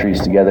many countries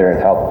together,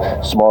 and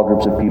how small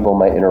groups of people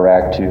might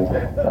interact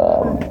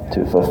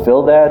to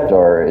fulfill that?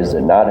 Or is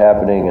it not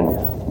happening? And,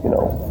 you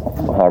know,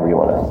 however you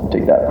want to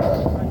take that.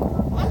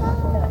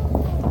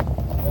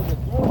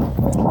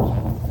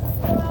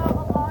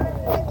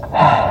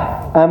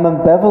 I'm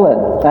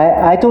ambivalent.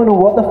 I don't know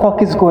what the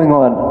fuck is going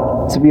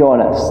on, to be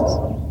honest.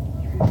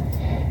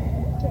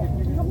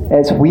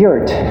 It's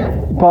weird.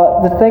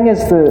 But the thing is,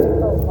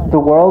 the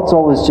world's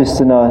always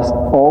just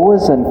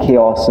always in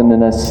chaos and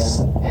in a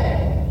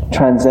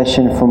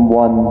transition from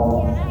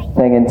one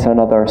thing into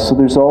another. So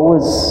there's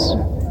always,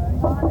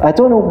 I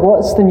don't know,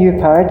 what's the new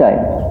paradigm?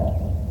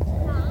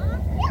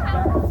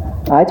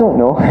 I don't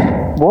know.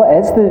 What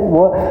is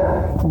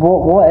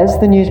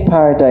the new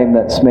paradigm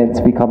that's meant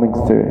to be coming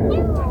through?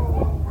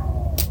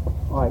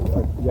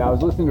 Yeah, I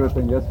was listening to a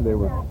thing yesterday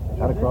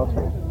at a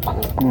crossroads.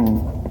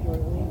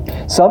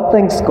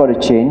 Something's got to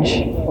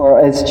change, or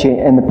is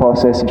in the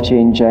process of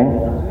changing.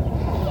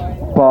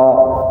 But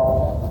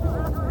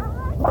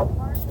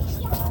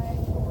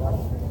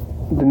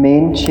the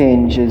main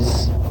change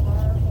is,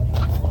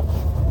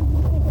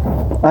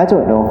 I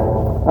don't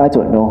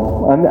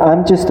know.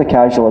 I'm just a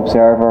casual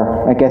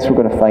observer. I guess we're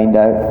going to find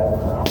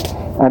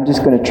out. I'm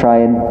just going to try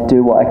and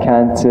do what I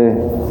can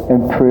to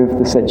improve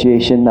the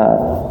situation that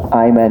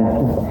I'm in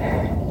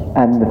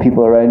and the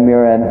people around me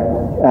are in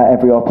at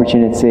every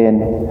opportunity,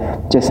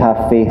 and just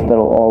have faith that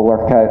it'll all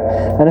work out.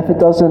 And if it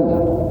doesn't,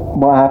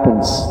 what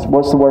happens?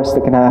 What's the worst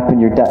that can happen?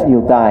 You'll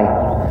die.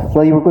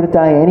 Well, you were going to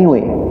die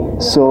anyway.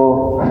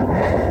 So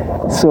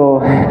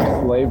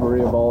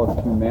slavery of all of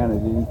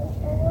humanity.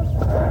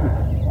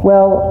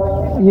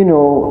 Well, you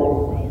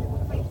know,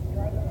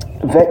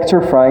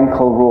 Viktor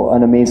Frankl wrote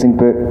an amazing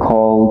book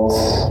called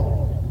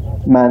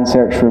Man's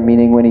Search for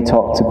Meaning, when he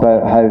talked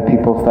about how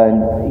people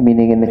found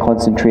meaning in the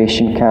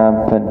concentration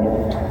camp. And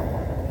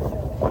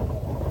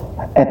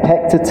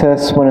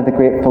Epictetus, one of the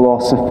great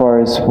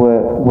philosophers,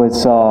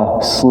 was a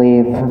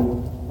slave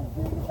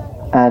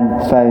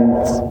and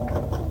found,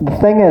 the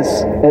thing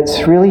is,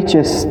 it's really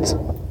just,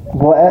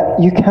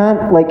 you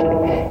can't, like,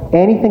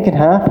 anything can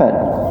happen.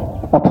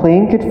 A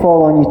plane could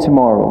fall on you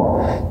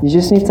tomorrow. You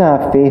just need to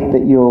have faith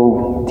that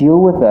you'll deal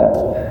with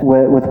it,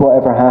 with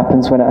whatever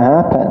happens when it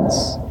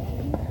happens.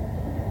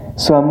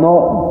 So I'm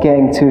not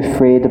getting too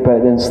afraid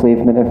about the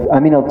enslavement.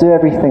 I'll do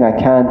everything I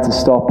can to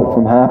stop it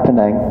from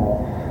happening.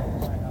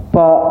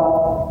 But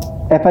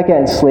if I get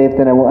enslaved,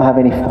 then I won't have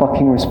any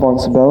fucking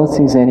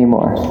responsibilities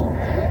anymore.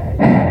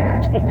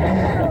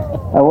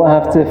 I won't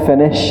have to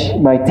finish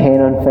my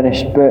 10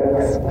 unfinished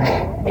books.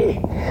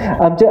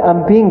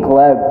 I'm being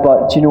glib,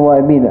 but do you know what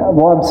I mean?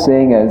 What I'm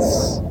saying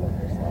is,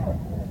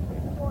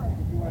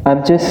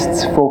 I'm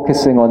just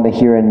focusing on the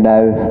here and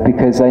now,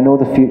 because I know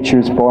the future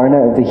is born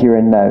out of the here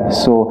and now.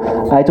 So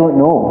I don't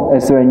know,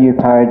 is there a new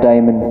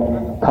paradigm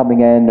coming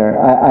in? Or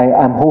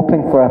I'm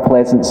hoping for a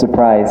pleasant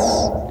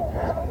surprise.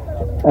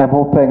 I'm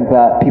hoping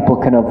that people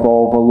can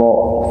evolve a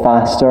lot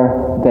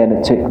faster than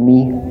it took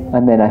me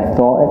and then I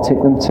thought it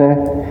took them to,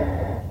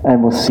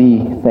 and we'll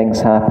see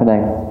things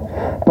happening.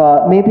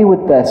 But maybe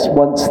with this,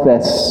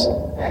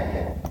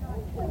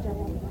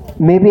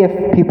 maybe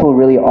if people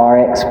really are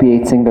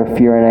expiating their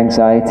fear and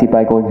anxiety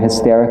by going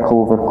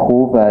hysterical over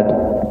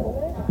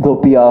COVID,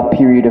 there'll be a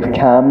period of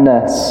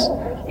calmness,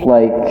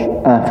 like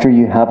after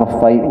you have a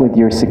fight with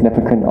your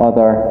significant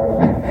other,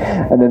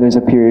 and then there's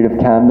a period of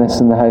calmness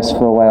in the house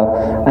for a while,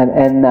 and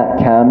in that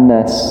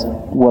calmness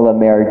will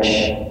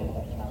emerge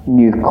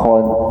new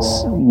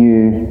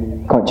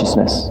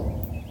consciousness.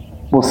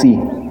 We'll see.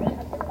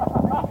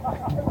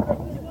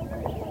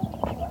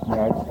 Yeah,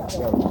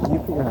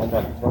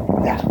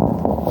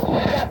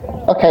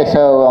 Okay,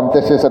 so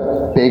this is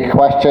a big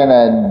question,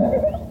 and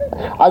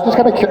I was just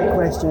kind of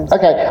curious.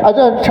 Okay, I was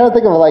just trying to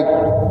think of like,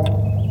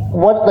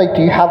 what like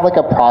do you have like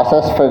a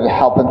process for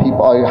helping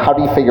people? Or how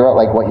do you figure out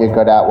like what you're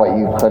good at, what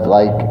you could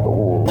like,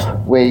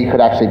 where you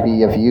could actually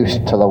be of use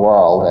to the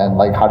world, and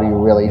like how do you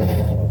really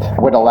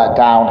whittle that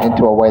down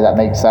into a way that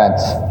makes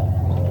sense?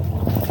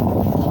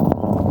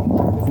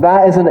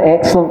 That is an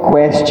excellent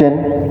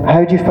question.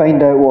 How do you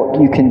find out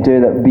what you can do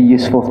that would be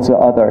useful to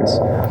others?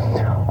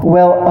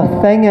 Well, a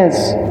thing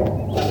is,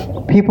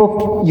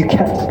 people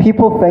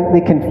think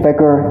they can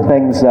figure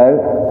things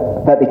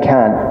out that they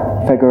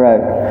can't figure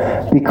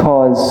out,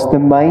 because the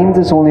mind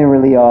is only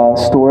really a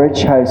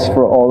storage house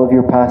for all of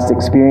your past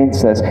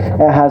experiences. It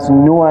has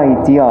no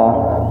idea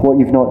what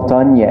you've not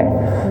done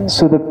yet.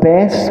 So the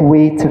best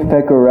way to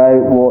figure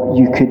out what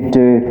you could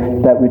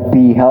do that would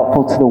be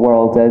helpful to the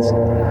world is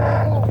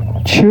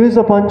choose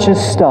a bunch of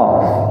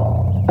stuff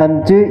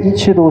and do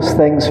each of those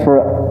things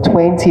for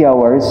 20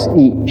 hours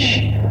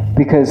each,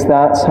 because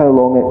that's how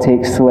long it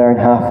takes to learn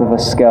half of a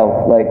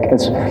skill.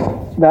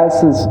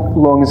 That's as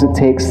long as it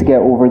takes to get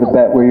over the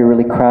bit where you're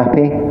really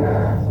crappy,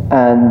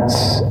 and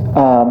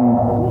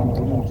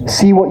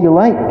see what you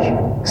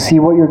like, see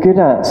what you're good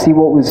at, see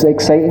what was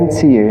exciting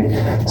to you.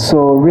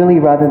 So really,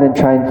 rather than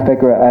try and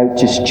figure it out,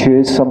 just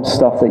choose some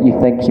stuff that you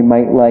think you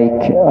might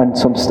like and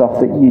some stuff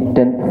that you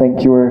didn't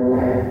think you were,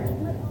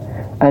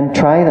 and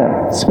try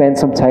them. Spend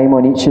some time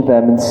on each of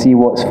them and see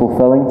what's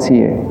fulfilling to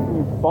you.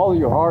 Follow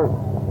your heart.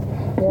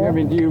 Yeah. I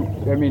mean, do you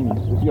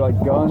like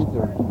guns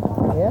or?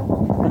 Yeah.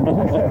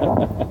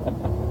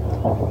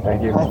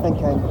 Thank you. I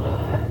think I'm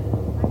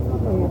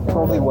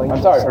probably white.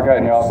 I'm sorry for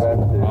cutting you off, man.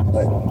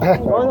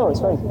 Oh no, it's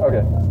fine.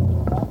 Okay.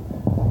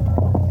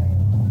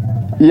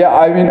 Yeah,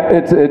 I mean,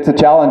 it's a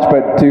challenge,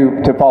 but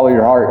to follow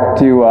your heart,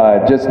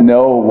 to just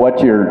know what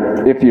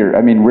if you're,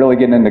 I mean, really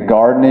getting into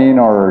gardening,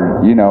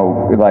 or, you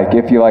know, like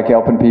if you like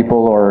helping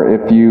people, or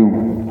if you,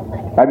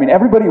 I mean,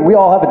 we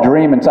all have a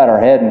dream inside our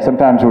head, and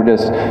sometimes we're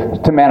just,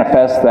 to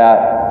manifest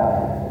that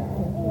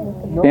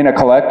in a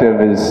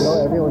collective is...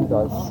 No, everyone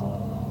does.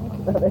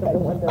 Not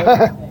everyone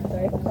does.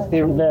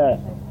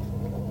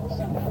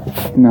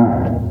 No.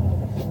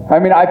 I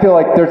mean, I feel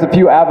like there's a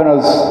few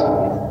avenues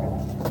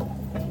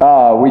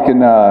we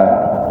can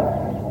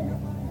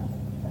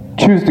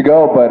choose to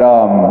go, but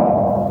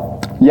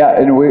yeah,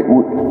 and we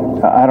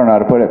I don't know how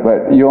to put it,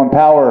 but you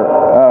empower,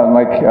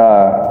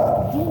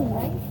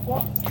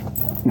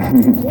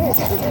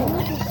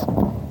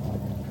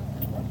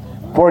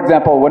 for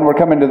example, when we're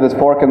coming to this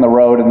fork in the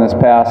road in this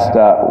past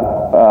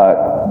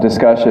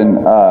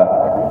discussion,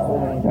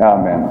 oh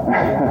man,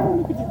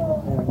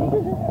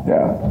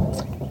 yeah.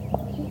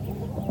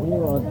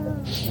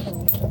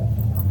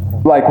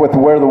 Like with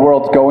where the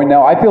world's going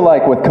now, I feel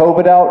like with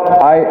COVID out,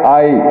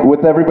 I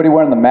with everybody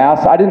wearing the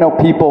mask, I didn't know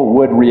people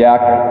would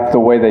react the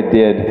way they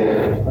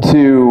did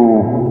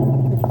to,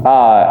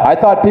 I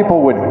thought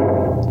people would,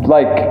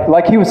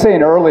 like he was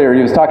saying earlier,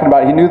 he was talking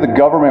about, he knew the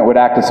government would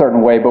act a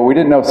certain way, but we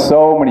didn't know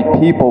so many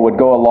people would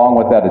go along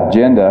with that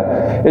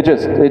agenda.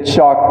 It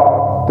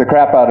shocked the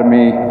crap out of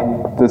me,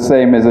 the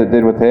same as it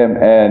did with him,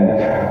 and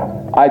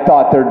I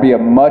thought there'd be a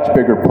much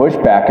bigger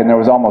pushback, and there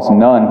was almost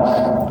none.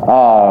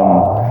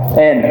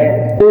 And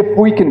if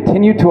we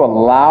continue to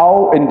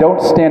allow and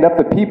don't stand up,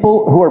 the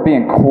people who are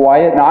being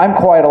quiet, now I'm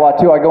quiet a lot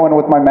too, I go in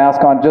with my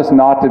mask on just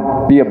not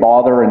to be a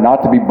bother and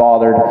not to be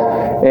bothered,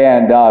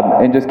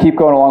 and just keep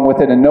going along with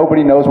it, and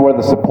nobody knows where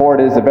the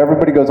support is. If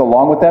everybody goes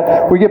along with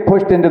that, we get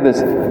pushed into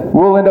this,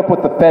 we'll end up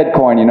with the Fed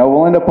coin,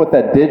 we'll end up with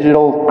that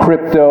digital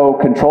crypto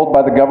controlled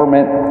by the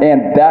government,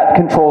 and that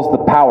controls the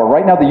power.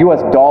 Right now the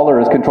US dollar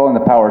is controlling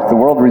the power. It's the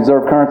world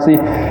reserve currency,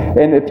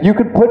 and if you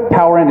could put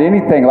power into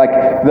anything, like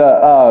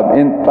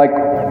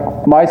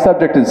my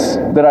subject is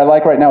that I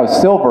like right now is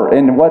silver,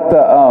 and what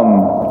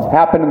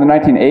happened in the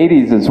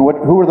 1980s is who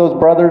were those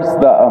brothers?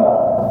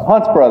 The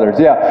Hunts brothers,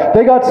 yeah.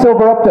 They got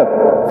silver up to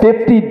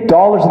 $50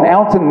 an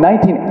ounce in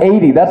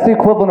 1980. That's the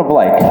equivalent of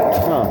like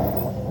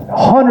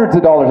hundreds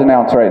of dollars an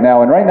ounce right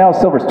now, and right now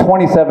silver's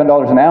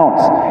 $27 an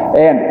ounce,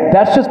 and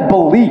that's just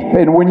belief.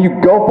 And when you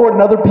go for it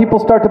and other people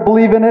start to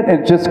believe in it,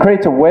 it just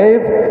creates a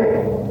wave.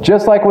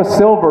 Just like with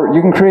silver,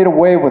 you can create a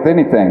wave with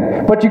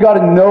anything, but you got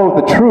to know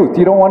the truth.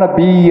 You don't want to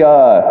be,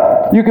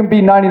 you can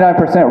be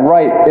 99%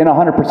 right and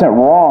 100%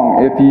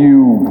 wrong if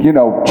you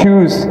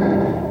choose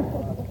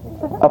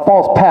a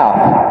false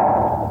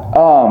path.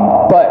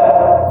 But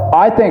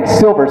I think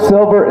silver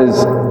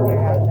is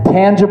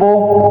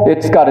tangible.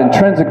 It's got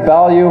intrinsic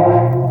value.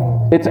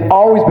 It's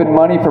always been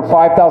money for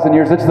 5,000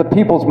 years. It's the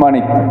people's money.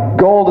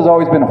 Gold has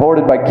always been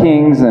hoarded by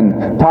kings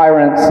and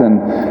tyrants,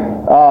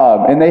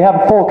 and they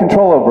have full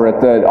control over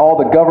it. All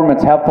the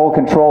governments have full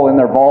control in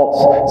their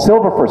vaults.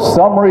 Silver, for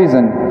some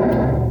reason,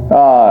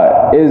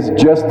 is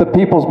just the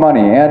people's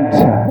money, and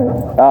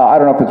I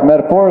don't know if it's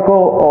metaphorical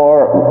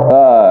or,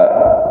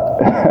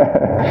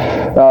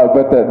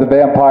 but the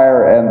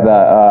vampire and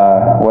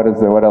the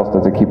what else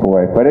does it keep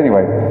away? But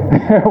anyway,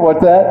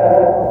 what's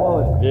that?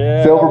 bullet.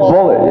 Yeah. Silver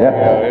bullet,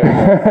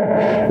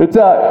 yeah. It's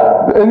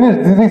and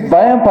there's these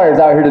vampires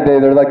out here today.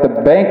 They're like the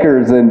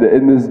bankers and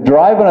this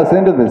driving us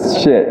into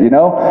this shit, you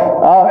know.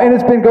 And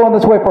it's been going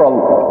this way for a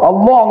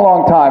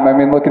long time. I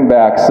mean, looking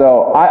back.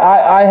 So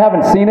I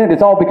haven't seen it.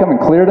 It's all becoming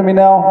clear to me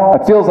now.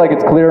 It feels like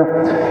it's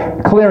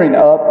clearing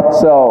up.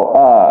 So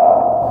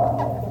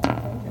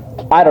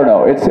I don't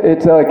know.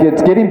 It's like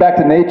it's getting back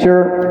to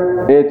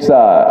nature. It's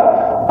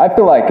I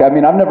feel like, I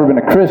mean, I've never been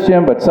a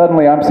Christian, but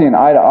suddenly I'm seeing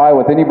eye to eye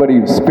with anybody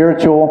who's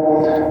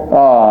spiritual.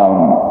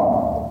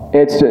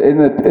 It's in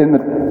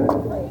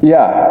the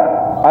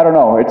yeah, I don't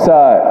know. It's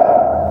a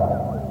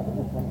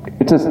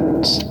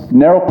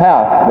narrow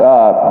path,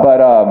 but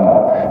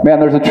man,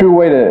 there's a true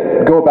way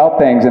to go about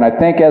things, and I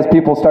think as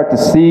people start to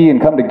see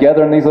and come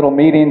together in these little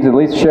meetings, at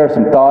least share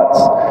some thoughts,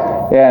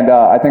 and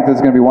I think this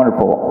is going to be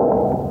wonderful.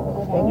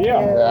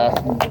 Yeah.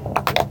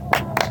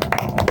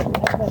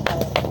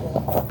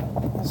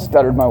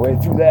 Stuttered my way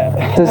through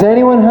that. Does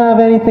anyone have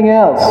anything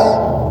else?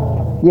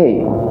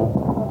 Yay.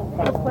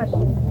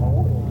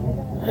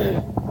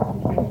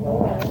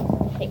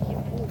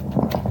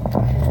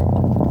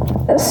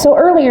 So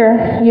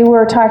earlier you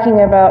were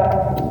talking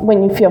about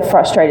when you feel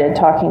frustrated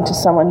talking to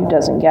someone who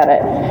doesn't get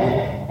it.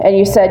 And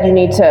you said you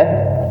need to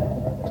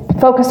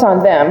focus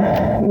on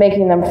them,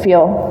 making them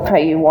feel how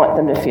you want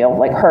them to feel,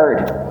 like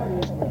heard.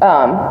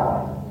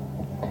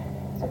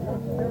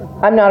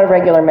 I'm not a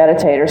regular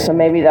meditator, so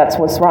maybe that's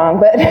what's wrong,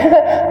 but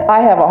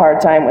I have a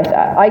hard time with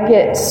that. I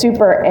get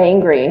super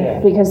angry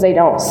because they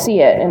don't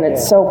see it, and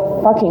it's so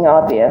fucking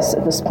obvious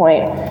at this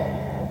point.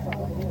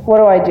 What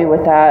do I do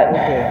with that?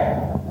 Okay.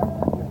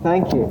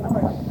 Thank you.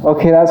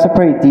 Okay, that's a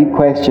pretty deep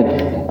question.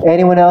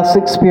 Anyone else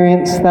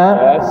experience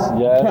that?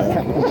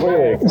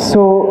 Yes.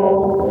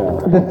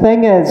 So the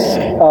thing is,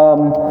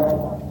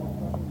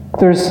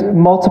 there's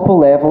multiple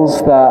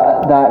levels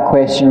that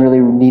question really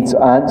needs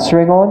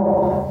answering on.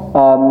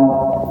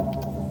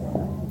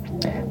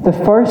 The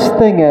first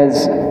thing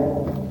is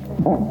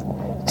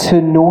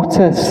to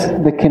notice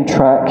the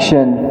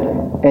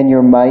contraction in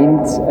your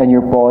mind and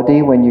your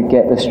body when you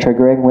get this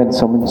triggering, when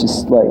someone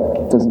just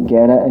like doesn't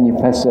get it and you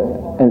piss it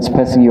and it's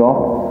pissing you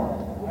off.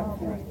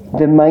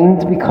 The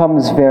mind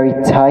becomes very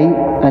tight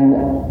and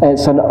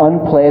it's an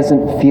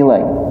unpleasant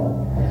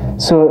feeling.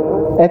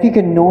 So if you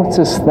can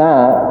notice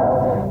that,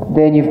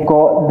 then you've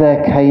got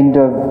the kind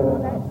of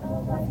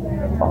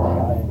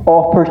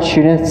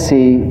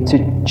opportunity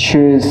to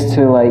choose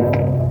to like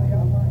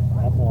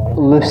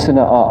loosen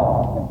it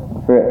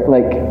up,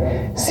 like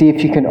see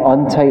if you can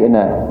untighten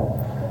it.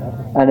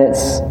 And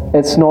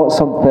it's not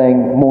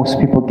something most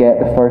people get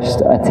the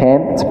first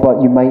attempt,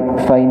 but you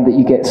might find that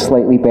you get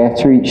slightly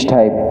better each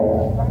time.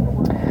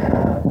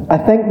 I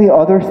think the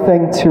other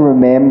thing to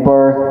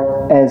remember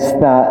is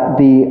that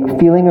the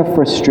feeling of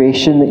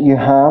frustration that you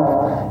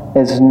have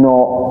is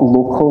not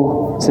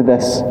local to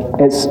this.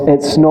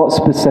 It's not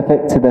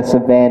specific to this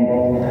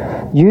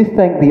event. You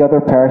think the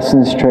other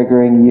person's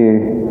triggering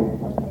you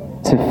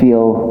to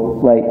feel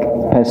like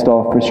pissed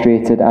off,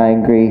 frustrated,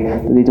 angry,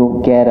 that they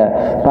don't get it.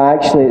 But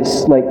actually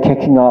it's like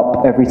kicking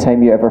up every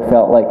time you ever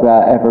felt like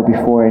that ever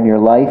before in your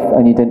life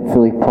and you didn't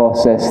fully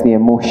process the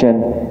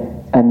emotion,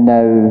 and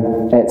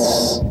now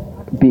it's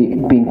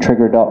being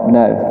triggered up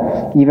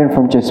now. Even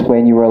from just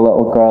when you were a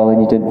little girl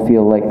and you didn't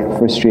feel like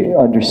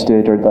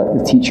understood, or that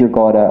the teacher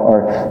got it,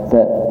 or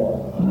that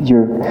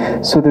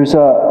you're... So there's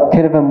a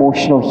kind of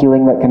emotional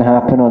healing that can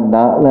happen on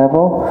that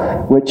level,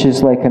 which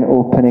is like an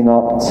opening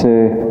up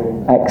to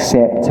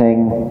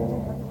accepting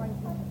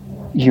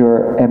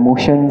your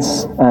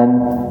emotions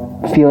and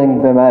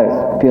feeling them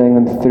out, feeling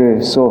them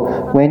through.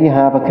 So when you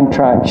have a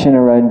contraction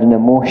around an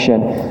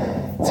emotion,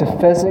 to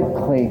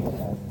physically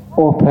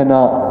open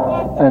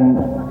up,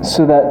 and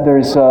so that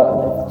there's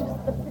a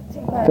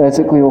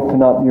physically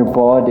open up your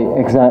body,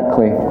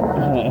 exactly,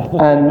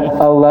 and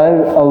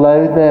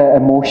allow the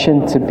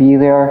emotion to be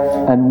there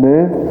and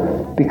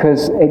move,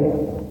 because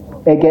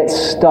it gets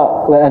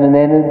stuck, and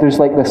then there's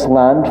like this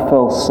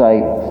landfill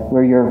site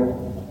where you're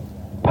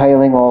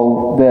piling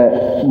all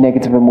the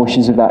negative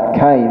emotions of that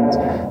kind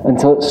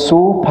until it's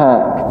so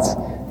packed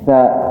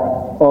that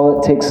all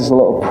it takes is a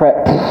little prick,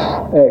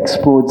 it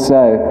explodes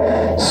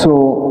out.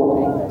 So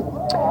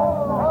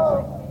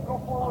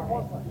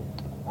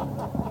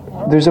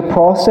there's a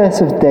process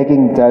of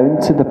digging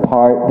down to the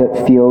part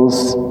that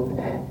feels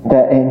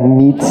that it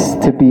needs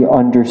to be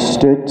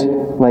understood.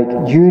 Like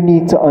you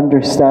need to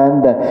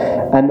understand that,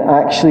 and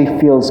actually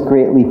feels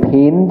greatly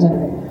pained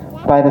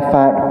by the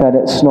fact that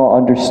it's not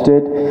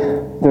understood.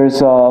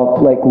 There's a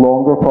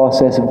longer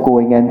process of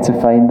going in to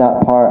find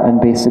that part and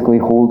basically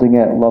holding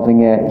it,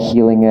 loving it,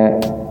 healing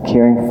it,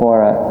 caring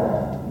for it,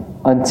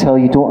 until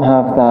you don't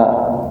have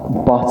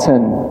that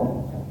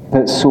button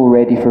that's so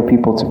ready for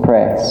people to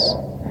press.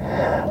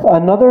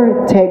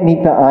 Another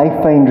technique that I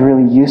find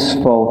really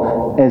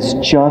useful is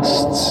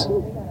just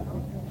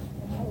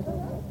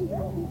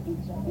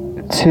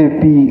to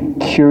be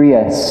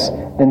curious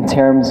in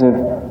terms of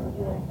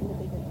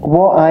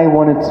what I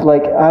wanted to,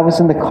 like, I was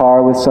in the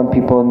car with some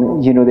people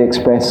and, you know, they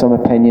expressed some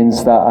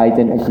opinions that I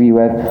didn't agree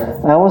with.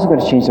 And I wasn't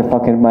going to change their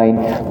fucking mind.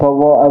 But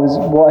what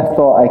I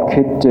thought I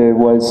could do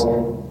was,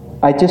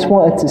 I just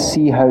wanted to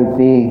see how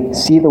they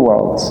see the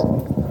world.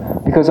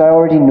 Because I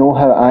already know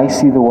how I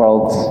see the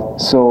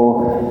world.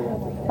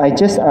 So I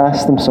just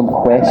asked them some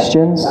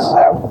questions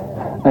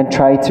and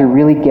try to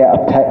really get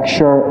a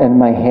picture in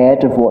my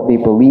head of what they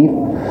believe.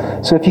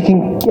 So if you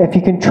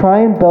can try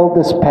and build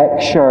this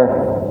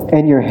picture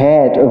in your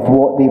head of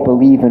what they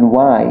believe and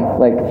why,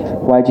 like,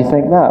 why do you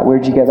think that? Where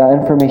do you get that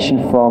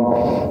information from?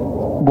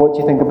 What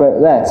do you think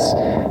about this?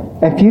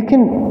 If you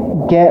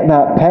can get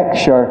that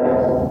picture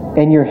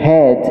in your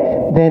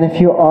head, then if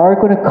you are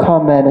going to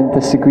come in and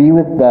disagree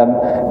with them,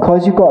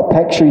 because you've got a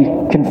picture,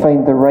 you can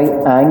find the right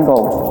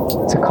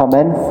angle to come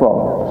in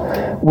from.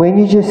 When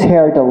you just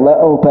heard a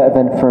little bit of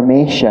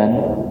information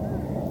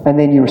and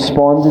then you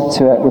responded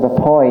to it with a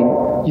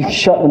point, you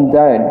shut them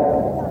down.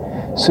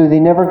 So they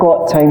never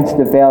got time to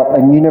develop,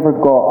 and you never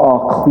got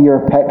a clear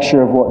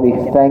picture of what they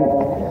think,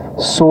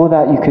 so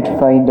that you could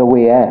find a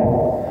way in.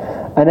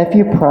 And if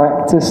you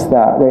practice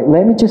that, right,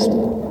 let me just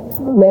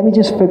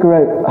figure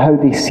out how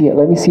they see it.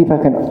 Let me see if I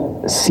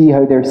can see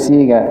how they're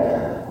seeing it.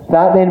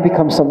 That then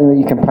becomes something that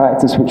you can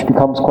practice, which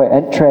becomes quite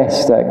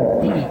interesting.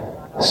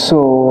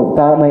 So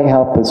that might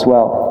help as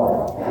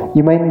well.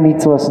 You might need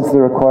to listen to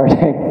the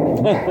recording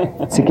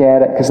to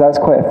get it, because that's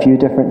quite a few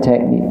different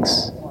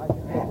techniques.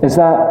 Is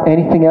that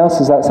anything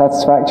else? Is that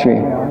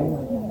satisfactory?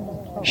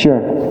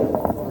 Sure.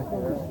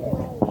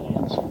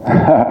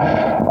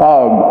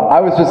 I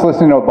was just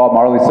listening to a Bob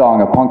Marley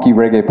song, A Punky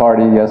Reggae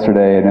Party,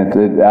 yesterday, and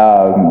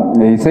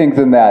he sings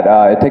in that,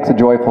 it takes a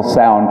joyful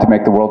sound to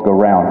make the world go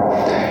round.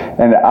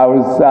 And I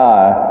was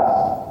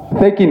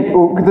thinking,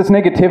 this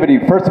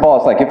negativity, first of all,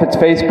 it's like, if it's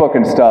Facebook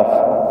and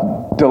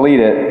stuff,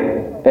 delete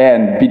it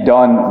and be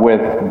done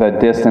with the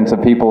distance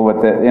of people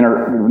with the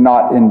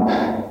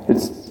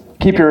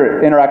keep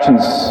your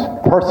interactions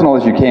personal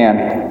as you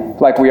can,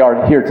 like we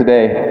are here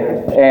today.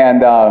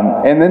 And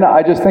then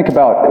I just think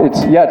about,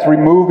 it's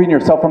removing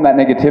yourself from that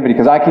negativity,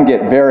 because I can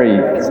get very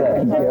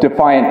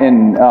defiant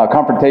and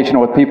confrontational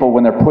with people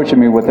when they're pushing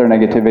me with their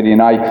negativity,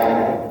 and I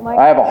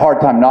have a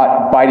hard time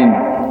not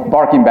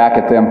barking back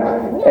at them.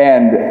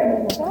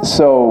 And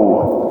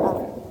so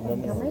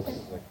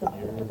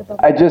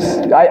I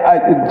just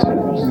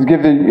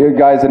give you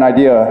guys an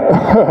idea.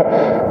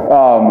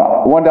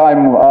 One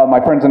time, my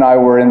friends and I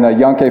were in the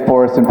Yunque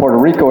Forest in Puerto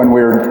Rico, and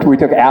we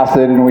took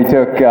acid, and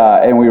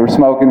we were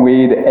smoking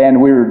weed, and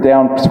we were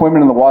down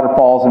swimming in the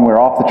waterfalls, and we were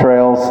off the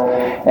trails,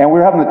 and we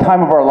were having the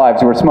time of our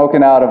lives. We were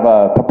smoking out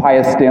of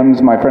papaya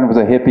stems. My friend was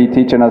a hippie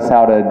teaching us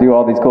how to do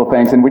all these cool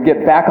things, and we'd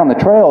get back on the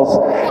trails,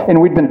 and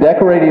we'd been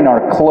decorating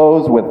our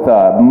clothes with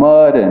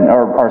mud, and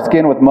our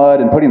skin with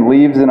mud, and putting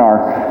leaves in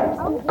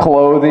our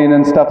clothing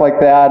and stuff like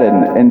that,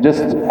 and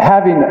just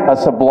having a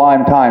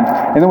sublime time.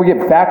 And then we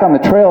get back on the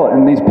trail,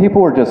 and these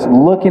people were just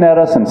looking at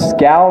us and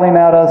scowling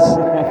at us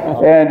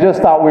and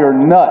just thought we were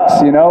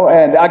nuts, you know.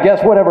 And I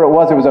guess whatever it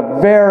was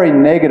a very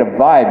negative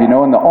vibe, you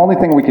know, and the only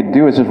thing we could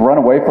do is just run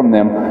away from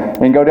them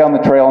and go down the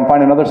trail and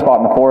find another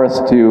spot in the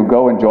forest to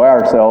go enjoy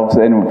ourselves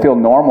and feel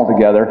normal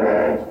together.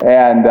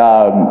 And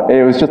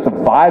it was just the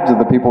vibes of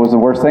the people was the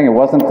worst thing. It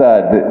wasn't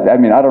I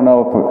don't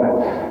know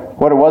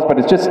what it was, but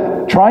it's just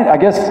trying, I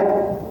guess.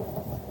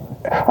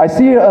 I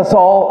see us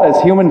all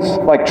as humans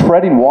like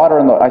treading water,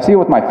 I see it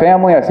with my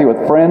family, I see it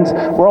with friends.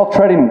 We're all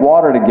treading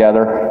water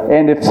together,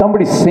 and if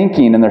somebody's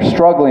sinking and they're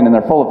struggling and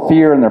they're full of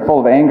fear and they're full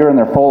of anger and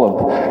they're full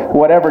of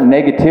whatever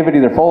negativity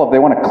they're full of, they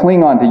want to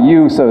cling on to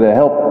you so to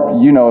help,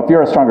 you know, if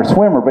you're a stronger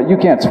swimmer, but you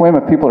can't swim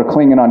if people are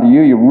clinging on to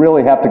you. You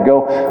really have to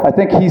go. I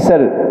think he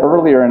said it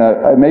earlier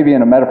maybe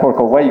in a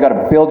metaphorical way, you got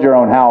to build your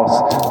own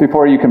house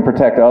before you can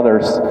protect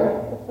others.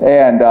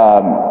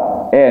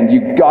 And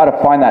you got to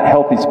find that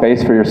healthy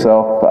space for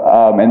yourself,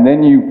 and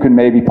then you can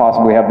maybe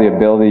possibly have the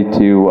ability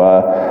to,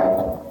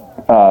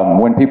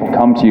 when people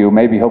come to you,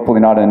 maybe hopefully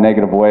not in a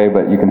negative way,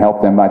 but you can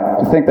help them.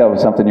 I think that was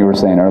something you were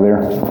saying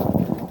earlier.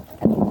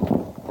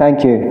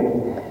 Thank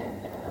you.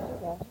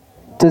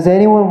 Does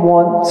anyone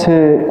want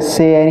to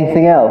say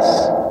anything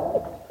else?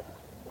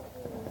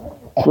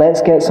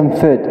 Let's get some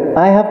food.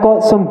 I have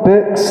got some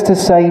books to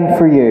sign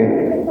for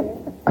you.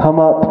 Come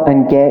up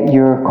and get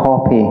your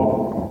copy.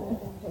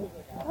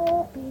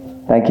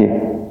 Thank you.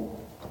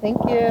 Thank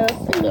you.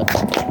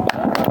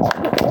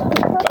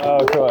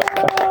 Oh, cool.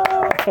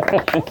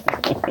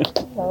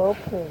 So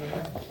pretty.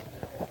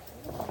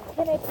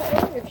 Can I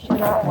tell her if she's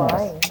not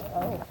lying?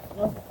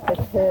 Oh,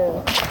 it's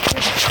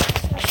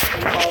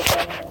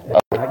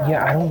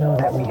Yeah, I don't know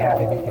that we have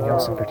anything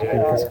else in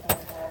particular, because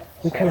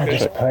we kind of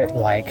just put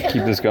like...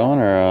 Keep this going,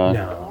 or?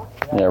 No.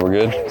 Yeah, we're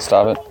good?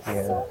 Stop it?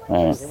 Yeah.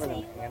 All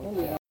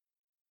right.